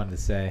just so fun to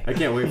say. I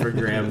can't wait for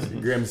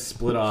Graham's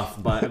split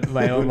off by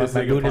My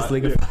Bundesliga.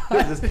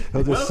 He'll just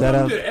set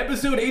Welcome up. to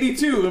episode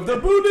 82 of the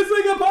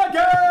Bundesliga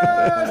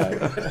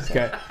podcast. It's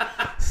got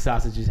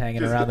sausages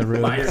hanging around the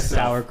room, By yourself.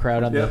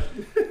 sauerkraut on Yep.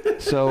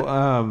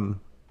 So,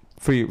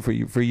 for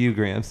you,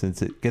 Graham,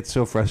 since it gets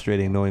so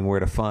frustrating knowing where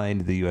to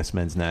find the U.S.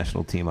 men's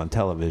national team on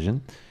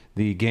television,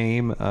 the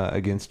game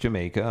against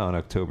Jamaica on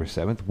October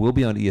 7th will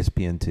be on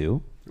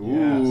ESPN2.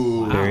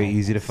 Ooh. Very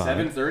easy to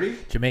find.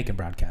 7:30. Jamaican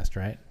broadcast,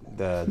 right?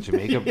 The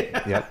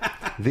Jamaica,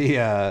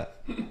 yep.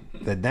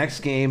 The next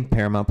game,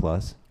 Paramount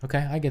Plus. Okay,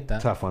 I get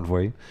that. Tough one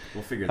for you.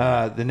 We'll figure that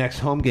out. The next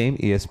home game,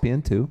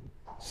 ESPN2.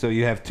 So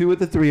you have 2 of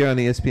the 3 on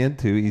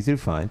ESPN2, easy to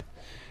find.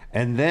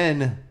 And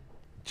then,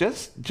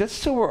 just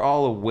so we're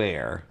all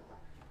aware,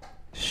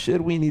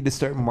 should we need to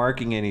start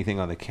marking anything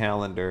on the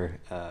calendar,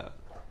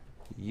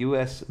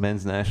 U.S.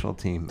 men's national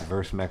team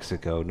versus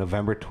Mexico,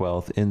 November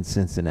 12th in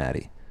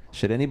Cincinnati.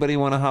 Should anybody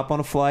want to hop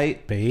on a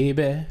flight?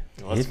 Baby,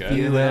 Let's if go.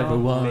 you ever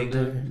Make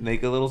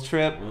wonder. a little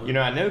trip. You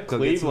know, I know Go get some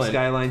Cleveland.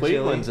 Skyline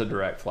Cleveland's a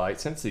direct flight.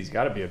 Cincy's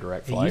got to be a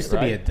direct It flight. used to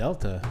be a right?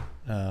 Delta.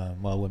 Well,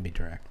 it wouldn't be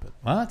direct, but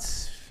well,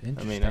 that's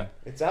interesting.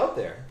 It's out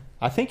there.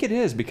 I think it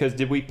is because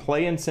did we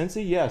play in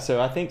Cincy? Yeah,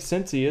 so I think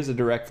Cincy is a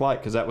direct flight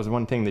because that was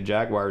one thing the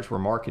Jaguars were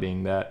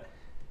marketing, that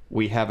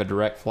we have a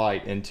direct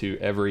flight into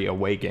every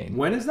away game.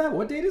 When is that?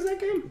 What date is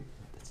that game?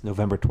 It's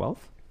November 12th.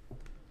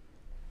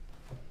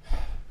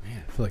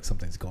 I feel like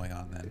something's going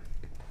on then.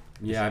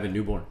 Yeah, I have a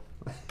newborn.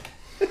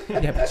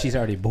 Yeah, but she's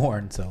already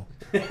born, so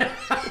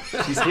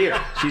She's here.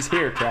 She's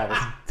here, Travis.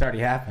 it's already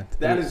happened.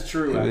 That is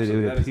true. It would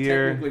Actually, that is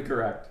appear- technically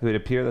correct. It would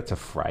appear that's a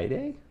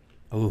Friday.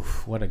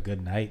 Oof, what a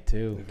good night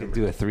too. We could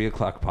do a 3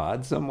 o'clock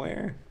pod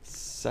somewhere.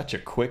 Such a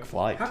quick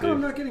flight, How too. come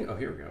I'm not getting? Oh,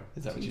 here we go.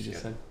 Is that what you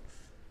just said?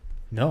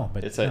 No,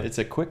 but It's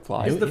a quick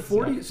flight. Is the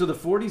 40? So the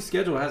 40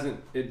 schedule hasn't.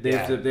 They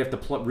have to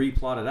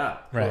replot it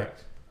out. Right.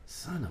 Correct.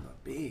 Son of a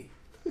b.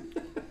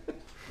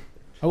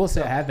 I will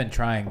say I have been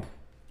trying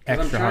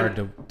extra trying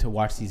hard to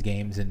watch these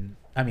games, and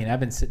I mean I've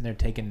been sitting there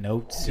taking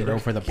notes,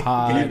 for the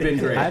pod. You've been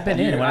great. I've been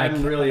in. When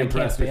I'm really when I can't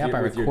impressed stay with up, your-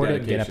 I with your record it,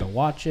 and get up dedication. and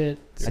watch it.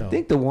 So I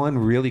think the one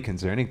really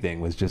concerning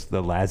thing was just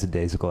the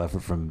lackadaisical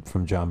effort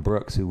from John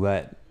Brooks, who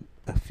let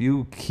a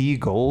few key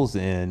goals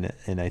in,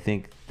 and I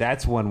think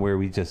that's one where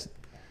we just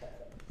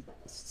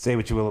say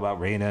what you will about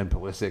Reyna and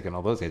Pulisic and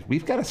all those guys.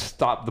 We've got to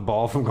stop the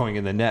ball from going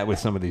in the net with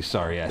some of these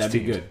sorry ass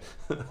That'd be teams.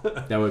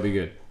 good. That would be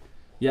good.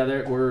 Yeah,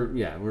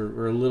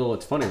 we're a little.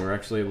 It's funny. We're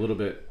actually a little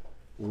bit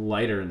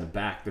lighter in the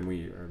back than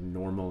we are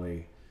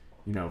normally.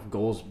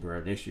 Goals were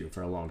an issue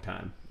for a long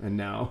time, and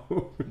now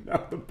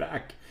the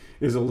back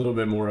is a little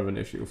bit more of an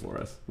issue for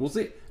us. We'll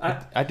see.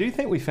 I do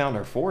think we found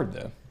our forward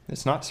though.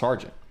 It's not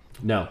Sargent.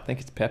 No, I think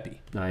it's Pepe.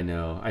 I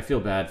know. I feel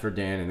bad for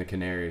Dan and the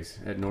Canaries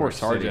at Norwich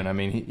Poor City. Sargent. I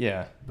mean,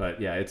 But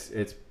yeah, it's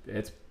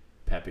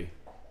Pepe.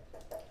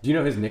 Do you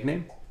know his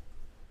nickname?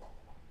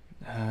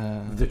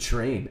 The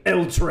Train.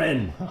 El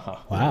Tren.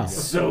 wow.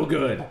 So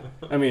good.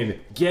 I mean,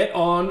 get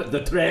on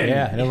the train.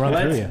 Yeah, it'll run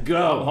through Let's you.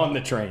 go. on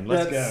the train.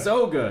 Let's That's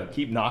go. so good.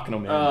 Keep knocking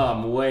them in.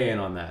 I'm way in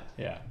on that.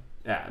 yeah.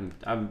 Yeah,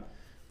 I'm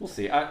we'll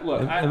see.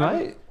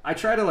 I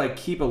try to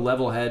keep a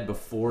level head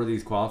before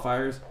these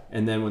qualifiers,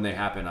 and then when they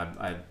happen,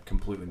 I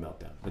completely melt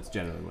down. That's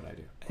generally what I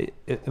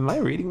do. Am I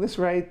reading this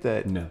right?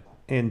 That No.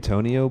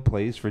 Antonio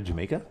plays for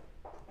Jamaica?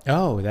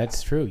 Oh,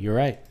 that's true. You're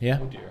right. Yeah.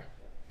 Oh dear.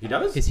 He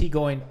does? Is he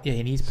going? Yeah,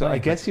 and he's So playing. I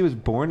guess he was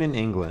born in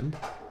England,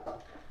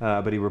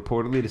 but he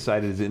reportedly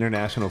decided his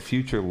international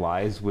future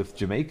lies with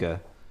Jamaica,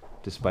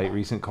 despite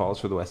recent calls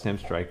for the West Ham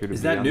striker to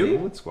Is be that on new? the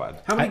England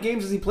squad. How many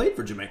games has he played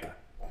for Jamaica?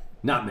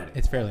 Not many.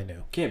 It's fairly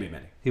new. Can't be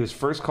many. He was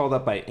first called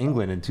up by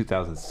England in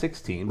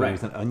 2016, but he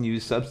was an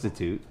unused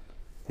substitute.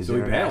 His So he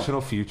bailed.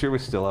 international future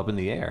was still up in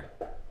the air.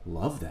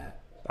 Love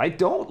that. I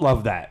don't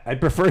love that. I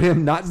prefer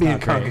him not be in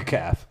not great.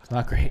 CONCACAF. It's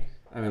not great.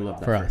 I mean, love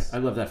that For us. I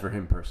love that for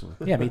him personally.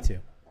 Yeah, me too.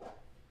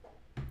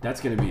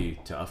 That's going to be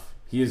tough.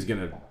 He is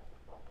going to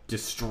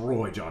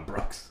destroy John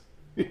Brooks.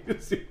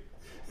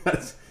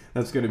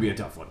 That's going to be a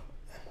tough one.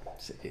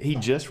 He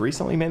just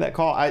recently made that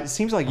call. It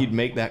seems like you'd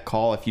make that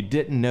call if you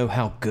didn't know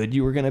how good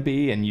you were going to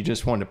be and you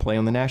just wanted to play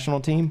on the national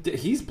team.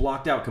 He's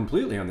blocked out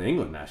completely on the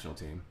England national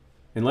team.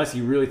 Unless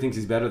he really thinks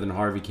he's better than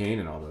Harvey Kane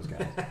and all those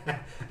guys.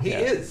 He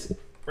is.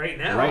 Right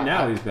now. Right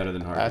now, he's better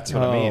than Harvey. That's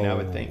what I mean, I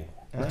would think.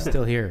 I'm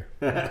still here.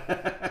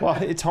 Well,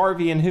 it's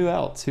Harvey and who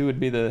else? Who would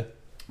be the...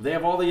 They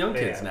have all the young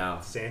kids now.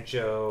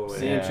 Sancho.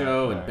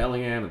 Sancho and right.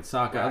 Bellingham and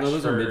Saka. Although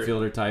those are Rashford.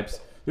 midfielder types.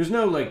 There's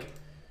no,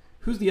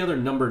 who's the other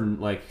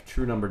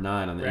true number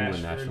 9 on the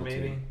England national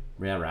maybe? team?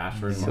 Yeah,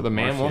 Rashford. So the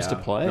man wants to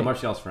play. No,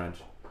 Martial's French.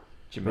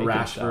 Jamaican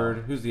Rashford. style.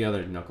 Who's the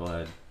other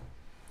knucklehead?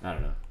 I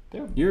don't know.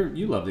 Yeah.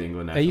 You love the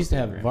England I national used to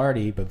team, have right?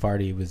 Vardy, but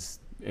Vardy was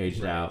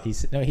Aged out.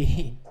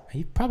 he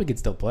probably could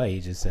still play. He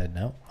just said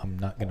no, I'm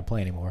not going to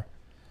play anymore.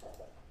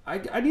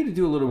 I need to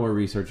do a little more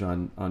research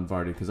on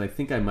Vardy because I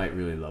think I might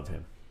really love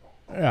him.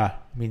 Yeah,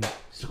 I mean,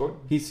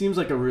 He seems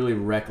like a really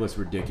reckless,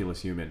 ridiculous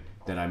human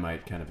that I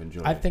might kind of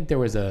enjoy. I think there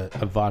was a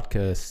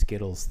vodka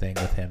Skittles thing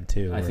with him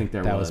too. I where think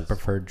there that was.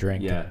 preferred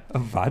drink. Yeah. A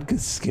vodka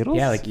Skittles?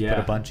 Yeah, like you Yeah.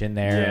 put a bunch in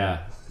there. Yeah.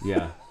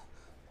 Yeah.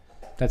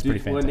 That's Dude,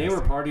 pretty fantastic. when they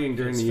were partying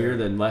during the year,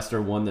 then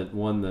Leicester won the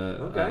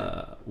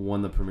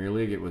Okay. Premier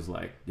League. It was a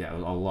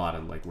lot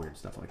of weird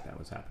stuff like that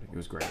was happening. It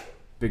was great.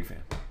 Big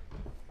fan.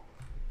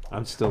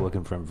 I'm still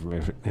looking for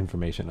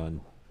information on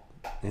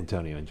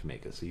Antonio in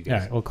Jamaica. So you All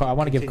guys. right. Well, I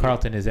want to give continue.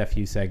 Carlton his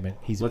FU segment.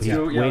 Let's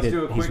do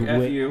a quick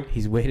FU.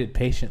 He's waited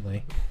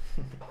patiently.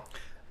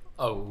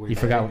 Oh, You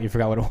forgot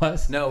what it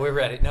was? No, we're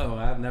ready. No,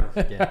 I've never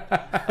forget.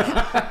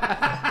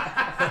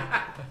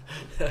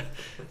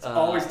 It's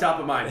always top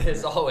of mind.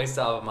 It's always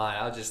top of mind.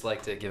 I'd just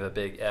like to give a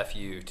big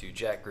FU to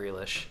Jack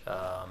Grealish.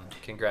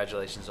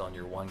 Congratulations on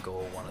your 1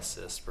 goal, 1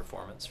 assist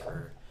performance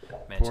for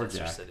Manchester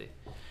Jack. City.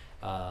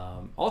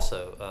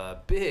 Also, a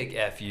big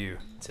FU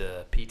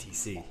to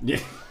PTC. Yeah.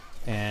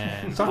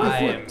 And Talk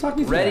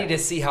me through ready that. to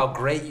see how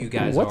great you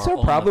guys What's are. our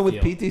on problem the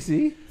with field.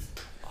 PTC?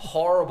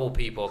 Horrible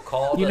people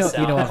called You know- us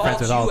you out. know I'm friends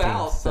Called with all you teams,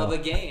 out so. of a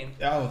game.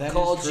 Oh, that is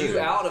Called true. you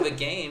out of a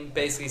game.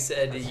 Basically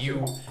said that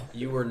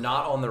you were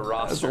not on the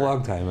roster. That's a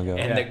long time ago.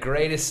 And the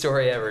greatest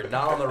story ever,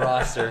 not on the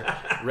roster.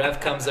 Rev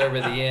comes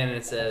over the end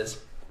and says,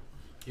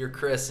 "You're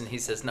Chris," and he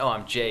says, "No,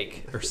 I'm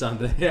Jake," or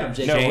something. Yeah, I'm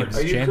Jake. James,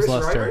 Are you James Chris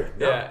Lester.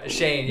 Reimer? Yeah,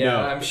 Shane. Yeah, No.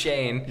 I'm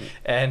Shane.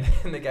 And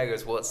the guy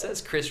goes, "Well, it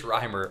says Chris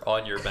Reimer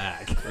on your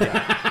bag."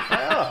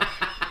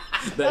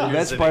 The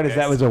best part is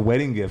that was a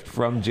wedding gift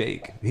from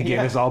Jake. He gave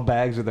us all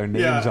bags with our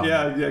names on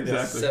them.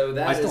 exactly.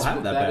 So I still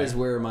have that bag. is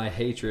where my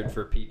hatred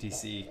for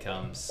PTC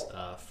comes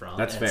from.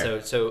 That's and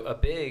fair. So a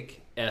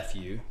big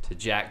FU to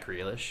Jack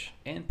Grealish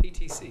and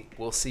PTC.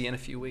 We'll see you in a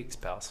few weeks,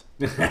 pals.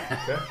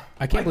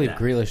 I can't believe that.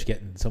 Grealish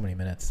getting so many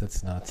minutes.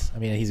 That's nuts. I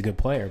mean, he's a good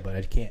player, but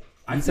I can't.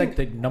 He's like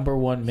the number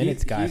 1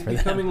 minutes guy he's for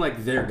becoming them.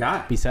 like their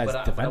guy. Besides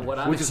But defenders. what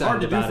I'm Which is hard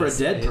to do excited for a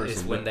about dead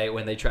is person,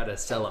 when they try to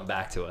sell him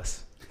back to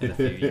us in a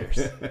few years.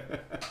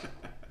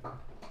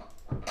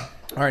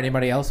 All right.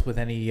 Anybody else with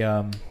any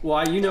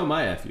Why, you know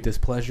my FU.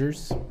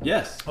 displeasures?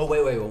 Yes. Oh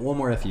wait, one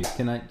more FU.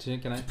 Can I?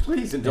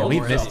 Please Yeah, indulge we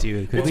yourself. missed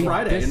you. 'cause It's we-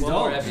 Friday. One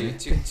more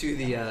Indulge. FU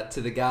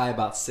to the guy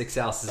about 6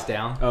 houses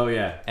down. Oh,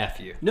 yeah.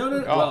 FU. No.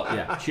 Well,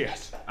 yeah.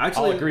 Yes.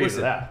 Actually, I'll agree listen,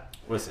 to that.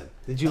 Listen.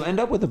 Did you end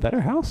up with a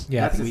better house?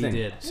 Yeah, That's the we thing.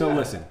 did. So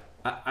listen,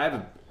 I have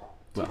a.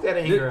 Well, that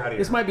anger out of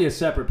this your might be a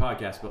separate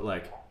podcast, but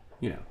like,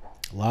 a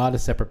lot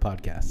of separate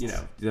podcasts. We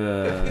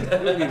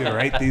need to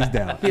write these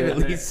down. We have at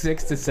least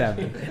 6 to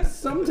 7.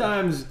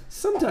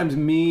 sometimes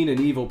mean and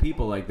evil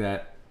people like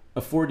that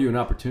afford you an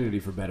opportunity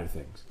for better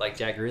things. Like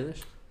Jack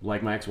Grealish.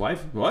 Like my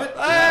ex-wife. What?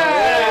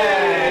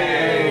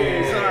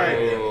 Hey!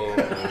 Sorry.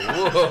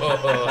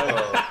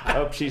 I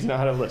hope she's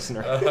not a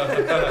listener.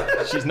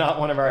 She's not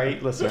one of our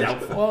 8 listeners.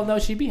 Well, no,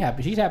 she'd be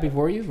happy. She's happy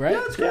for you, right? Yeah,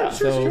 that's great.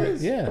 Sure, So, sure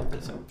is. yeah.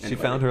 She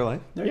found her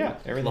life. Yeah,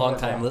 everything. Long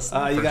time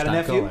listener. You got a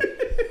first time nephew?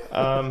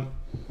 caller.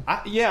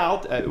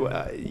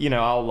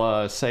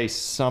 I'll say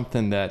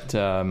something that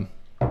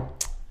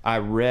I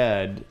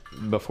read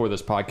before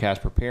this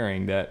podcast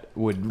preparing that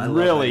would I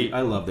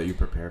love that you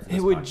prepare for this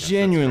it would podcast.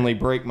 genuinely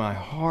break my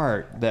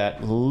heart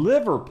that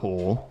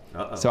Liverpool.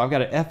 Uh-oh. So I've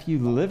got a FU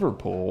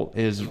Liverpool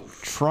is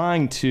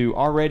trying to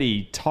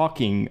already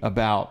talking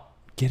about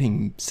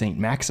getting St.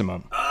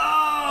 Maximum.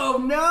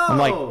 Oh no! I'm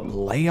like,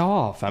 lay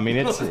off. I mean,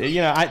 it's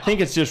I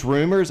think it's just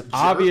rumors.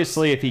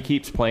 Obviously, if he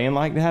keeps playing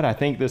like that, I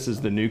think this is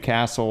the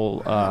Newcastle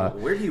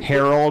Where do you-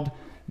 Herald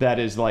that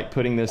is like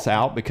putting this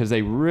out because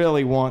they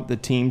really want the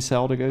team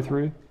sale to go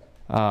through.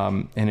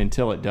 And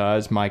until it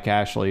does, Mike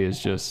Ashley is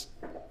just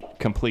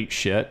complete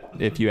shit.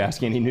 If you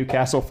ask any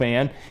Newcastle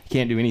fan, he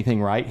can't do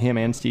anything right. Him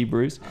and Steve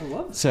Bruce. I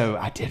love it. So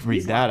I did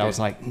read that. I was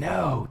like,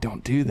 no,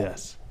 don't do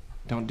this.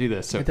 Don't do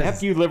this. So It doesn't-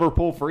 F you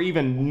Liverpool for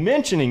even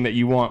mentioning that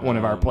you want one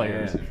of our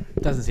players. man.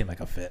 Doesn't seem like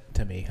a fit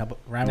to me. How about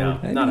No,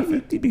 Ryan? not a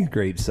fit. He'd be a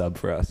great sub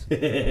for us.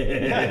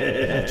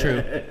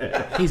 True.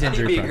 He's He'd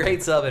injured. be a prone.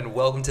 great sub and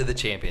welcome to the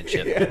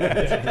championship.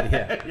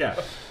 Yeah.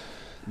 Yeah.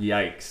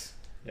 Yikes.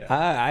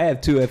 I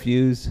have 2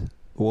 FUs.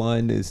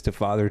 One is to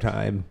Father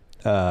Time.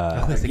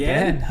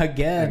 Again.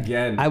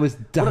 Again. I was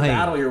dying. What a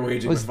battle you're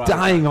waging. I was with Father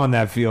dying on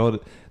that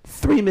field.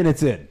 3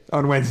 minutes in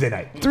on Wednesday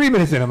night. 3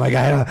 minutes in, I'm like,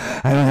 I don't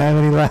have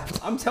any left.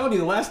 I'm telling you,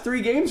 the last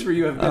 3 games for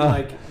you have been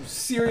like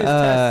serious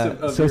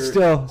tests of So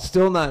your...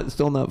 still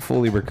not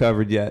fully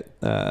recovered yet.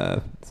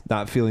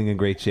 Not feeling in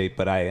great shape,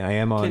 but I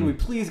am on. Can we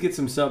please get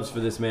some subs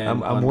for this man?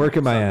 I'm on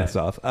working my Sunday? ass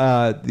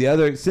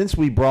off. Since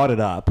we brought it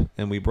up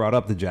and we brought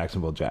up the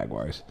Jacksonville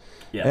Jaguars,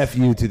 Yes.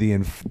 FU to the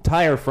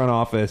entire front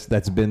office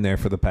that's been there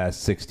for the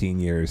past 16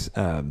 years.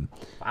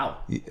 Wow.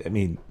 I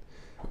mean,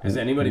 Has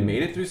anybody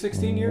made it through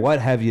 16 years? what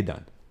have you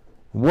done?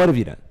 What have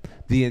you done?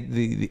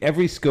 The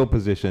every skill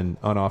position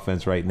on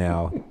offense right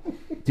now.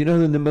 Do you know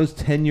who the most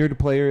tenured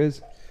player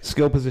is?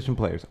 Skill position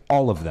players,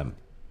 all of them.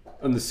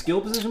 On the skill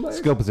position players?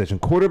 Skill position: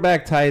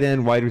 quarterback, tight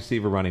end, wide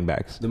receiver, running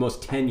backs. The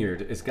most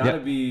tenured. It's got to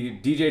Yep. be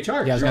DJ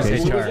Chark. Yeah, I was gonna He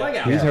say blew his Chark. leg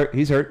out. He's hurt.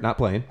 He's hurt. Not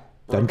playing.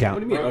 Doesn't What count.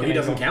 do you mean? Oh, he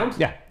doesn't count?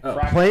 Yeah. Oh.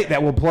 Play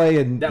that will play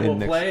in That in will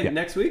next, play yeah.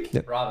 next week?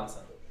 Yeah.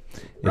 Robinson.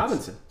 It's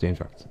Robinson. James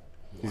Robinson.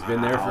 He's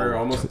been there for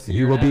almost a He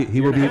year will and a be. half-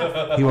 He will be. year and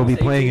a half. He will be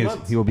Almost playing 18 his.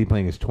 months. He will be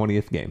playing his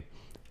 20th game.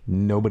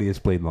 Nobody has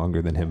played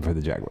longer than him for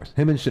the Jaguars.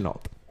 Him and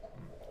Chenault.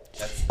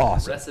 That's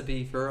Awesome.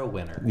 recipe for a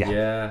winner. Yeah.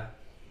 Yeah.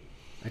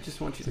 I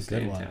just want you to a stay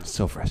good in one. town.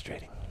 So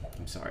frustrating.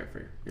 I'm sorry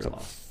for your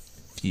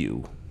loss.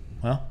 Few.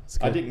 Well, it's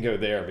I good. didn't go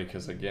there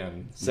because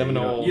again, Yeah,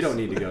 Seminoles. you don't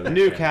need to go there.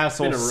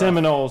 Newcastle, It's been a rough-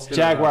 Seminoles, it's been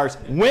a rough- Jaguars,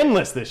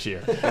 winless this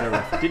year.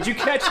 Did you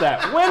catch that?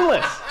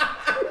 Winless.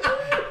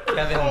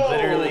 Kevin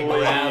literally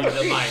grabbed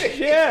the mic.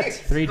 Shit.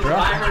 3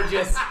 drops.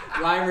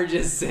 Reimer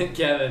just sent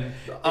Kevin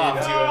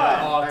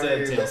off to a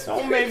tailspin.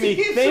 Don't make me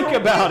think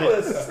about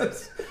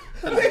it.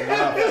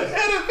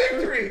 had a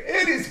victory,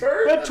 and he's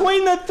hurt.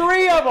 Between the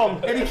 3 of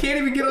them. And he can't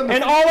even get on the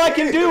And all I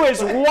can do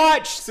is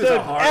watch is the a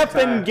hard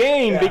effing time.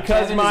 game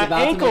because Kevin my is about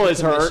to ankle make a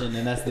is hurt. commission,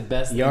 and that's the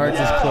best. Yards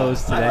thing. is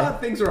closed I today.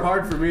 thought things were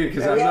hard for me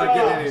because I'm not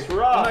getting It's any.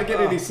 rough. I'm not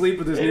getting any sleep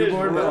with this It is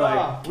newborn. But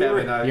rough. like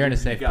Kevin, You're in a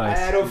safe place.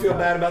 I don't feel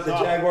bad about the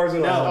Jaguars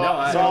at all.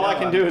 No, So all I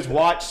can do is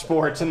watch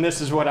sports, and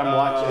this is what I'm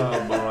watching.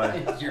 Oh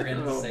boy. You're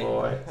in the Oh same.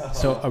 boy.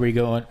 So are we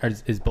going?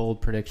 Is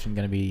bold prediction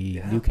going to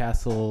be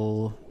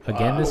Newcastle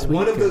again this week?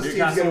 One of or- those teams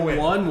Newcastle gonna win.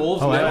 won.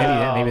 Wolves. Oh,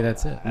 no. maybe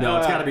that's it. No,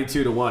 it's got to be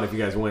 2-1 if you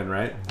guys win,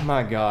 right?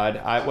 My God.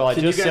 I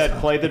Can you just guys- said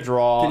play the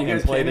draw Can you and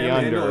guys play the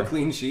handle a under.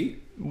 clean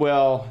sheet?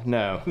 Well,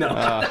 no. No.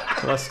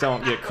 Let's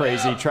don't get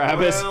crazy,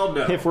 Travis. Well,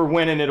 no. If we're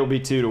winning, it'll be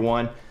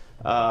 2-1.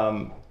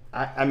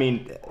 I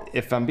mean,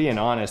 if I'm being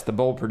honest, the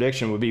bold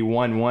prediction would be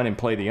 1-1 and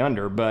play the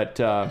under. But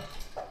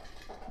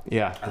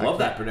yeah, I love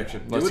that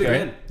prediction. Do Let's it go.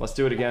 again. Let's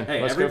do it again.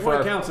 Hey, Let's every go for point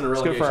our- counts in a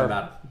let's go for relegation our-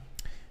 battle.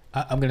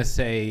 I'm going to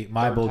say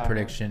my Third bold time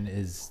prediction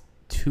is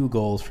 2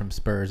 goals from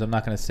Spurs. I'm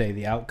not going to say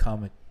the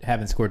outcome.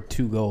 Haven't scored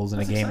 2 goals in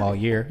a game all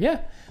year.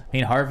 Yeah, I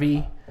mean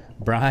Harvey,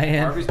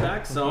 Brian. Harvey's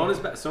back. Son is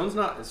back.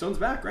 Son's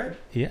back, right?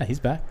 Yeah, he's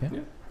back. Yeah. Yeah.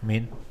 I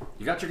mean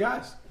You got your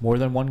guys. more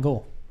than 1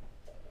 goal.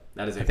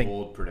 That is a think-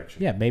 bold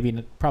prediction.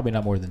 Yeah, probably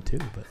not more than 2,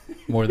 but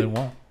more than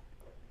 1.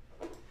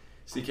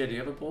 CK, do you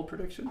have a bold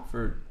prediction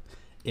for?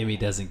 Emmy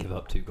doesn't give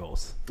up 2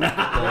 goals. Yeah,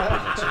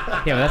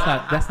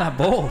 but that's not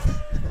bold.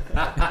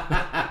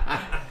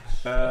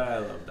 I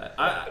love that.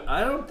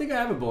 I don't think I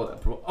have a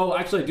bold. Oh,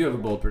 actually, I do have a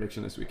bold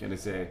prediction this weekend.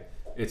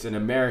 It's an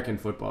American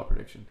football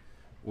prediction,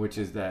 which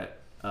is that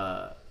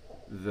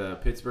the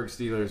Pittsburgh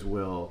Steelers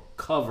will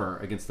cover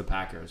against the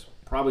Packers.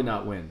 Probably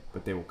not win,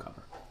 but they will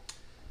cover.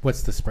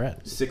 What's the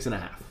spread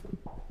 6.5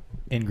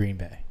 in Green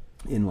Bay?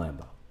 in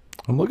Lambeau.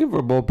 I'm looking for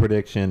a bold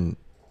prediction.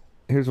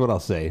 Here's what I'll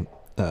say.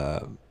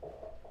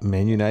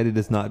 Man United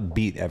does not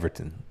beat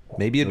Everton.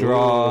 Maybe a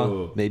draw.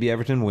 Ooh. Maybe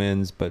Everton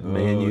wins, but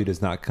Man U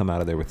does not come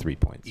out of there with 3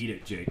 points. Eat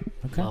it, Jake.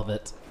 Okay. Love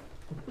it.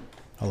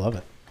 I love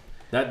it.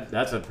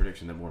 That's a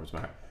prediction that warms my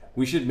heart.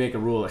 We should make a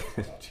rule.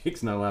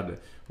 Jake's not allowed to.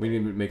 We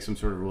need to make some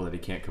sort of rule that he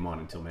can't come on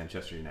until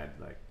Manchester United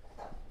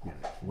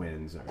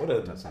wins or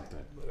does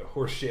something.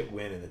 horseshit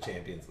win in the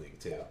Champions League,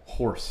 too.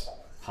 Horse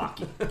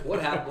hockey.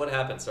 What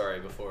happened? Sorry,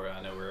 before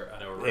I know we're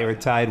They were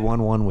tied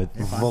 1-1 with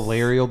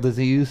malarial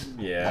disease.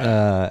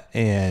 Yeah.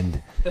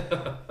 And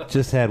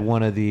just had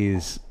one of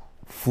these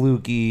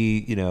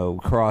fluky,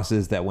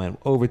 crosses that went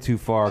over too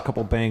far. A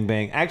couple bang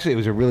bang. Actually, it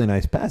was a really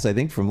nice pass, I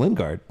think, from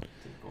Lingard.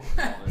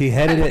 He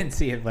headed it. I didn't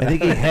see it, but I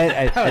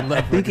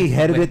think he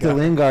headed it to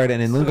Lingard,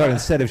 and then Lingard,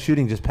 instead of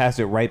shooting, just passed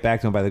it right back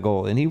to him by the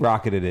goal, and he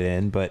rocketed it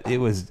in. But it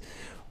was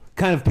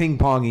kind of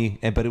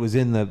ping-pongy, but it was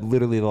in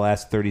literally the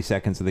last 30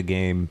 seconds of the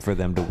game for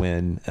them to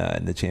win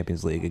in the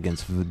Champions League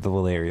against the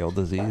malarial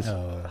disease.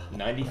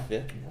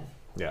 95th.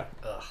 Yeah.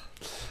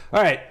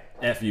 All right.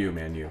 F you,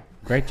 man, you.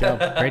 Great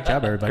job,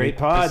 everybody. Great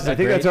pod. This is I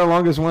think that's our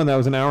longest one. That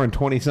was an hour and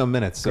 20-some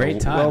minutes. So great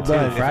time. Well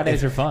done. Too.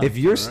 Fridays are fun. If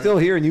you're still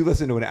here and you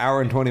listen to an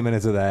hour and 20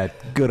 minutes of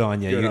that, good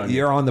on you.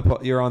 You're on the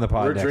pod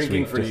We're next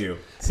drinking week. for you.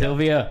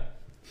 Sylvia.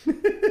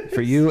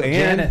 For you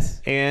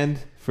Janice. and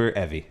for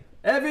Evie,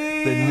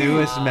 Evie! the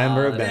newest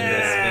member of Bendis.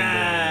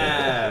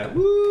 Yeah!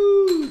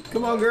 Woo!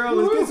 Come on, girl.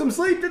 Let's get some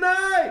sleep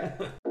tonight.